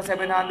tayo umakit sa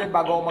 700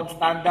 bago ako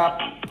mag-stand up.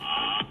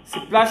 Si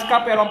Flash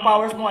ka pero ang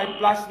powers mo ay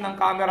flash ng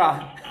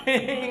camera.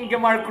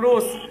 Ingemar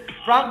Cruz.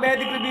 Frank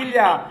Medic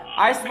Revilla.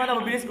 Iceman na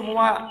mabilis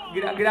gumawa.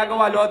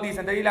 Ginagawa, Lodi.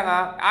 Sandali lang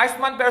ha.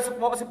 Iceman pero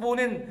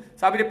sipunin.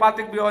 Sabi ni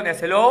Patrick Biones.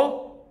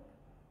 Hello?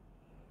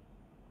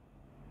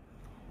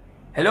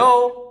 Hello?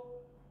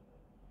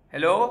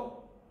 Hello?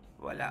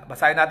 Wala.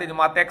 Basahin natin yung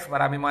mga text.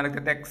 Maraming mga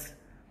nagte-text.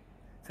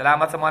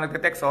 Salamat sa mga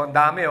nagte-text. Ang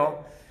dami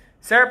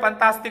Sir,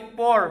 Fantastic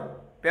Four.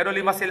 Pero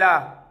 5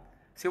 sila.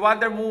 Si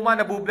Wonder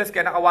Woman nabubless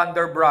kaya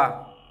naka-Wonder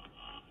Bra.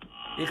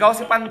 Ikaw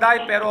si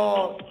Panday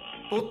pero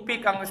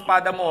toothpick ang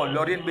espada mo.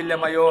 Lorien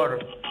Villamayor.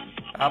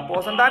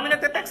 Tapos, ang dami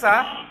nagte-text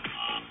ha.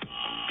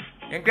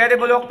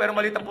 Incredible Hulk pero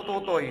malit ang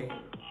pututoy.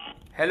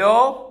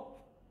 Hello?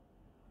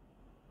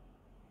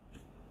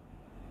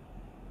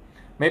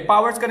 May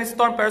powers ka ni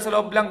Storm pero sa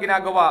loob lang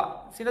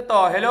ginagawa. Sino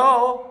to? Hello?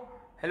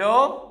 Hello?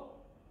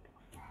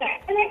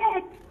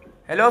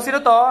 Hello, sino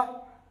to?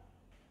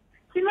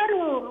 Si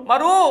Maru.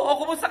 Maru!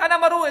 Kumusta ka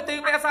na, Maru? Ito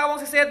yung may asawang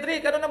si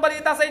Cedric. Ano nang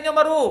balita sa inyo,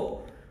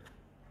 Maru?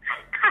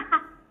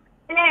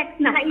 Alex,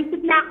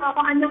 nakaisip na ako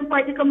kung anong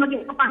pwede ko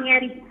maging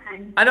kapangyarihan.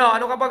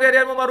 Ano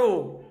kapangyarihan mo,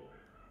 Maru?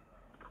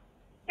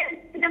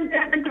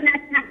 Sinamdaman ko na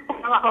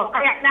nakasawa ko,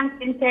 kaya lang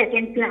 10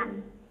 seconds lang.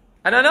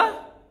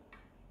 Ano?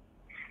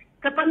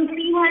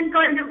 Kapangyarihan ko,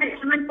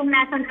 naman kung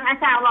nasan ang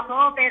asawa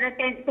ko, pero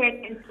 10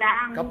 seconds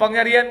lang.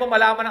 Kapangyarihan mo,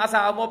 malaman ang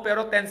asawa mo,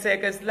 pero 10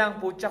 seconds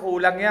lang. Putya,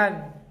 kulang yan.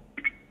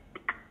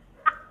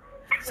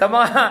 Sa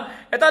mga...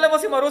 Ito, alam mo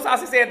si Maru sa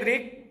si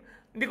Cedric?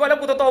 Hindi ko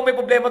alam kung totoo may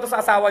problema to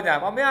sa asawa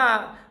niya.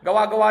 Mamaya,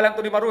 gawa-gawa lang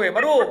to ni Maru eh.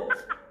 Maru!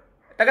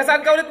 Taga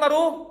saan ka ulit,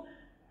 Maru?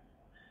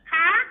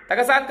 Ha?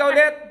 Taga saan ka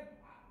ulit?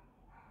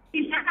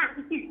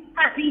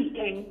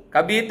 Cavite.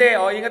 Cavite.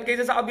 Ingat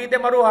kayo sa Cavite,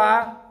 Maru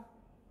ha.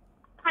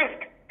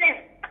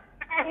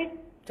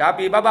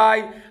 Chappy,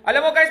 bye-bye.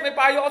 Alam mo guys, may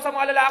payo ako sa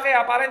mga lalaki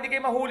ha, para hindi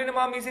kayo mahuli ng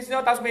mga misis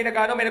nyo, tapos may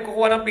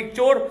nagkukuha ng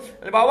picture.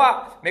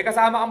 Halimbawa, may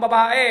kasama kang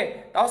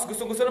babae, tapos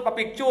gusto-gusto ng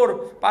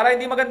pa-picture. Para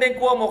hindi maganda yung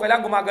kuha mo,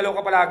 kailangan gumagalaw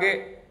ka palagi.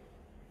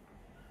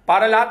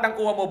 Para lahat ng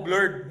kuha mo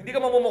blurred. Hindi ka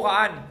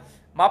mamumukaan.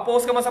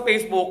 Ma-post ka man sa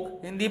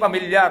Facebook, hindi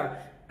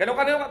pamilyar. Ganun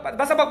ka,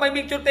 basta pag may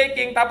picture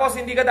taking, tapos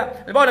hindi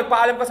ka halimbawa,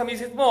 nagpaalam ka sa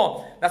misis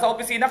mo, nasa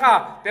opisina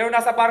ka, pero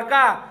nasa bar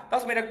ka,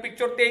 tapos may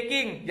nag-picture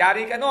taking,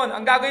 yari ka nun.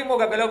 Ang gagawin mo,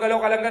 gagalaw-galaw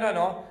ka lang gano'n,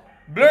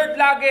 Blurred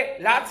lagi.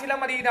 Lahat silang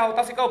malinaw,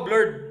 tapos ikaw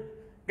blurred.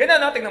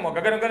 Ganun, tingnan mo,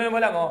 gaganon-ganon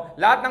mo lang,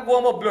 Lahat ng kuha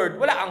mo blurred,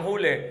 wala kang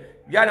huli.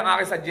 Yan ang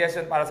aking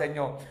suggestion para sa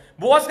inyo.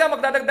 Bukas nga,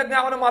 magdadagdag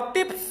nga ako ng mga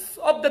tips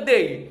of the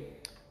day.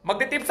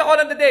 Magti-tips ako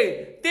ng the day.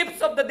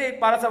 Tips of the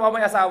day para sa mga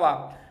may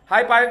asawa.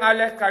 Hi, paring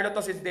Alex, Carlo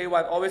to since day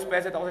 1. Always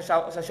present ako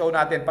sa show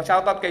natin.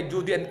 Pa-shoutout kay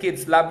Judy and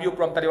Kids. Love you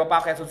from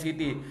Taliwapa, Quezon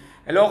City.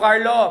 Hello,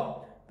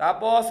 Carlo.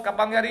 Tapos,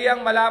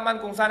 kapangyarihang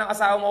malaman kung saan ang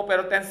asawa mo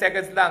pero 10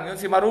 seconds lang.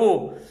 Yun si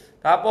Maru.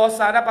 Tapos,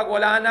 sana pag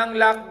wala ng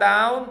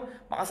lockdown,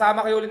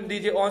 makasama kayo ulit ng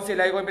DJ Onse.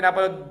 Lagi ko yung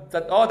pinapanood.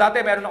 Dati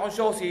meron akong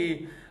show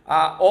si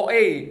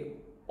OA,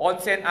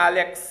 Onsen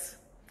Alex.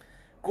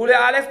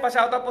 Kuya Alex,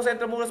 pa-shoutout po sa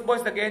Intramuros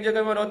Boys. Nag-enjoy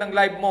kami manood ng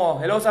live mo.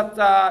 Hello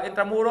sa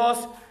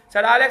Intramuros.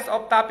 Sir Alex,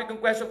 off topic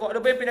yung question ko.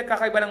 Ano ba yung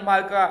pinagkakaiba ng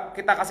mahal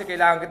kita kasi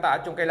kailangan kita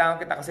at yung kailangan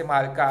kita kasi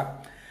mahal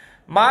ka?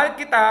 Mahal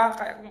kita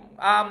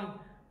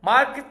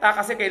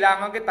kasi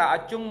kailangan kita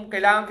at yung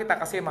kailangan kita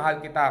kasi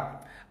mahal kita.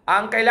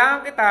 Ang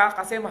kailangan kita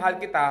kasi mahal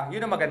kita,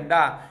 yun ang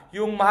maganda.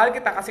 Yung mahal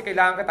kita kasi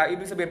kailangan kita,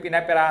 ibig sabihin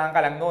pinapirahan ka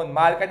lang nun.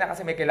 Mahal ka niya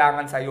kasi may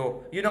kailangan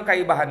sa'yo. Yun ang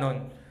kaibahan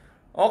nun.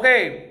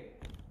 Okay.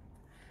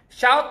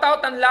 Shoutout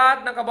ang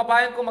lahat ng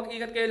kababayan ko.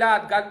 Mag-ingat kayo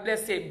lahat. God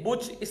bless you.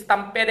 Butch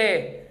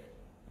Estampede.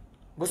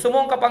 Gusto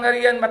mong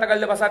kapangyarihan matagal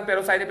labasan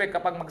pero side effect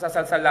kapag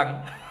magsasalsal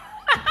lang.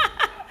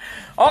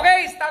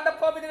 Okay,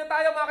 stand-up comedy na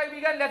tayo mga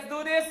kaibigan. Let's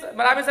do this.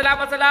 Maraming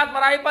salamat sa lahat.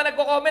 Marami pa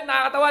nagko-comment.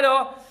 Nakakatawa,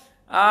 no?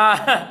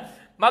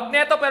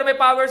 Magneto pero may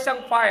power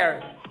siyang fire.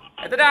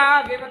 Ito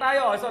na, game na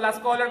tayo. So,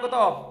 last caller ko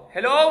to.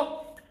 Hello?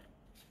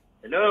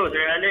 Hello,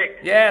 Sir Alex.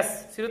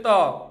 Yes, sino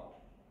to?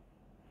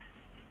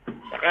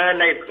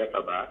 Naka-live ka pa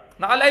ba?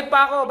 Naka-live pa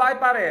ako. Bakit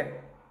pare?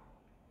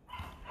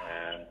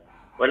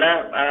 Wala.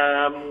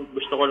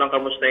 Gusto ko lang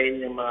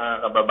kamustahin yung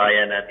mga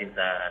kababayan natin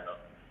sa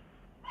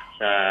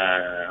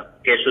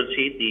Quezon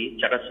City,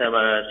 tsaka sa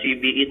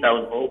CBE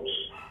Town Hopes.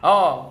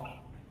 Oo.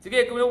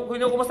 Sige,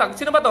 kumusta?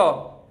 Sino ba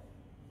to?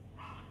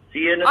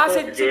 Si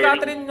si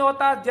Catherine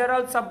Nota,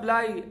 Gerald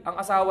Sablay, ang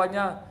asawa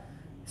niya.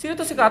 Sino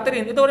to si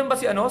Catherine? Ito rin ba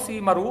si si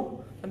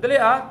Maru? Sandali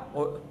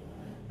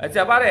At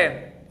siya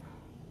pare.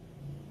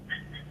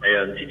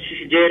 Ayun,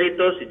 si Jerry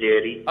to, si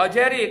Jerry.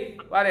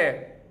 Jerry,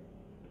 pare.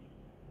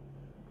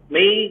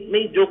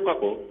 May joke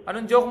ako.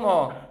 Anong joke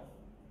mo?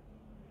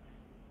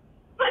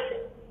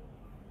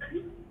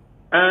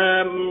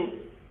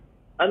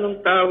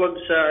 Anong tawag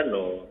sa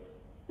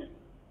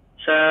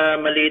sa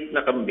maliit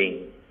na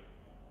kambing?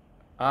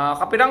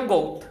 Kapirang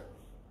goat.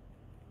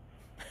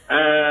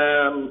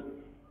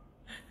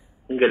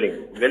 Ang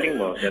galing. Galing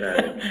mo,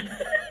 Senado.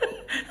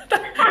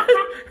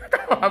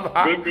 Tama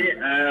ba? Hindi.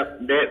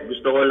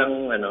 Gusto ko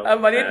lang,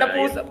 Maliit na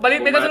pusa.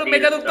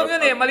 May kadugtong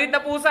yun eh. Maliit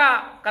na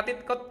pusa.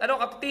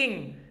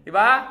 Katuting. Di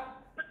ba?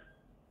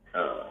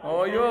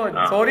 Oh, yun.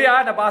 Sorry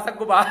nabasag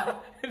ko ba?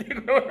 Hindi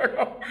ko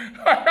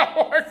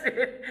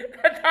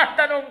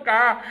natatanong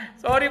ka.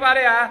 Sorry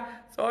pare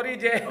Sorry,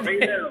 Jen. Okay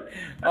na.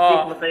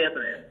 Masaya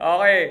to eh.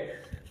 Okay.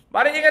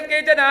 Pare, ingat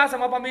kayo dyan sa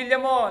mga pamilya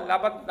mo.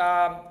 Dapat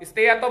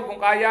stay at home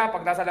kung kaya.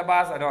 Pag nasa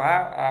labas,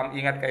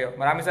 ingat kayo.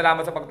 Maraming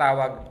salamat sa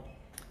pagtawag.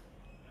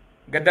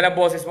 Ganda ng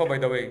boses mo,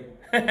 by the way.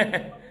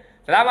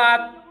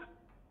 Salamat!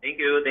 Thank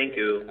you.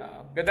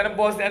 Ganda ng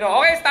boses.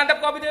 Okay,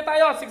 stand-up comedy na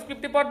tayo.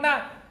 6:54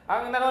 na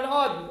ang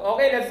nanonood.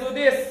 Okay, let's do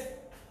this.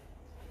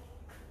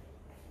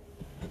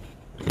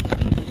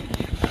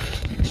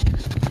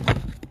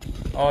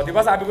 Di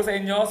ba sabi ko sa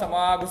inyo, sa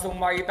mga gustong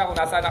makita kung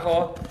nasaan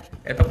ako,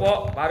 ito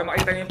po, para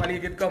makita niyo yung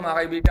paligid ko, mga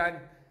kaibigan.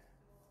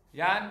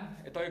 Yan,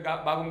 ito yung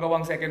bagong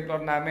gawang second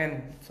floor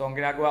namin. So, ang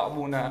ginagawa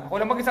ko muna,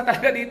 ako lang mag-isa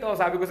talaga dito,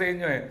 sabi ko sa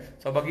inyo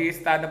So,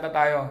 mag-i-stand up na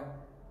tayo.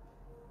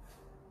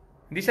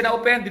 Hindi siya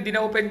na-open, hindi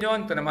na-open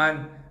yun. Ito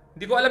naman.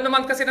 Hindi ko alam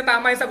naman kasi na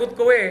tama yung sagot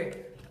ko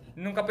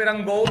Nung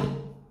kapirang goat,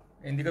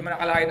 hindi ko naman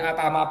nakalain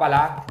tama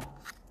pala.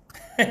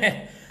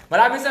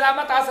 Maraming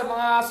salamat sa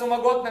mga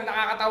sumagot ng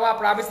nakakatawa.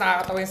 Promise,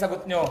 nakakatawa yung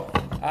sagot nyo.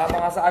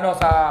 Mga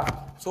sa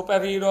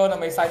superhero na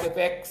may side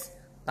effects.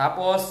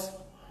 Tapos,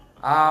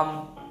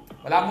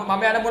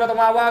 mamaya na muna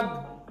tumawag.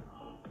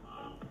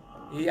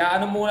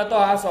 Muna to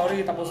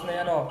sorry, tapos na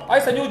yan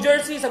Ay, sa New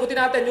Jersey, sagutin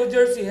natin, New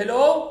Jersey.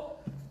 Hello?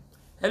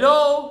 Hello?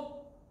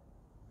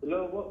 Hello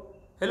po.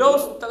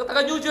 Hello?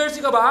 Taga New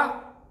Jersey ka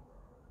ba?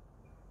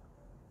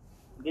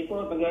 Hindi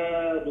po, taga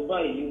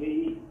Dubai,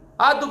 UAE.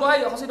 Dubai.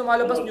 Kasi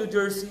lumalabas New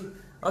Jersey.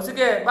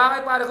 Sige,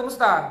 bakit pare,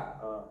 kumusta?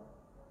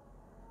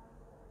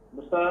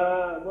 Basta,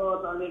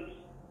 boss Alex.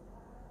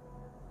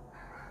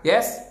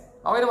 Yes?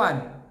 Okay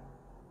naman.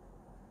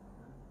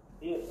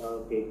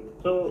 Okay.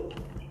 So,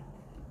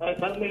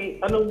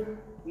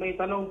 may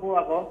tanong po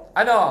ako.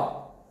 Ano?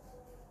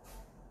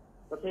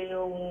 Kasi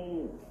yung,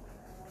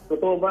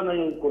 totoo ba na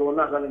yung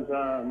corona galing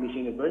sa Miss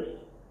Universe?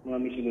 Mga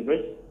Miss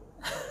Universe?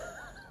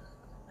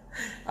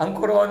 Ang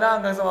corona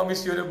hanggang sa mga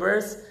Miss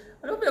Universe?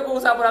 Ano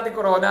pinag-uusapan natin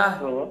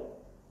corona?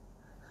 Oo.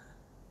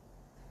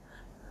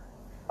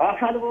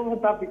 Ano po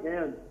ang topic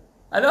ngayon?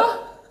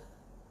 Ano?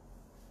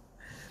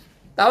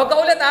 Tawag ka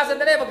ulit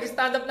sandali,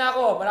 mag-stand up na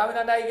ako. Marami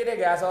na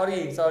nakikinig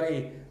sorry.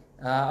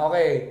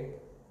 Okay.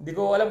 Hindi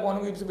ko alam kung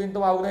anong ibig sabihin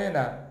tumawag na yun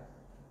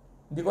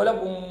Hindi ko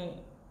alam kung...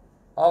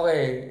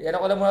 Okay, yan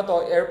ako lang muna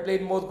to.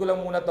 Airplane mode ko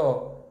lang muna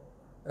to.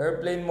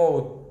 Airplane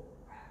mode.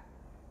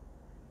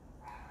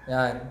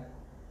 Yan.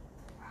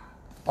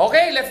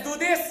 Okay, let's do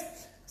this!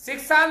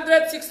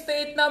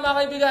 668 na mga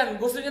kaibigan.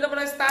 Gusto niyo na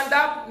ba ng stand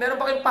up? Meron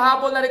pa kayong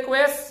pahabol na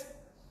request?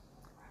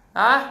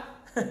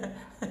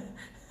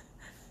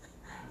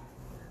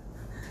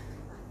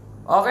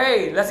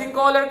 Okay, lasing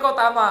caller ko,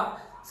 tama.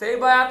 Sa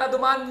iba yata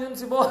dumaan yun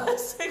si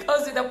boss.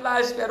 Ikaw si The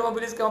Flash, pero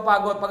mabilis ka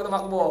mapagod pag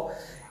tumakbo.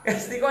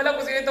 Hindi ko alam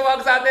kung sino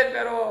tumawag sa atin,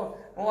 pero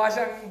mukha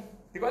siyang...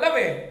 Hindi ko alam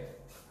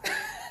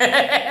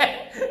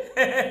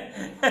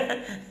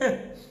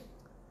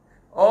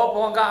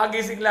mukhang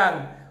kakagising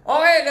lang.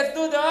 Okay, let's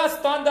do the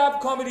stand-up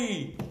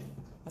comedy.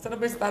 Nasaan na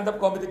ba yung stand-up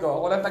comedy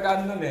ko? Ako lang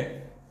tagaan nun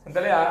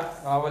Sandali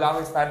wala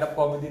akong stand-up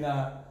comedy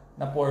na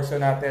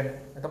portion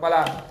natin. Ito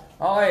pala.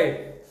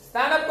 Okay.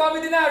 Stand-up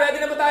comedy na.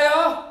 Ready na ba tayo?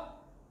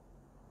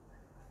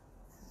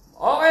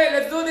 Okay,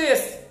 let's do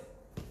this.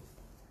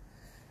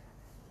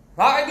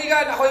 Mga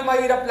kaibigan, ako yung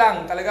mahirap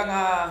lang. Talagang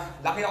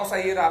laki ako sa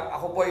hirap.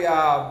 Ako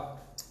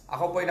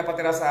po ay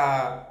napatira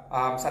sa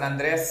San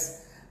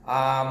Andres.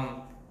 Sa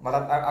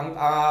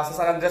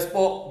San Andres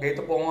po,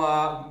 gayto po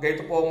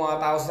mga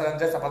tao sa San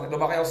Andres.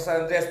 Lumaki ako sa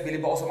San Andres,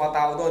 bilib ako sa mga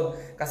tao doon.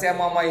 Kasi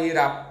ang mga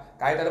mahirap,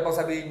 kahit ano pang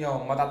sabihin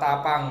nyo,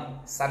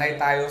 matatapang, sanay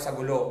tayo sa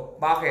gulo.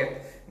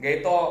 Bakit?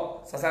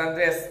 Gayto, sa San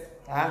Andres,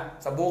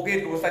 sa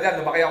bukid, kumusta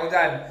dyan? Lumaki ako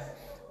dyan.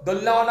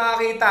 Doon lang ako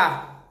nakakita.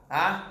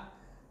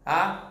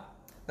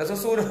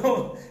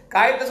 Nasusunog.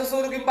 Kahit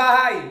nasusunog yung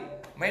bahay,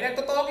 may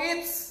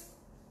nagtotongits.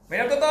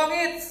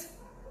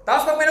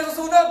 Tapos pag may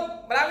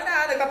nasusunog, marami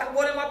na, nagtatakbo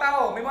ng mga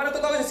tao. May mga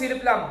nagtotongits,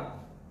 silip lang.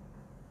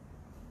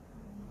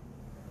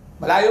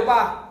 Malayo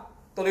pa.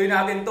 Tuloy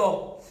natin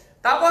to.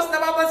 Tapos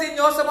napapansin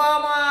nyo sa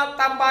mga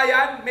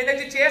tambayan, may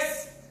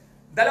nag-chess.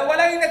 Dalawa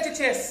lang yung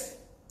nag-chess.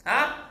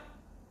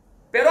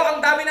 Pero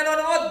ang dami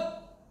nanonood.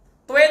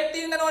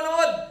 20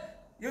 nanonood.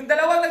 Yung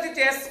dalawang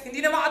nag-chess, hindi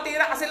na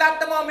makatira kasi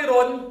lahat ng mga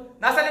miron,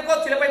 nasa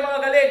likod, sila pa yung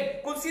mga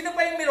galing. Kung sino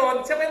pa yung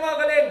miron, siya pa yung mga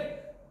galing.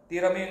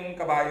 Tira mo yung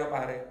kabayo,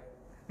 pare.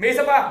 May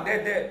isa pa.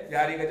 Hindi.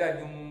 Yari ka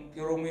dyan.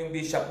 Yung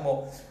bishop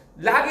mo.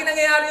 Lagi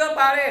nangyayari yun,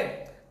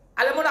 pare.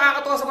 Alam mo,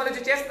 nakakatawa sa mga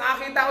nag-chess.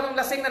 Nakakita ko ng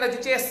lasing na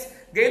nag-chess.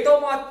 Ganito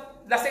mga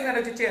lasing na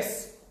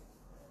nag-chess.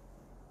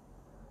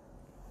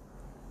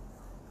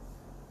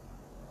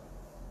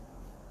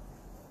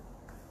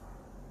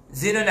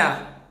 Sino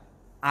na?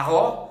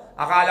 Ako?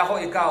 Akala ko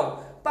ikaw.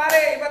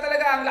 Pare, iba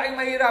talaga ang laking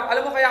mahirap.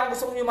 Alam mo kaya ako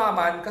gusto kong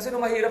yumaman? Kasi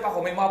nung mahirap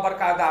ako, may mga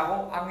barkada ako,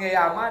 ang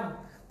yayaman.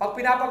 Pag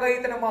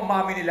pinapagalitan ng mga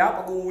mami nila,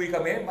 pag uuwi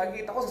kami,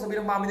 makikita ko,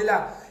 sasabihin ng mami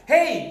nila,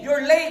 "Hey,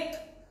 you're late!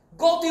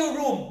 Go to your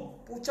room!"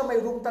 Pucha, may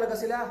room talaga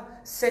sila.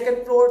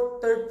 Second floor,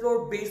 third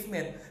floor,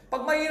 basement.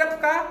 Pag mahirap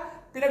ka,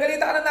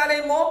 pinagalitan ka ng nanay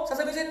mo,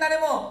 sasabihin sa nanay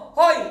mo,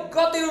 "Hoy,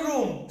 go to your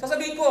room!"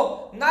 Sasabihin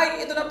ko,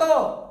 "Nay, ito na to.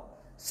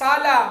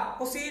 Sala,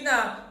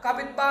 kusina,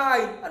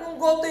 kapitbahay, anong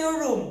go to your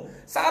room?"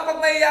 Saka pag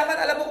mayayaman,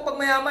 alam mo kung pag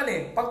mayaman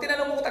eh. Pag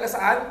tinanong mo kung taga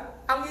saan,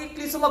 ang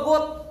hikli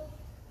sumagot.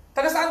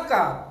 Taga saan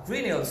ka?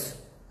 Green Hills,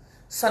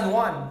 San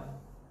Juan,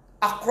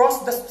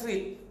 across the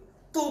street,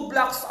 2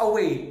 blocks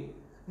away,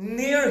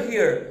 near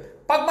here.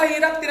 Pag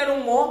mahirap,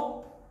 tinanong mo,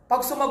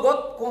 pag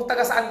sumagot kung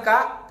taga saan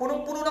ka,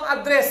 punong-puno ng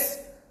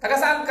address. Taga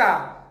saan ka?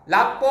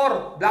 Lot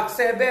 4, Block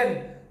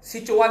 7,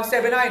 Sitio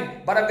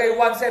 179, Barangay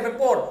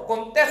 174,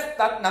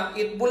 contestant ng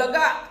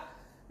Itbulaga.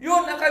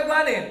 Yun ang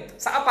kaibahan eh.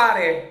 Saka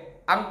pare,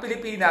 ang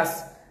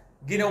Pilipinas,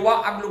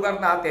 ginawa ang lugar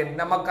natin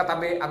na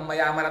magkatabi ang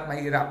mayaman at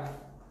mahirap.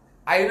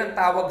 Ayun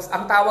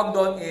ang tawag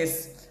doon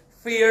is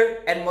fear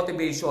and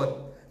motivation.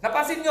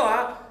 Napansin nyo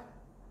ha,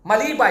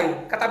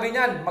 Malibay, katabi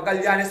niyan,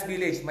 Magallanes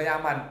Village,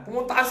 mayaman.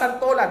 Pumunta ka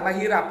Santolan,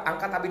 mahirap, ang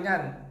katabi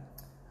niyan.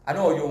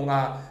 Yung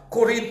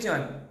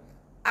Corinthian,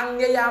 ang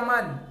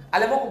yayaman.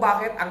 Alam mo kung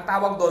bakit ang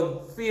tawag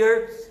doon,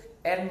 fear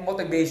and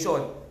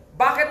motivation.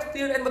 Bakit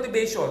fear and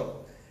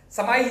motivation?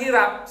 Sa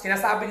mahihirap,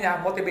 sinasabi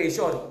niya,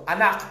 motivation.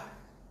 Anak,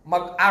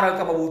 mag-aral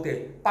ka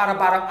mabuti para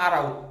barang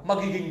araw,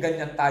 magiging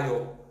ganyan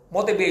tayo.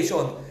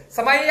 Motivation.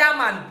 Sa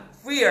mayayaman,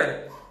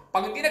 fear.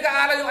 Pag hindi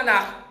nag-aaral yung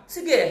anak,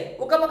 sige,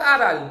 huwag ka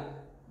mag-aral.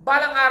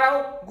 Balang araw,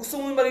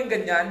 gusto mo maging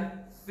ganyan,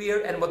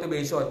 fear and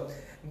motivation.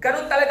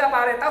 Ganun talaga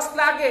pare. Tapos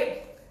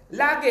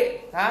lagi,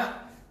 ha?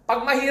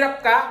 Pag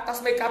mahirap ka,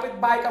 tapos may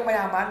kapitbahay kang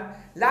mayaman,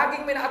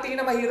 laging may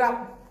nakatingin na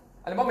mahirap.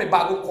 Alam mo, may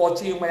bagong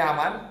kotse yung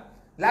mayaman.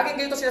 Laging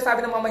ganito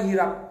sinasabi ng mga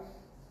mahirap.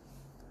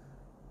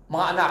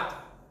 Mga anak,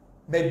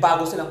 may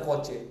bago silang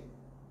kotse.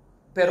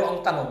 Pero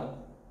ang tanong,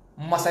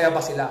 masaya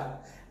ba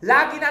sila?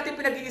 Lagi natin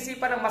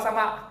pinag-iisipan ng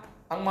masama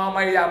ang mga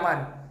mayayaman.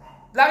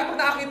 Lagi pag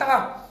nakakita ka,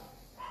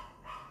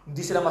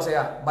 hindi sila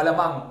masaya.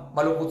 Malamang,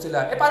 malungkot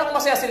sila. Paano kung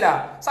masaya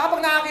sila? Saka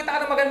pag nakakita ka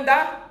ng maganda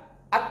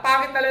at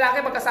pangit na lalaki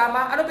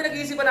magkasama, ano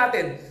pinag-iisipan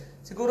natin?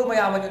 Siguro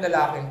mayaman yung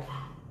lalaki.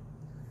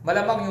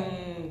 Malamang yung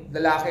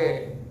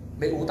lalaki,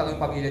 may utang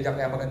yung pamilya dyan,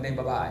 kaya maganda yung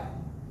babae.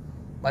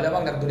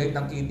 Malamang nag-donate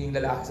ng kidney yung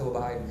lalaki sa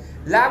babae.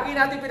 Lagi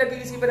natin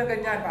pinag-iisipan ng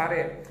ganyan,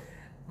 pare.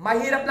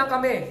 Mahirap lang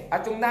kami.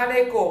 At yung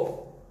nanay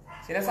ko,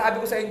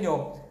 sinasabi ko sa inyo,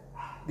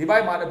 di ba,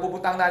 mga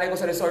nagpupunta ang nanay ko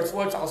sa Resorts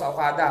World, ako sa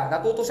Okada,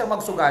 natuto siyang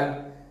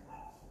magsugal.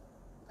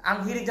 Ang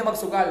hilig niya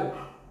magsugal.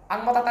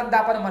 Ang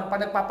matatanda pa naman,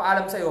 pag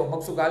nagpapaalam sa'yo,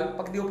 magsugal,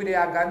 pag di mo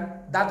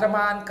pinayagan,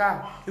 dadramahan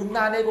ka. Yung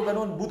nanay ko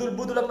ganun,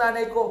 budol-budol ang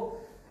nanay ko.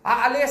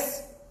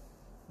 Aalis.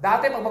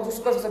 Dati, pag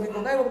magsusugal, sasabihin ko,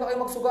 "Nay, huwag na kayo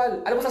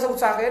magsugal." Alam mo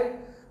sasagot sa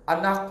akin?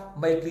 "Anak,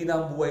 maikli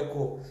na ang buhay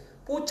ko."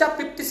 Putya,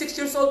 56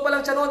 years old pa lang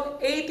siya noon.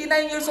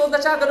 89 years old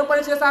na siya. Ganun pa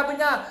rin sinasabi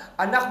niya.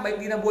 "Anak,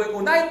 maikli na ang buhay ko."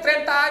 Nay,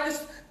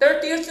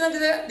 30 years na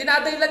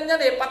dinadailan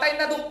niyan eh. Patay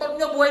na doktor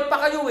niyo, buhay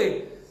pa kayo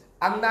eh.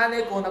 Ang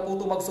nanay ko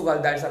natuto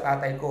magsugal dahil sa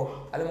tatay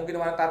ko. Alam mo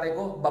ginawa ng tatay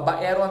ko?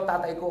 Babaero ang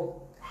tatay ko.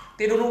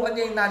 Tinuruan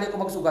niya yung nanay ko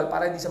magsugal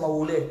para hindi siya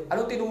mahuli.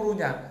 Anong tinuro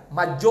niya?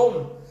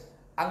 Mahjong.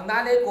 Ang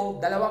nanay ko,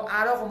 2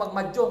 araw ko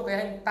magmahjong. Kaya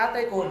yung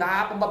tatay ko,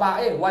 nakakapang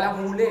babae, walang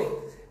huli.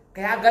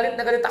 Kaya galit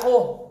na galit ako.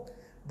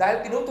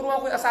 Dahil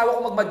tinuturuan ko yung asawa ko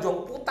magmahjong,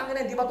 putang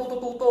ina, hindi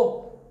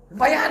matutututo. Ano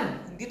ba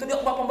yan? Hindi to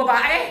niyo ako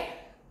babae.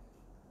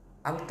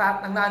 Ang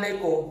nanay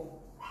ko,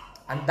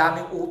 ang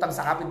daming utang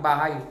sa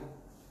kapitbahay.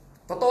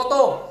 Totoo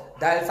to.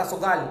 Dahil sa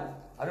sugal.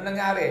 Ano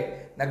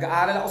nangyari?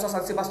 Nag-aaral ako sa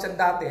San Sebastian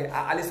dati.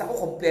 Aalis ako,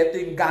 kompleto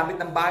yung gamit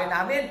ng bahay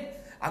namin.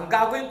 Ang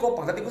gagawin ko,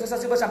 pagdating ko sa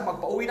San Sebastian, pag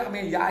pauwi na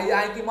kami,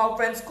 yayayain ko yung mga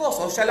friends ko.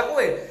 Social ako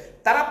eh.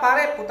 Tara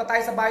pare, punta tayo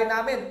sa bahay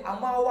namin. Ang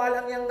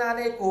mawawalang yung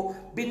nanay ko,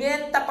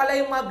 binenta pala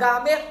yung mga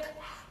gamit.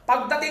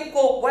 Pagdating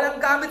ko, walang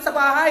gamit sa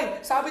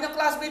bahay. Sabi ng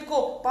classmate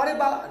ko, "Pare,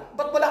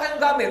 ba't wala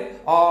kayong gamit?"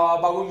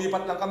 Bagong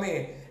lipat lang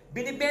kami.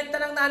 Binibenta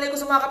ng nanay ko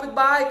sa mga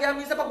kapitbahay. Kaya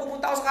minsan pag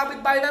pupunta ako sa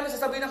kapitbahay namin,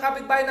 sasabihin ng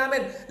kapitbahay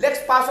namin,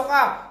 "Lex, pasok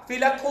ka. Feel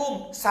at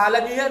home."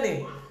 Sala niyo yan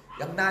eh.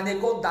 Yung nanay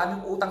ko,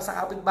 daming utang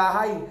sa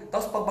kapitbahay.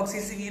 Tapos pag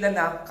magsisingilan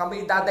na,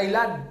 kami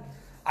idadaylan.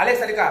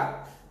 "Alex,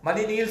 halika.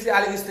 Maniningil si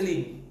Alex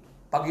Esteling."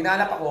 Pag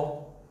hinanap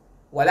ako,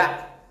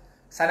 wala.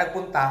 Saan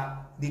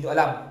nagpunta, di nyo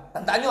alam.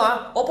 Tandaan nyo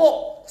ha?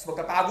 Opo. Tapos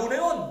magtatago na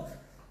yun.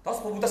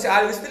 Tapos pupunta si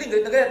Alex Esteling,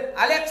 galit na galit.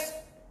 "Alex,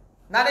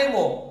 nanay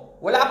mo."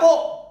 "Wala po."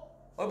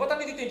 "O, ba't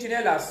nandito yung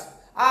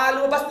tsinelas?"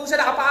 Lumabas po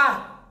siya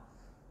nakapaa."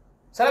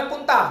 "Saan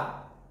nagpunta?"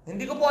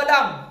 "Hindi ko po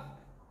alam."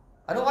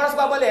 "Anong oras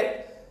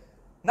babalik?"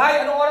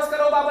 "Nay, anong oras ka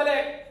raw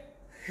babalik?"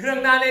 Yun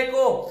ang nanay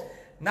ko.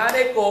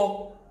 Nanay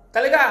ko,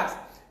 talaga,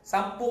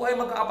 10 kayo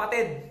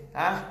magkakapatid.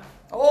 Ha?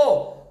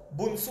 Oo,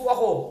 bunso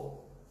ako.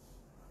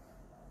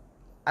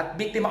 At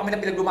biktima kami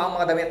ng pinaglumaang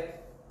mga damit.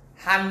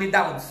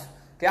 Hand-me-downs.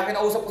 Kaya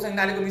kinausap ko sa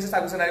nanay ko, minsan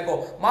sabi ko sa nanay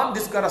ko, "Ma'am,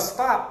 this gotta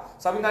stop."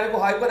 Sabi ng nanay ko,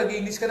 "Hayop ka,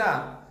 nag-i-English ka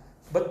na."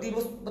 Ba't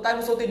tayo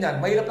suotin yan?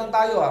 Mahirap lang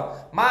tayo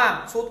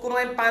Ma, suot ko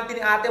na yung panty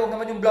ni ate, wag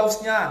naman yung blouse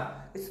niya.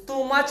 It's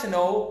too much, you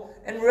know?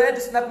 And red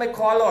is not my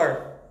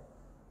color.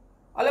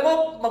 Alam mo,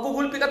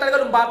 magugulpi ka talaga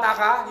nung bata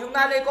ka. Yung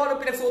nanay ko, nung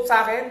pinagsuot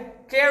sa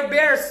akin, Care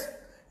Bears.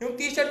 Yung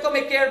t-shirt ko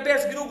may Care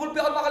Bears. Ginugulpi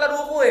ako ng mga kalaro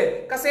ko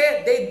Kasi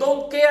they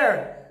don't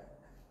care.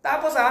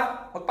 Tapos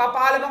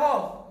magpapaalam ako.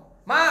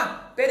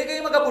 Ma, pwede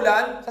kayo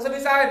magabulan?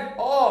 Sasabihin sa akin,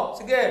 oo,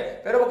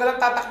 sige. Pero wag ka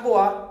lang tatakbo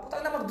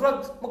Putang na,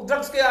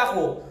 mag-drugs kaya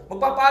ako.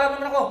 Magpapaalam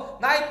naman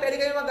ako. Nay, pwede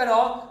kayo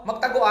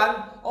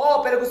magtaguan? Oo,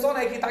 pero gusto ko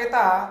nakikita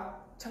kita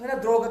Tsaka na,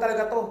 droga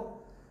talaga to.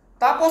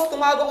 Tapos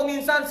tumawag ako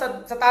minsan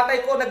sa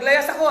tatay ko.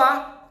 Naglayas ako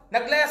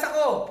Naglayas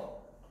ako.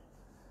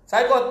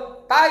 Sabi ko,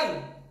 Tay,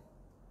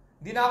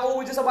 hindi na ako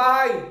uwi dyan sa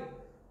bahay.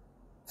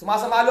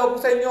 Sumasama loob ko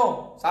sa inyo.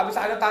 Sabi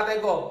sa akin ng tatay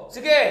ko,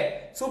 sige,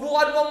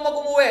 subukan mo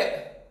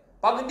mag-umuwi.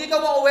 Pag hindi ka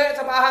mauwi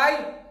sa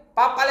bahay,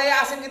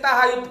 papalayasin kita,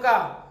 hayop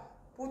ka.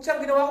 Putsang,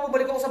 ginawa ko,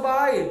 bumalik ako sa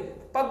bahay.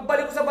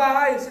 Pagbalik ko sa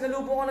bahay,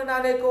 sinalubong ko ng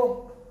nanay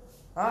ko.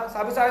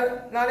 Sabi sa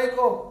nanay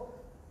ko,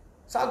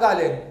 saan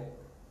galing?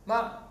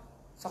 Ma,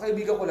 sa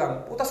kaibigan ko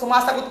lang. Puta,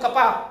 sumasagot ka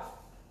pa.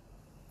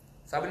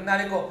 Sabi ng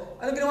nanay ko,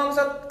 anong ginawa mo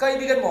sa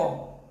kaibigan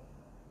mo?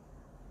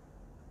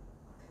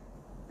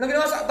 Anong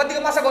ginawa sa... Ba't di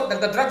ka masagot?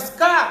 Nagda-drugs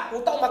ka!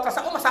 Puta, umatras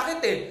ako,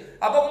 masakit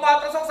Habang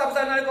umatras ako, sabi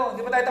sa nanay ko,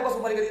 hindi pa tayo tapos,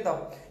 bumalik ka dito.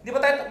 Hindi pa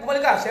tayo,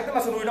 bumalik ka. Siyempre,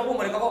 masunurin ako,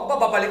 bumalik ako.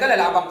 Babalik ka,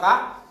 lalabang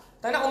ka.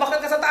 Tayo na,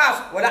 umakyat ka sa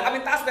taas. Wala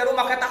kaming taas, pero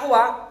umakyat ako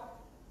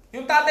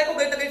Yung tatay ko,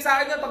 gayet na gayet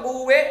sa akin yun. Pag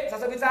uuwi,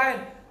 sasabihin sa akin,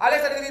 Alex,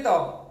 halika dito.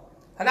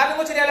 Hanapin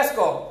mo tsinelas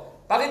ko.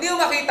 Pag hindi mo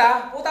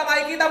makita, puta,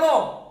 makikita mo.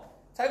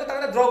 Sabi ko,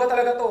 talaga, droga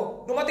talaga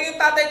to. Dumating yung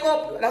tatay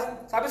ko,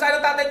 sabi sa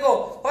akin ng tatay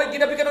ko, hoy,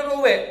 ginabi ka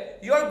nung uwi,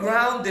 you're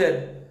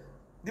grounded.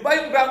 Di ba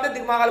yung grounded,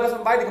 di ka makakalabas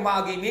ng bahay, di ka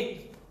makagimik?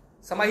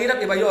 Sa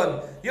mahirap, iba yun.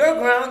 You're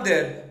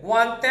grounded,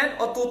 110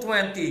 o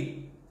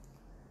 220.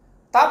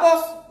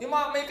 Tapos, yung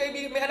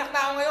may anak na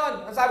ako ngayon.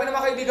 Ang sabi ng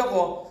mga kaibigan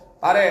ko,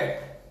 pare,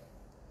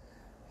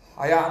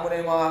 hayaan mo na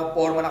yung mga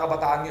forma na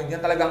kabataan yun. Yan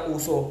talagang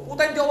uso.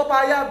 Puta, hindi ako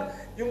papayag.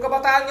 Yung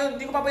kabataan yun,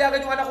 hindi ko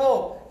papayagan yung anak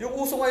ko. Yung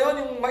uso ngayon,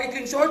 yung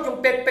maikling short, yung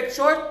pek-pek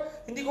short,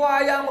 hindi ko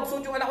hayaang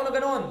magsuot yung anak ko na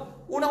gano'n.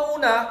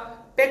 Unang-una,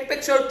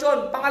 pek-pek short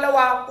yun.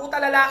 Pangalawa, puta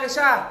lalaki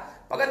siya.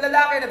 Pag ang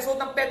lalaki nagsuot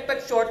ng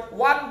pek-pek short,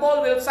 one ball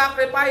will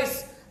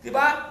sacrifice.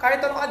 Diba?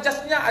 Kahit anong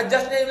adjust niya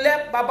yung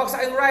left,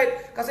 babagsak yung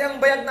right. Kasi ang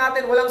bayag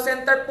natin, walang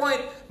center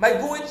point. May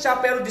guhit siya,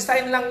 pero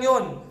design lang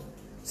yun.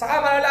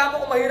 Saka malalaman mo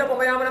kung mahirap o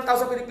mayaman ang tao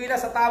sa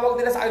Pilipinas sa tawag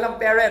nila sa kanilang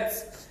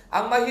parents.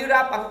 Ang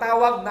mahirap, ang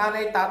tawag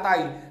nanay,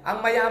 tatay. Ang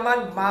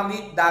mayaman,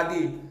 mommy,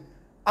 daddy.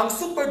 Ang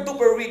super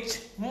duper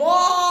rich,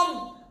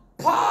 mom!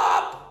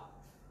 Pop!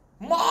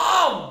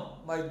 Mom!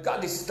 My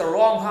God, this is the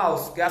wrong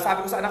house. Kaya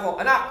sabi ko sa anak ko,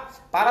 anak,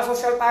 para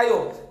sosyal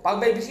tayo. Pag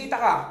may bisita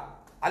ka,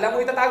 alam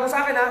mo itatawag mo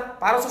sa akin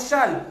para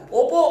sosyal.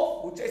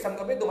 Opo! Kutsa, isang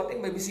gabi,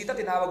 dumating, may bisita,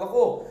 tinawag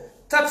ako.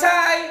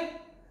 Tsatsay!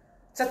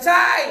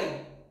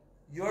 Tsatsay!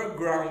 You're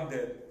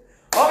grounded.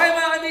 Okay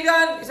mga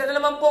kaibigan, isa na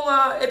naman pong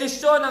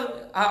edisyon ng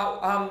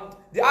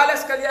The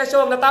Alex Calleja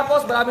Show.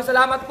 Natapos, maraming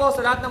salamat po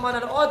sa lahat ng mga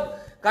nanood.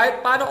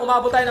 Kahit paano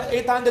umabot tayo ng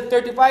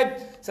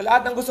 835 sa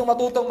lahat ng gustong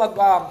matutong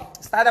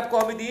mag-stand-up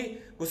comedy,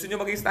 gusto nyo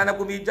maging stand-up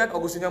comedian,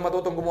 o gusto nyo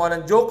matutong gumawa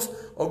ng jokes,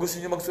 o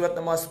gusto nyo magsulat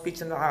ng mga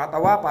speech na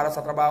nakakatawa para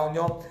sa trabaho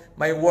nyo,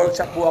 may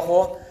workshop po ako.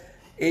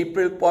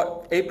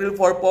 April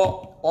 4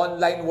 po,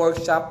 online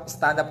workshop,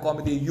 stand-up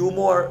comedy,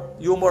 humor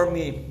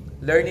me,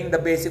 learning the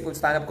basic of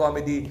stand-up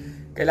comedy.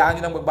 Kailangan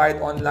nyo nang magbayad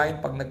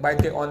online. Pag nagbayad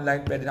kayo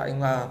online, pwede na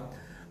kayong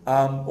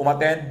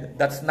umattend.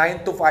 That's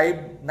 9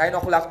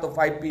 o'clock to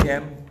 5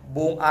 p.m.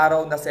 Buong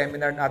araw na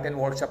seminar natin,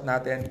 workshop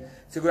natin.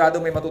 Sigurado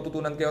may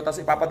matututunan kayo.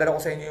 Tapos ipapadala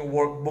ko sa inyo yung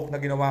workbook na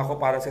ginawa ko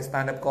para sa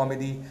stand-up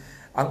comedy.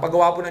 Ang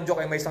paggawa po ng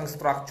joke ay may isang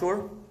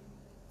structure.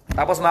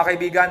 Tapos mga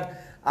kaibigan,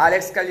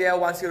 Alex Calleja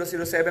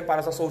 1007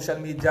 para sa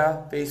social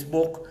media,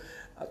 Facebook,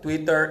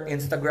 Twitter,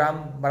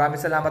 Instagram. Maraming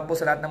salamat po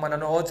sa lahat ng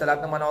manonood, sa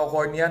lahat ng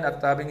manonood niyan.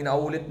 At sabing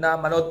inaulit na,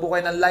 manood po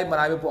kayo ng live.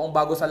 Marami po akong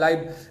bago sa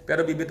live.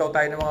 Pero bibitaw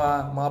tayo ng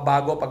mga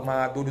bago pag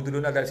mga dulo-dulo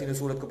na dahil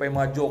sinusulat ko pa yung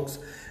mga jokes.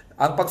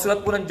 Ang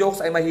pagsulat po ng jokes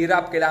ay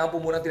mahirap. Kailangan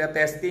po munang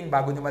tinatesting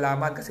bago nyo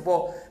malaman. Kasi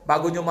po,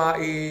 bago nyo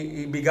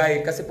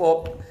maibigay. Kasi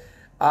po,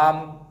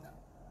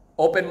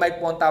 open mic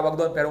po ang tawag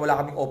doon, pero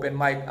wala kaming open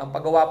mic. Ang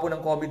paggawa po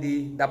ng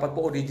comedy, dapat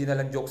po original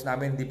ang jokes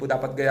namin. Hindi po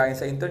dapat gayahin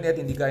sa internet,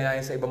 hindi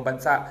gayahin sa ibang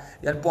bansa.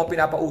 Yan po ang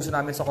pinapauso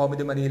namin sa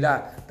Comedy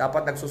Manila.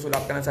 Dapat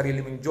nagsusulat ka ng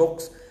sarili mong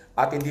jokes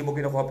at hindi mo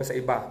kinokopya sa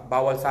iba.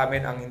 Bawal sa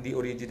amin ang hindi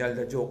original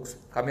na jokes.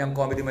 Kami ang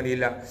Comedy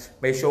Manila.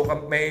 May show,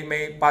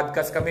 may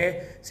podcast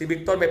kami. Si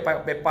Victor may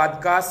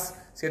podcast.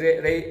 Si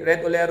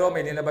Red Olero,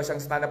 may nilabas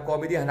siyang stand-up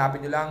comedy.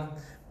 Hanapin nyo lang.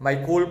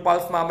 May Cool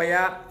Pulse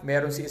mamaya.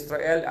 Meron si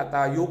Israel at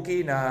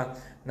Yuki na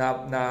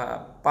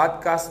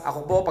podcast.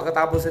 Ako po,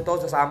 pagkatapos ito,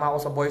 sasama ako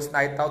sa Boys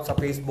Night Out sa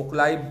Facebook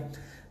Live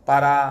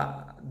para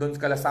doon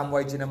kala Sam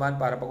YG naman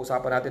para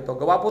pag-usapan natin to.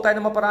 Gawa po tayo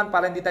ng maparaan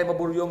para hindi tayo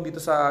maburyong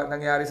dito sa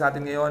nangyari sa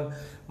atin ngayon.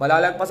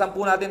 Malalagpasan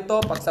po natin to.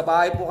 Pag sa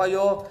bahay po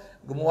kayo,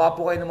 gumawa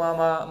po kayo ng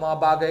mga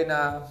bagay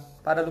na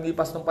para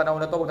lumipas ng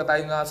panahon na to. Huwag na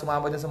tayong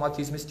sumama dyan sa mga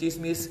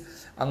chismis-chismis.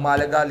 Ang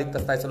mahalaga,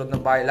 ligtas tayo sa loob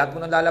ng bahay. Lahat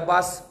mo nang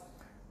lalabas,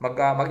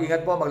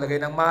 Mag-ingat po,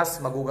 maglagay ng mask,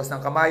 maghugas ng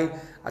kamay.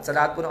 At sa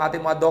lahat po ng ating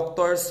mga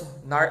doctors,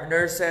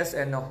 nurses,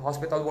 and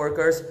hospital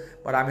workers,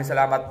 maraming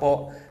salamat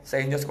po sa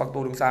inyo sa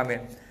pagtulong sa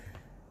amin.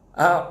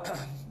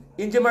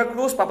 Ingemar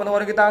Cruz,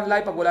 papanoorin kita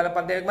live pag wala ng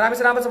pandemic. Maraming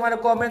salamat sa mga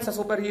nag-comment sa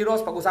Superheroes.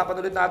 Pag-usapan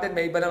ulit natin,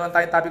 may iba naman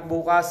tayong topic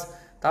bukas.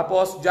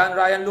 Tapos, John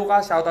Ryan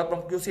Lucas, shoutout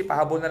from QC,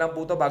 pahabol na lang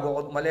po ito bago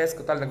ako umalis.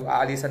 Kutal,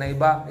 nag-aalisan ng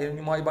iba. Yan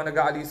yung mga ibang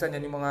nag-aalisan,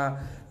 yan yung mga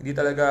hindi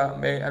talaga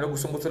may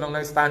gustong-gusto lang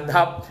ng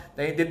stand-up.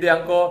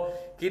 Naiintindihan ko.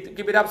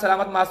 Keep it up.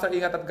 Salamat, Master.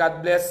 Ingat at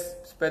God bless.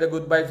 Spread the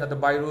good vibes at the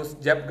virus.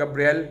 Jeff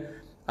Gabriel.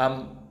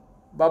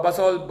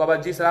 Babasol,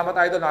 Babaji, salamat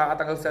idol.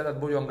 Nakakatanggal set at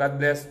bulyong. God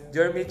bless.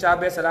 Jeremy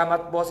Chavez,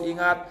 salamat boss.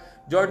 Ingat.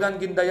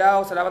 Jordan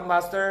Gindayaw, salamat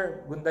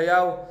Master.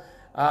 Gundayaw.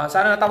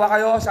 Sana natawa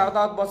kayo.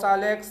 Shoutout Boss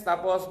Alex.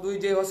 Tapos Louis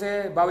J.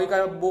 Jose. Bawi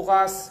kayo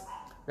bukas.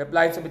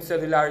 Reply sa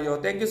Mr.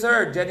 Hilario. Thank you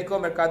sir. Jenico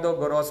Mercado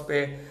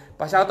Gorospe.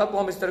 Pa-shoutout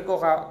po Mr. ko.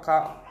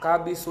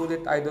 Kabi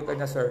Sulit idol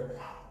kanya sir.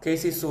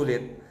 Casey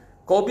Sulit.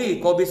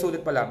 Kobe Sulit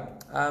pa lang.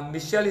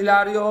 Michelle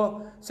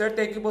Hilario. Sir,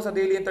 thank you po sa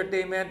daily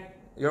entertainment.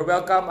 You're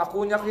welcome.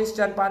 Akunya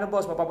Christian. Paano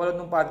boss? Mapapanood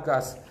ng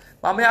podcast.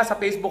 Mamaya sa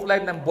Facebook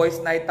Live ng Boys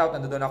Night Out.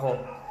 Nandoon ako.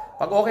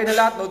 Pag okay na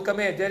lahat, note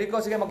kami. Jericho,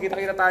 sige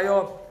magkita-kita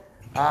tayo.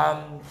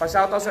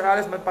 Pa-shoutout Sir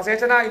Alice,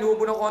 pasensya na,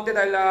 inuubo ng konti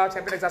dahil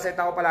siyempre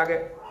nagsaseta ako palagi.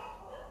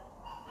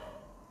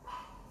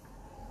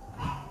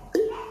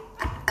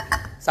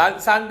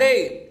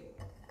 Sunday,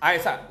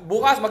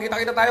 bukas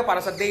magkita-kita tayo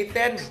para sa day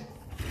 10.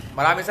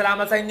 Maraming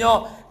salamat sa inyo.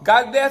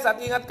 God bless at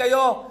ingat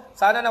kayo.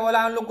 Sana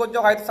nawala ang lungkot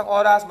nyo kahit isang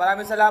oras.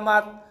 Maraming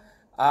salamat.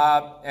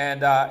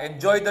 And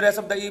enjoy the rest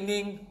of the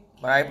evening.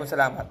 Maraming po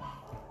salamat.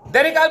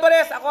 Derek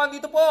Alvarez, ako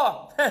andito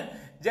po.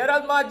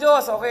 Gerald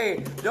Majos, okay.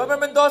 Jomer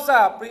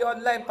Mendoza,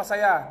 pre-online,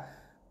 pasaya.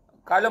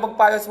 Carlo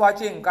Magpayos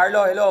watching.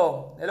 Carlo,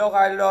 hello. Hello,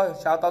 Carlo.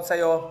 Shoutout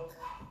sa'yo.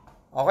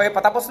 Okay,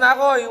 patapos na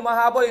ako. Yung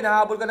mahabol,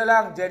 inahabol ka na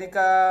lang.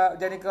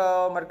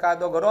 Jenica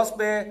Mercado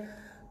Gorospe.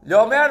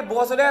 Leomer,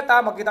 bukas ulit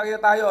ha.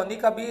 Magkita-kita tayo.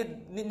 Nick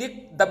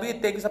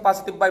David, thank you sa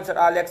positive vibes, Sir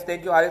Alex.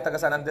 Thank you, Alex. Taga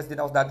San Andres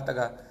din ako dati.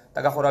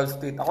 Taga Coral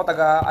Street. Ako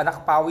taga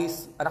Anak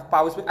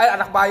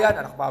Bayan.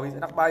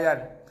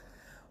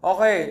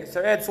 Okay,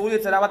 Sir Ed,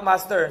 sulit. Salamat,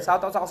 Master.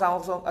 Shoutout sa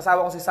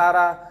asawa ko si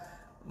Sara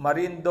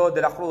Marindo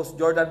de la Cruz,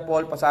 Jordan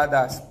Paul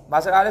Pasadas.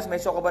 Master Alex, may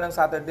show ka ba ng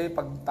Saturday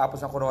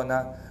pagtapos ng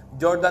Corona?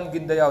 Jordan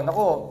Gindayaw.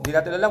 Nako, hindi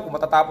natin alam kung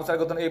matatapos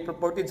talaga ito ng April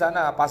 14.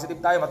 Sana, positive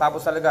tayo,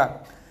 matapos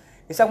talaga.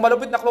 Isang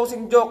malupit na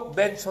closing joke,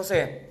 Ben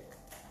Jose.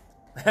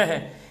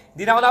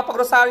 Hindi na ako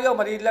nakapag-rosaryo,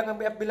 maliit lang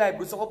ang FB Live.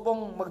 Gusto ko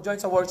pong mag-join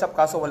sa workshop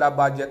kaso wala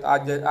budget.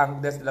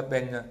 Agnes de la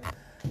Peña.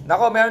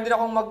 Nako, meron din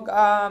akong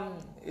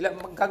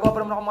magkagawa pa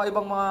naman ako mga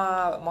ibang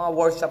mga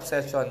workshop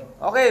session.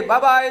 Okay,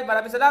 bye-bye.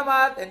 Maraming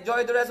salamat.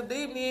 Enjoy the rest of the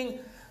evening.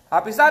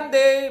 Happy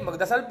Sunday.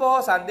 Magdasal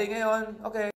po. Sunday ngayon. Okay.